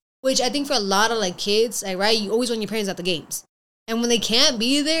 games, which I think for a lot of, like, kids, like, right, you always want your parents at the games. And when they can't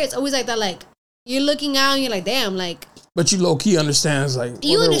be there, it's always like that, like, you're looking out and you're like, damn, like. But you low-key understand. It's like,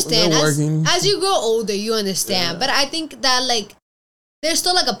 you understand. They're working. As you grow older, you understand. Yeah. But I think that, like, there's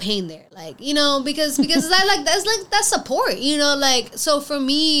still like a pain there, like, you know, because that's support, you know, like, so for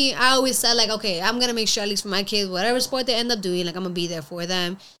me, I always said like, okay, I'm gonna make sure at least for my kids, whatever sport they end up doing, like I'm gonna be there for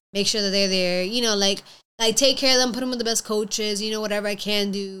them, make sure that they're there, you know, like take care of them, put them with the best coaches, you know, whatever I can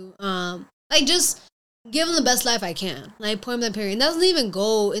do, like just give them the best life I can, like point them that period. It doesn't even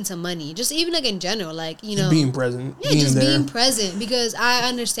go into money, just even like in general, like, you know, just being present, being present, because I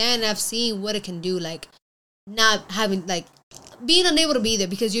understand and I've seen what it can do, like not having like being unable to be there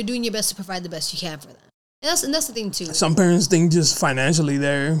because you're doing your best to provide the best you can for them. And that's the thing too. Some parents think just financially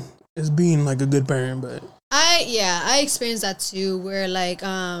there is being like a good parent, but I experienced that too, where like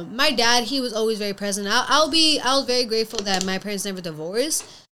my dad, he was always very present. I was very grateful that my parents never divorced,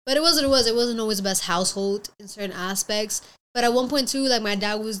 but it wasn't always the best household in certain aspects. But at one point too, like my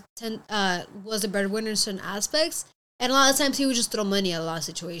dad was the breadwinner in certain aspects. And a lot of times he would just throw money at a lot of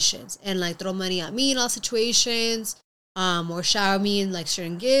situations, and like throw money at me in a lot of situations. Or shower me in like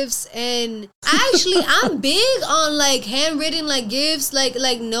certain gifts. And actually I'm big on like handwritten like gifts,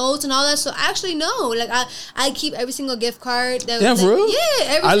 like notes and all that. So actually no, like I keep every single gift card that for real?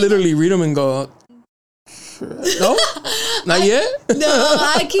 Yeah, I literally read them and go, no, not yet. No,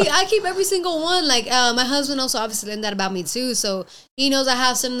 I keep every single one. Like my husband also obviously learned that about me too, so he knows I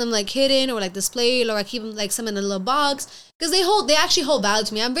have some of them like hidden or like displayed, or I keep them like some in a little box because they actually hold value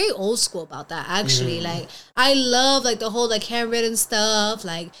to me. I'm very old school about that actually. Like I love like the whole like handwritten stuff,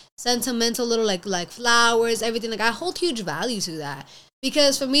 like sentimental little like flowers, everything. Like I hold huge value to that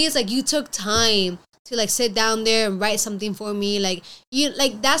because for me it's like you took time to like sit down there and write something for me. Like you,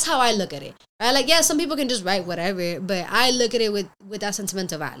 like that's how I look at it, right? Like yeah, some people can just write whatever, but I look at it with that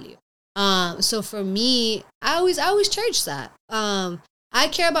sentimental value. So for me, I always cherish that. I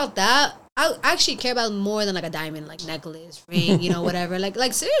care about that. I actually care about more than like a diamond like necklace, ring, you know, whatever.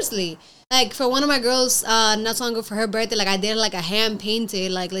 Like seriously, like for one of my girls, not so long ago for her birthday, like I did like a hand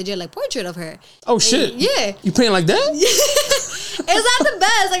painted like legit like portrait of her. Oh shit! Yeah, you paint like that? It's not the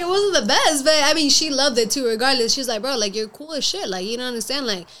best. Like it wasn't the best, but I mean she loved it too. Regardless, she's like, bro, like you're cool as shit. Like you don't understand.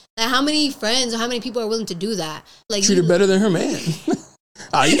 Like how many friends or how many people are willing to do that? Like treat her better than her man.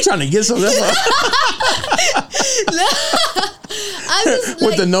 You trying to get some? That's no, I'm just,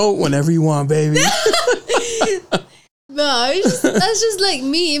 with the note, whenever you want, baby. No, that's just like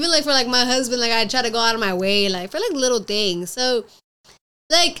me. Even like for like my husband, like I try to go out of my way, like for like little things. So,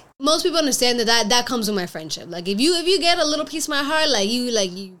 like most people understand that comes with my friendship. Like if you get a little piece of my heart,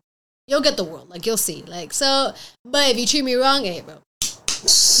 you'll get the world. Like you'll see. Like so, but if you treat me wrong, hey, bro,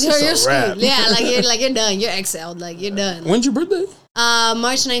 you're screwed. Yeah, like you're done. You're exiled. Like you're done. When's your birthday?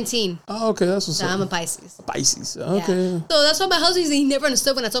 March 19. Oh, okay, that's what's up. I'm a Pisces. Okay. Yeah. So that's why my husband, he never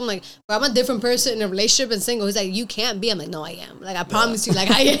understood when I told him, like, bro, I'm a different person in a relationship and single. He's like, you can't be. I'm like, no, I am. Like, I promise you, like,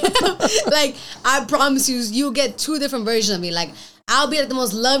 I am. Like, I promise you, you'll get two different versions of me. Like, I'll be like the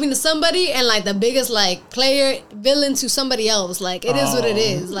most loving to somebody and like the biggest like player villain to somebody else. Like, it is what it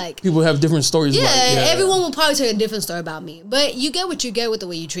is. Like, people have different stories. Yeah, everyone will probably tell you a different story about me. But you get what you get with the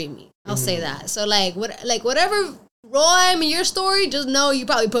way you treat me. I'll say that. So, whatever role I'm in your story, just know you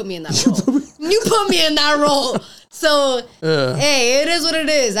probably put me in that role. You put me in that role. So, hey, it is what it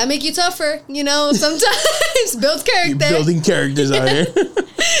is. I make you tougher, you know, sometimes. Builds character. You're building characters out here.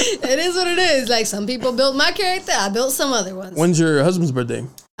 It is what it is. Like, some people build my character. I built some other ones. When's your husband's birthday?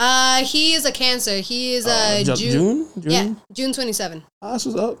 He is a Cancer. He is June? Yeah, June 27. That's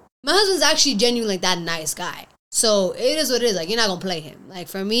what's up. My husband's actually genuinely like that nice guy. So, it is what it is. Like, you're not going to play him. Like,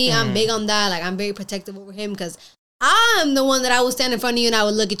 for me, I'm big on that. Like, I'm very protective over him because I'm the one that I would stand in front of you and I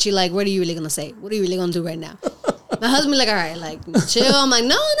would look at you like, what are you really going to say? What are you really going to do right now? My husband like, all right, like, chill. I'm like,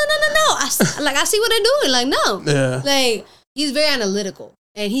 no. I see what they're doing. Like, no. Yeah. Like, he's very analytical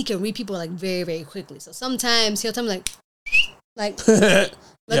and he can read people like very, very quickly. So sometimes he'll tell me like look at that.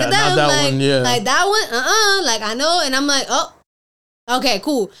 Like that one, like I know. And I'm like, oh, okay,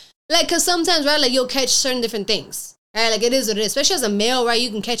 cool. Like, cause sometimes, right, like you'll catch certain different things. Right, like it is what it is. Especially as a male, right? You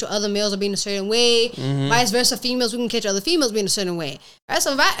can catch what other males are being a certain way. Vice versa, females, we can catch other females being a certain way. Right?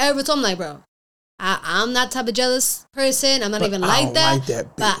 So if I ever told him, like, bro, I'm not type of jealous person. I'm not even like that.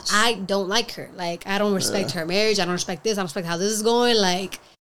 But I don't like her. Like, I don't respect her marriage. I don't respect this. I don't respect how this is going. Like,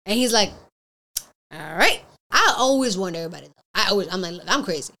 and he's like, all right. I always warn everybody. I'm like, look, I'm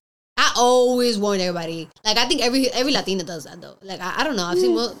crazy. I always warn everybody. Like, I think every Latina does that, though. Like, I don't know. I've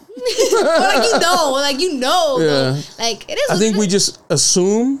seen more. Like, you know. Yeah. Like, it is. I think we just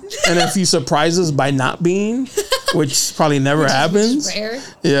assume, and if you surprise us by not being, which probably never happens. Rare.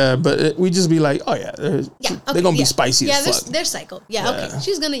 Yeah, but we just be like, oh, yeah. They're going to be spicy as fuck. They're psycho. Yeah, okay.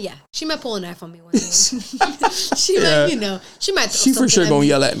 She's going to, she might pull a knife on me one day. She might, you know, she might throw for sure going to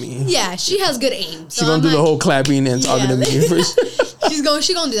yell at me. Yeah, she has good aim. She's going to do the whole clapping and talking to me.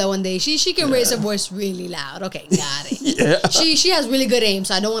 She gonna do that one day. She can raise her voice really loud. Okay, got it. Yeah. She has really good aim,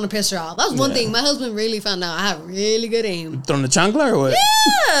 so I don't want to piss her off. That's one thing. My husband really found out I have really good aim. Throwing the chancla or what?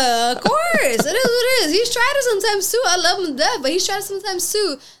 Yeah, of course. It is what it is. He's tried it sometimes too. I love him to death, but he's tried it sometimes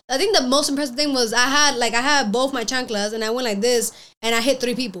too. I think the most impressive thing was I had both my chanclas and I went like this and I hit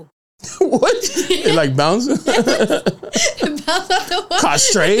 3 people. What? It like bouncing? It bounced off the wall. Caught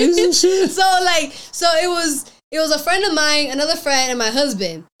strays and shit? So it was a friend of mine, another friend, and my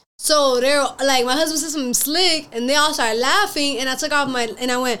husband. So they're like, my husband said something slick and they all started laughing and I took off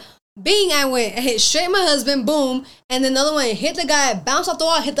and I went, bing, I hit straight my husband, boom, and then the other one hit the guy, bounced off the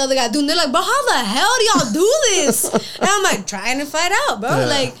wall, hit the other guy, dude, and they're like, bro, how the hell do y'all do this? And I'm like, trying to fight out, bro. Yeah.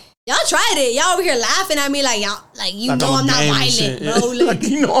 Like, y'all tried it. Y'all over here laughing at me like, y'all, like, you know I'm not violent, bro. Like,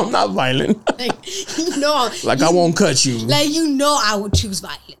 you know I'm not violent. Like, you know. Like, I won't cut you. Like, you know I would choose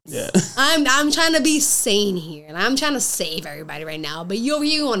violence. Yeah. I'm trying to be sane here, and I'm trying to save everybody right now. But you over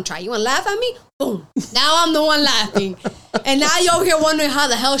here, you want to try. You want to laugh at me? Boom. Now I'm the one laughing. And now you over here wondering how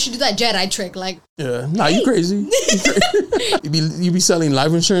the hell she do that Jedi trick. Like, yeah. Nah, you crazy. You be selling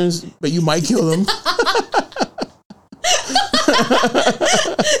life insurance, but you might kill them.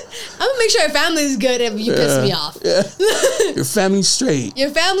 I'm gonna make sure your family is good if you piss me off. Yeah. Your family's straight.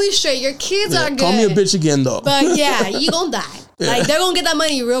 Your family's straight. Your kids are good. Call me a bitch again, though. But yeah, you gonna die. Yeah. Like, they're gonna get that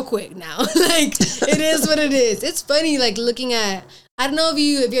money real quick now. Like, it is what it is. It's funny, like, looking at, I don't know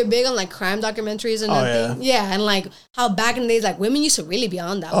if you're big on like crime documentaries and everything. Yeah, and like how back in the days, like, women used to really be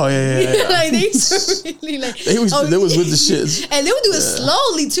on that. Oh yeah. Like, they used to really like. They was with the shits. And they would do it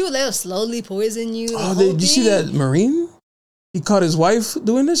slowly too. They would slowly poison you. Did you see that Marine? He caught his wife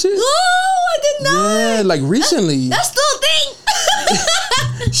doing that shit? Oh, I did not. Yeah, like recently. That's still a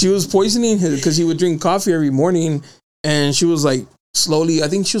thing. She was poisoning him because he would drink coffee every morning, and she was like slowly, I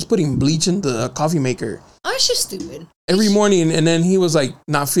think she was putting bleach in the coffee maker. Oh, she's stupid. Every morning, and then he was like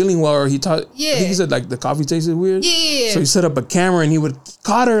not feeling well, or I think he said like the coffee tasted weird. Yeah. So he set up a camera and he would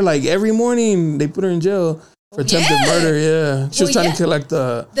caught her like every morning. They put her in jail for attempted murder. Yeah, she was trying to collect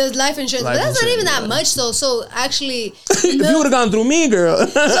the life insurance. But that's not even that much though. So actually, if you would have gone through me, girl.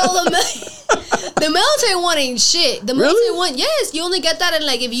 So the military one ain't shit. The military one, yes, you only get that in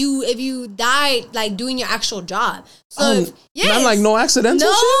like if you died like doing your actual job. So not like no accidental shit?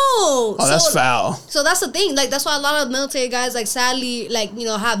 No. Oh, that's foul. So that's the thing. Like, that's why a lot of military guys, like, sadly, like, you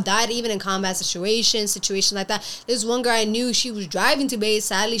know, have died even in combat situations like that. There's one girl I knew, she was driving to base.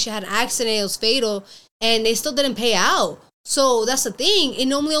 Sadly, she had an accident. It was fatal. And they still didn't pay out. So that's the thing. It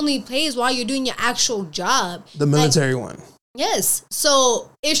normally only pays while you're doing your actual job. The military one. Yes. So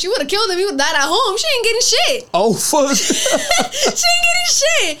if she would have killed him, he would have died at home. She ain't getting shit. Oh, fuck. She ain't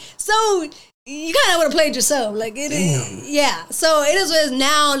getting shit. So you kind of would have played yourself. Like, it is. Yeah. So it is what it is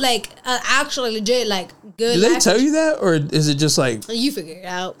now, like, actually legit, like, good. Did they tell you that? Or is it just like. You figure it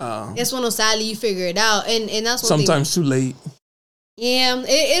out. It's one of those, sadly, you figure it out. And that's one sometimes thing. Too late. Yeah,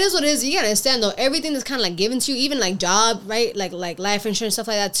 it is what it is. You gotta understand though, everything that's kind of like given to you, even like job, right? Like life insurance, stuff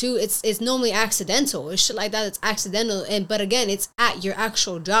like that too. It's normally accidental. It's shit like that. It's accidental, but again, it's at your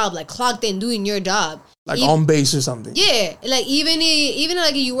actual job, like clocked in doing your job, like on base or something. Yeah, like even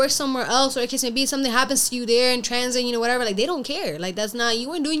like if you work somewhere else or in case maybe something happens to you there in transit, you know, whatever. Like they don't care. Like that's not, you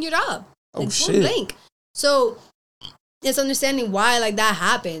weren't doing your job. Oh like, shit. Blank. So it's understanding why like that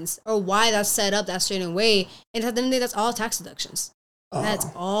happens or why that's set up that certain way, and at the end of the day, that's all tax deductions. That's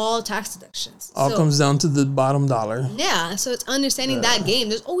all tax deductions. All comes down to the bottom dollar. Yeah, so it's understanding that game.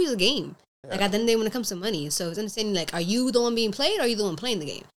 There's always a game. Yeah. Like at the end of the day when it comes to money. So it's understanding like, are you the one being played or are you the one playing the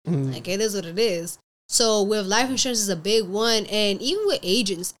game? Like it is what it is. So with life insurance is a big one. And even with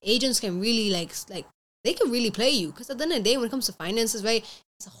agents can really like they can really play you. Because at the end of the day when it comes to finances, right,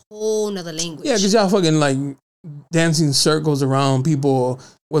 it's a whole nother language. Yeah, because y'all fucking like dancing circles around people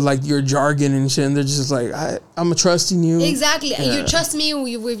with like your jargon and shit, and they're just like, I'm trusting you. Exactly. Yeah. You're trusting me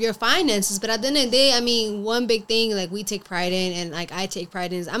with your finances, but at the end of the day, I mean, one big thing like we take pride in, and like I take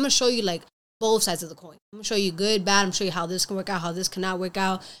pride in, is I'm gonna show you like both sides of the coin. I'm gonna show you good, bad. I'm gonna show you how this can work out, how this cannot work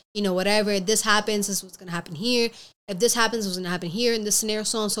out. You know, whatever. If this happens, this is what's gonna happen here. If this happens, what's gonna happen here in this scenario,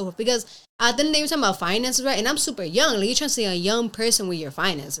 so on and so forth. Because at the end of the day, we're talking about finances, right? And I'm super young. Like you're trying to see a young person with your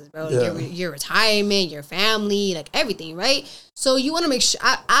finances, bro. Like your retirement, your family, like everything, right? So you want to make sure.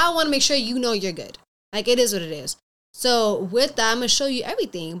 I want to make sure you know you're good. Like it is what it is. So with that, I'm gonna show you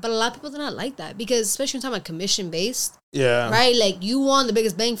everything. But a lot of people do not like that because, especially when talking about commission based. Yeah. Right? Like you want the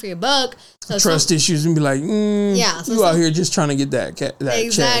biggest bang for your buck. So trust issues and be like, so you out here just trying to get that exactly.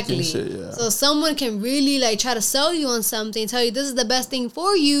 check and shit. Yeah. So someone can really like try to sell you on something, tell you this is the best thing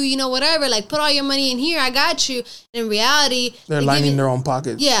for you, you know, whatever. Like put all your money in here, I got you. In reality, they're lining their own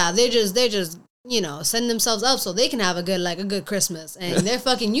pockets. Yeah, they're just setting themselves up so they can have a good Christmas, and they're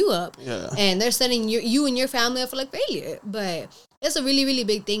fucking you up, and they're setting you and your family up for like failure. But it's a really, really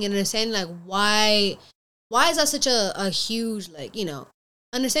big thing, and understanding like why is that such a huge, like,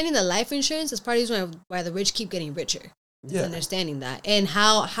 understanding that life insurance is part of the reason why the rich keep getting richer. Yeah. Understanding that, and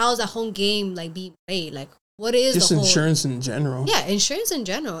how's that whole game like being played, like what is just the whole insurance in general? Yeah, insurance in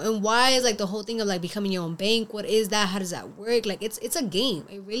general, and why is like the whole thing of like becoming your own bank? What is that? How does that work? Like it's a game.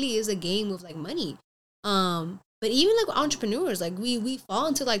 It really is a game with like money. But even like entrepreneurs, like we fall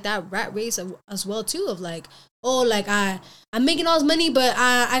into like that rat race as well too, of like, oh, like I'm making all this money, but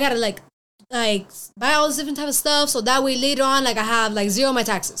I gotta like buy all this different type of stuff, so that way later on like I have like zero my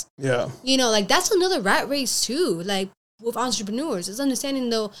taxes. Yeah, like that's another rat race too. Like with entrepreneurs, it's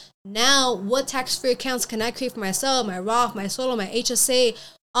understanding though now what tax-free accounts can I create for myself, my Roth, my Solo, my HSA,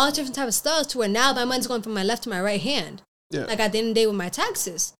 all different type of stuff, to where now my money's going from my left to my right hand. Yeah. Like at the end of the day with my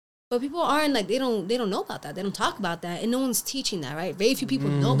taxes. But people aren't like, they don't know about that. They don't talk about that, and no one's teaching that, right? Very few people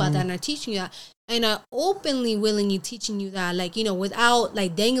know about that and are teaching you that, and are openly willingly teaching you that, like, without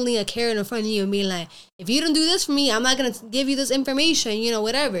like dangling a carrot in front of you and being like, if you don't do this for me, I'm not gonna give you this information,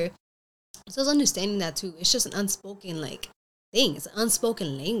 whatever. So it's understanding that too. It's just an unspoken like thing. It's an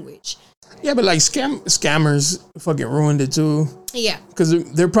unspoken language. Yeah, but like scammers fucking ruined it too. Yeah. Because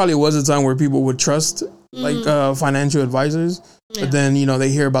there probably was a time where people would trust like financial advisors, but then they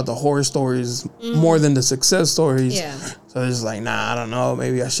hear about the horror stories more than the success stories. Yeah. So they're just like, nah, I don't know.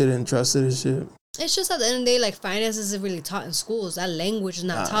 Maybe I shouldn't trust it and shit. It's just at the end of the day, like, finances isn't really taught in schools. That language is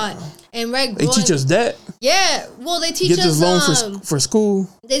not taught. And they teach us debt. Yeah, well, they teach us... Get this loan for school.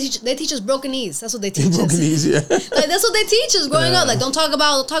 They teach us broken knees. That's what they teach us. Broken knees, yeah. Like, that's what they teach us growing up. Like, don't talk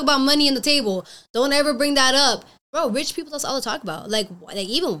about money in the table. Don't ever bring that up. Bro, rich people, that's all they talk about. Like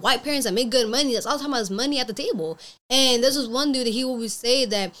even white parents that make good money, that's all they talk about is money at the table. And there's this one dude that he always say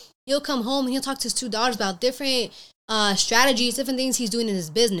that he'll come home and he'll talk to his two daughters about different strategies, different things he's doing in his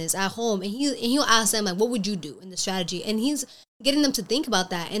business at home, and he'll ask them like, what would you do in the strategy? And he's getting them to think about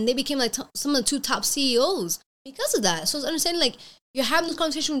that, and they became like some of the 2 top CEOs because of that. So it's understanding like you're having this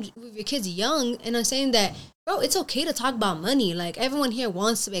conversation with your kids young, and I'm saying that, bro, it's okay to talk about money. Like, everyone here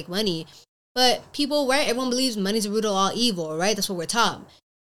wants to make money, but people, right? Everyone believes money's the root of all evil, right? That's what we're taught.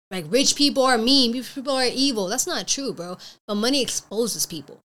 Like, rich people are mean, people are evil. That's not true, bro. But money exposes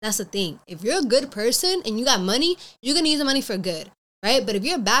people. That's the thing. If you're a good person and you got money, you're going to use the money for good, right? But if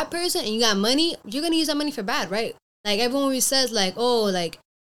you're a bad person and you got money, you're going to use that money for bad, right? Like, everyone always says, like, oh, like,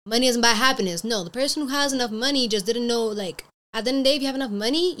 money doesn't buy happiness. No, the person who has enough money just didn't know, like, at the end of the day, if you have enough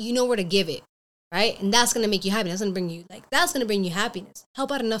money, you know where to give it, right? And that's going to make you happy. That's going to bring you happiness.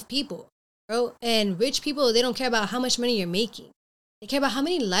 Help out enough people, bro. And rich people, they don't care about how much money you're making. They care about how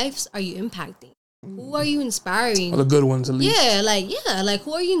many lives are you impacting. Who are you inspiring? Well, the good ones, at least. Yeah, like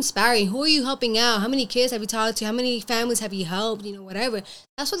who are you inspiring? Who are you helping out? How many kids have you talked to? How many families have you helped? Whatever.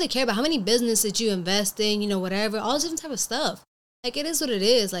 That's what they care about. How many businesses you invest in? Whatever. All this different type of stuff. Like, it is what it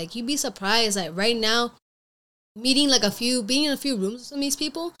is. Like, you'd be surprised. Like, right now, being in a few rooms with some of these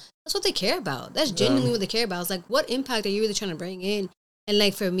people, that's what they care about. That's genuinely what they care about. It's like, what impact are you really trying to bring in? And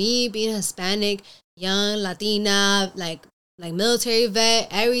like, for me, being Hispanic, young, Latina, like military vet,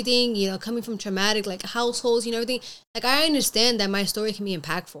 everything, coming from traumatic, like, households, everything. Like, I understand that my story can be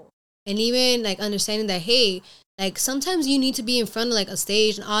impactful. And even, like, understanding that, hey, like, sometimes you need to be in front of, like, a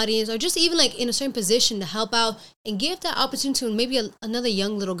stage, an audience, or just even, like, in a certain position to help out and give that opportunity to maybe another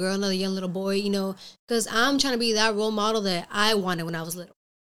young little girl, another young little boy, because I'm trying to be that role model that I wanted when I was little.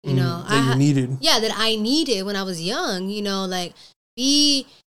 That you needed. Yeah, that I needed when I was young, like,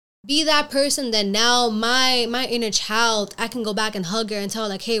 be that person that now my inner child, I can go back and hug her and tell her,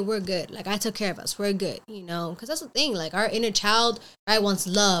 like, hey, we're good. Like, I took care of us. We're good, because that's the thing. Like, our inner child, right, wants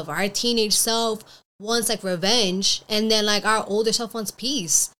love. Our teenage self wants, like, revenge. And then, like, our older self wants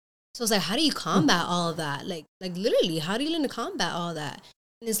peace. So it's like, how do you combat all of that? Like literally, how do you learn to combat all that?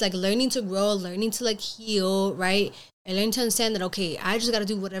 And it's like learning to grow, learning to, like, heal, right? And learning to understand that, okay, I just got to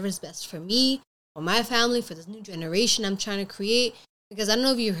do whatever's best for me, for my family, for this new generation I'm trying to create. Because I don't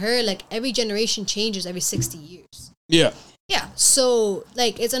know if you heard, like, every generation changes every 60 years. Yeah. Yeah. So,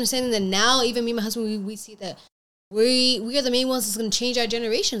 like, it's understanding that now, even me and my husband, we see that we are the main ones that's going to change our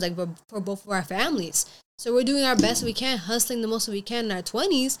generations, like, for both of our families. So we're doing our best we can, hustling the most we can in our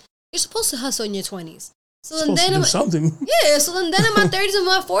 20s. You're supposed to hustle in your 20s. So then in my 30s and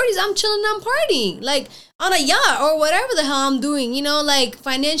my 40s, I'm chilling, I'm partying, like, on a yacht or whatever the hell I'm doing, like,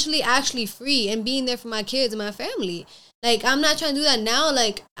 financially actually free and being there for my kids and my family. Like, I'm not trying to do that now.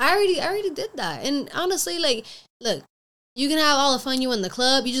 Like, I already did that. And honestly, like, look, you can have all the fun you want in the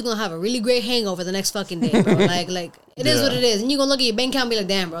club. You're just going to have a really great hangover the next fucking day, bro. like, It is what it is. And you're going to look at your bank account and be like,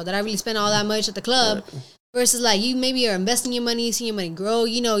 damn, bro, did I really spend all that much at the club? Right. Versus like you maybe are investing your money, seeing your money grow.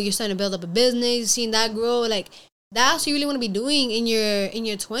 You know, you're starting to build up a business, seeing that grow. Like that's what you really want to be doing in your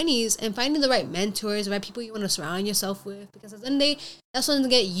 20s and finding the right mentors, the right people you want to surround yourself with. Because at the end of the day, that's going to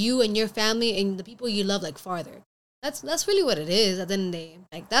get you and your family and the people you love like farther. That's really what it is at the end of the day.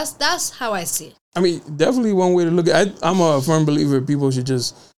 Like that's how I see it. I mean, definitely one way to look at it. I'm a firm believer people should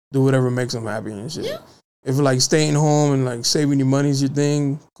just do whatever makes them happy and shit. Yeah. If like staying home and like saving your money is your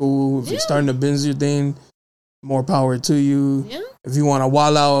thing, cool. If you're starting a business your thing, more power to you. Yeah. If you want to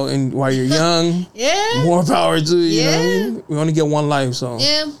wall out and while you're young, more power to you. You know what I mean? We only get one life, so.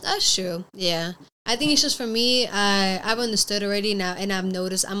 Yeah, that's true. Yeah. I think it's just for me, I've understood already now, and I've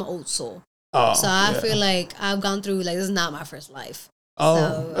noticed I'm an old soul. Oh, so I feel like I've gone through, like, this is not my first life. Oh,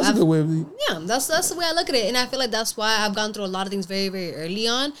 so that's a good way of it. Yeah, that's the way I look at it. And I feel like that's why I've gone through a lot of things very, very early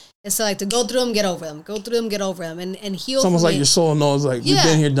on. And so, like, to go through them, get over them. Go through them, get over them. And heal. It's almost like your soul knows, like, we've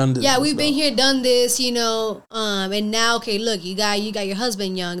been here, done this. Yeah, we've been here, done this, you know. And now, okay, look, you got your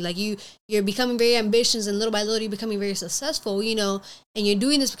husband young. Like, you're becoming very ambitious. And little by little, you're becoming very successful, you know. And you're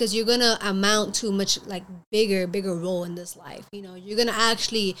doing this because you're going to amount to a much, like, bigger role in this life. You know, you're going to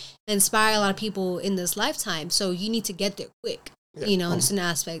actually inspire a lot of people in this lifetime. So you need to get there quick. Yeah. You know, in certain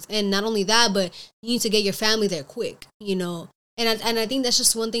aspects. And not only that, but you need to get your family there quick, you know. And I think that's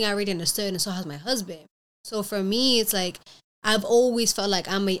just one thing I already understood, and so has my husband. So for me, it's like, I've always felt like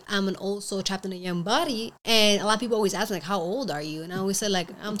I'm an old soul trapped in a young body. And a lot of people always ask me, like, how old are you? And I always say, like,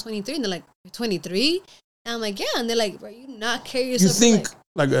 I'm 23. And they're like, you're 23? And I'm like, yeah. And they're like, bro, you not carry yourself. You think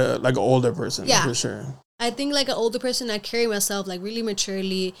like an older person, for sure. I think like an older person, I carry myself, like, really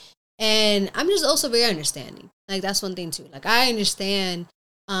maturely. And I'm just also very understanding. Like, that's one thing, too. Like, I understand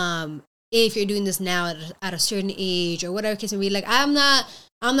if you're doing this now at a certain age or whatever case may be. Like, I'm not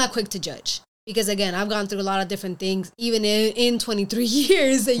quick to judge. Because, again, I've gone through a lot of different things, even in 23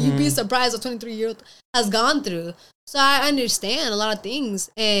 years, that you'd be surprised what 23-year-old has gone through. So I understand a lot of things.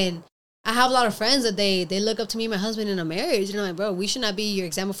 And I have a lot of friends that they look up to me and my husband in a marriage. And I'm like, bro, we should not be your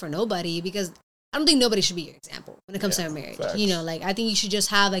example for nobody, because I don't think nobody should be your example when it comes to a marriage. Facts. You know, like, I think you should just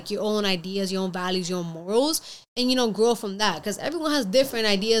have, like, your own ideas, your own values, your own morals, and, you know, grow from that. Because everyone has different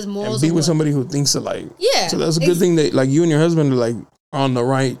ideas, morals. And be with somebody who thinks alike. Yeah. So that's a good thing that, like, you and your husband are, like, on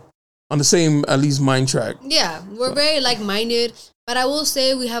the same, at least, mind track. Yeah. We're very like-minded. But I will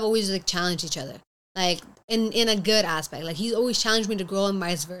say we have always, like, challenged each other. Like, in a good aspect. Like, he's always challenged me to grow and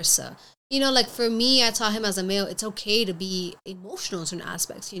vice versa. You know, like, for me, I taught him as a male, it's okay to be emotional in certain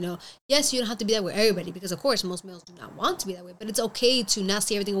aspects, you know. Yes, you don't have to be that with everybody, because, of course, most males do not want to be that way. But it's okay to not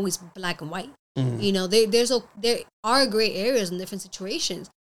see everything always black and white. Mm-hmm. You know, there are gray areas in different situations.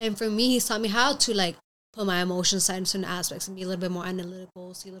 And for me, he's taught me how to, like, put my emotions aside in certain aspects and be a little bit more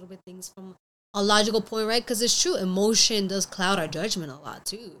analytical, see a little bit things from a logical point, right? Because it's true, emotion does cloud our judgment a lot,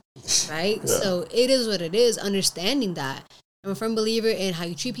 too, right? Yeah. So it is what it is, understanding that. I'm a firm believer in how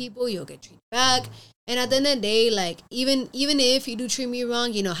you treat people, you'll get treated back. And at the end of the day, like, even if you do treat me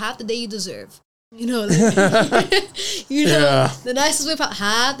wrong, you know, half the day you deserve. You know, like, you know, the nicest way,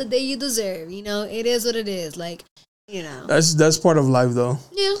 half the day you deserve. You know, it is what it is. Like, you know. That's part of life, though.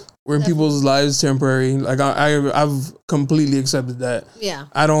 Yeah. We're in people's lives temporary. Like, I've completely accepted that. Yeah.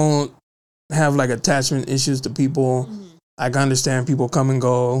 I don't have, like, attachment issues to people. Mm-hmm. I can understand people come and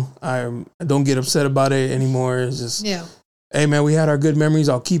go. I don't get upset about it anymore. It's just... Yeah. Hey, man, we had our good memories.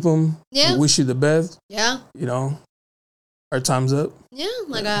 I'll keep them. Yeah. We wish you the best. Yeah. You know, our time's up. Yeah.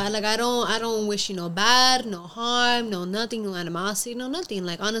 I don't wish you no bad, no harm, no nothing, no animosity, no nothing.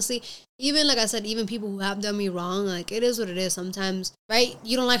 Like, honestly, even, like I said, even people who have done me wrong, like, it is what it is sometimes, right?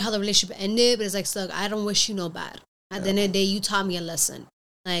 You don't like how the relationship ended, but it's like, look, I don't wish you no bad. At the end of the day, you taught me a lesson.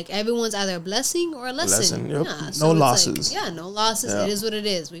 Like, everyone's either a blessing or a lesson. Yep. Yeah, so no losses. Like, no losses. Yeah. It is what it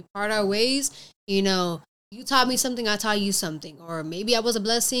is. We part our ways, you know. You taught me something, I taught you something. Or maybe I was a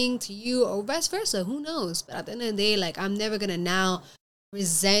blessing to you, or vice versa. Who knows? But at the end of the day, like, I'm never going to now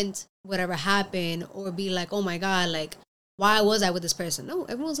resent whatever happened or be like, oh, my God, like, why was I with this person? No,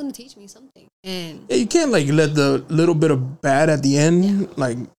 everyone's going to teach me something. And yeah, you can't, like, let the little bit of bad at the end,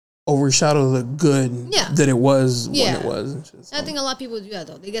 like, overshadow the good that it was when it was. So. I think a lot of people do that,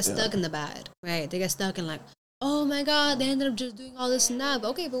 though. They get stuck in the bad, right? They get stuck in, like, oh, my God, they ended up just doing all this and that. But,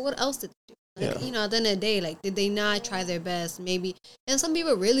 okay, but what else did they do? Like, you know, at the end of the day, like, did they not try their best? Maybe. And some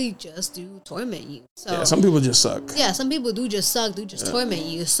people really just do torment you. So yeah, some people just suck. Yeah, some people do just suck, do just torment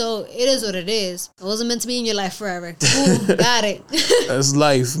you. So it is what it is. It wasn't meant to be in your life forever. Ooh, got it. That's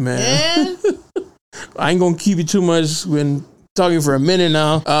life, man. Yeah. I ain't going to keep you too much. We've been talking for a minute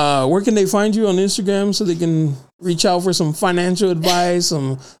now. Where can they find you on Instagram so they can reach out for some financial advice,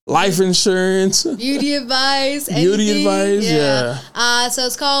 some life insurance, beauty advice, yeah. So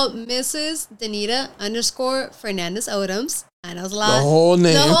it's called Mrs. Danita _ Fernandez Odoms. I know it's a lot. The whole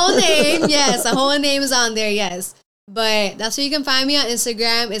name, yes. The whole name is on there, yes. But that's where you can find me on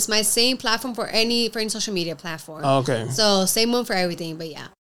Instagram. It's my same platform for any social media platform. Okay. So same one for everything, but yeah.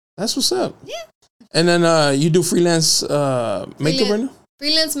 That's what's up. Yeah. And then you do freelance makeup right now?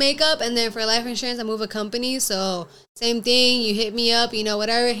 Freelance makeup, and then for life insurance, I move a company. So same thing. You hit me up,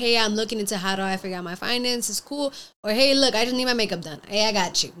 whatever. Hey, I'm looking into how do I figure out my finances. Cool. Or hey, look, I just need my makeup done. Hey, I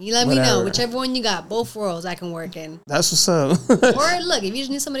got you. You let me know. Whichever one you got, both worlds I can work in. That's what's up. Or look, if you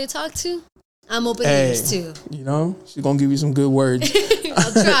just need somebody to talk to, I'm open to this too. She's gonna give you some good words.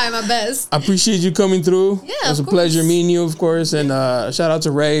 I'll try my best. I appreciate you coming through. Yeah, it was a pleasure meeting you, of course. And shout out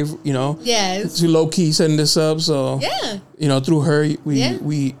to Ray, yes, to low key setting this up. So yeah, through her,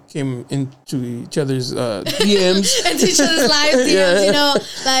 we came into each other's DMs, into each other's lives,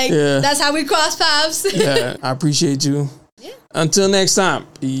 DMs. That's how we cross paths. Yeah, I appreciate you. Yeah. Until next time,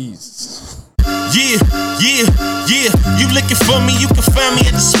 peace. Yeah. You looking for me, you can find me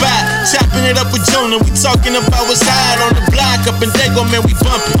at the spot. Chopping it up with Jonah, we talking about what's hot on the block. Up in Dago, man, we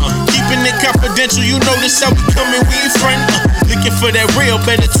bumping. Keeping it confidential, you know this how we coming, we ain't friend. Looking for that real,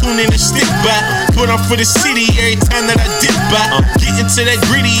 better tune in and stick by. Put on for the city every time that I dip by. Getting to that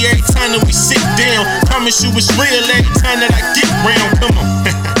gritty every time that we sit down. Promise you it's real every time that I get round. Come on.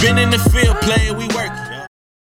 Been in the field, player, we work.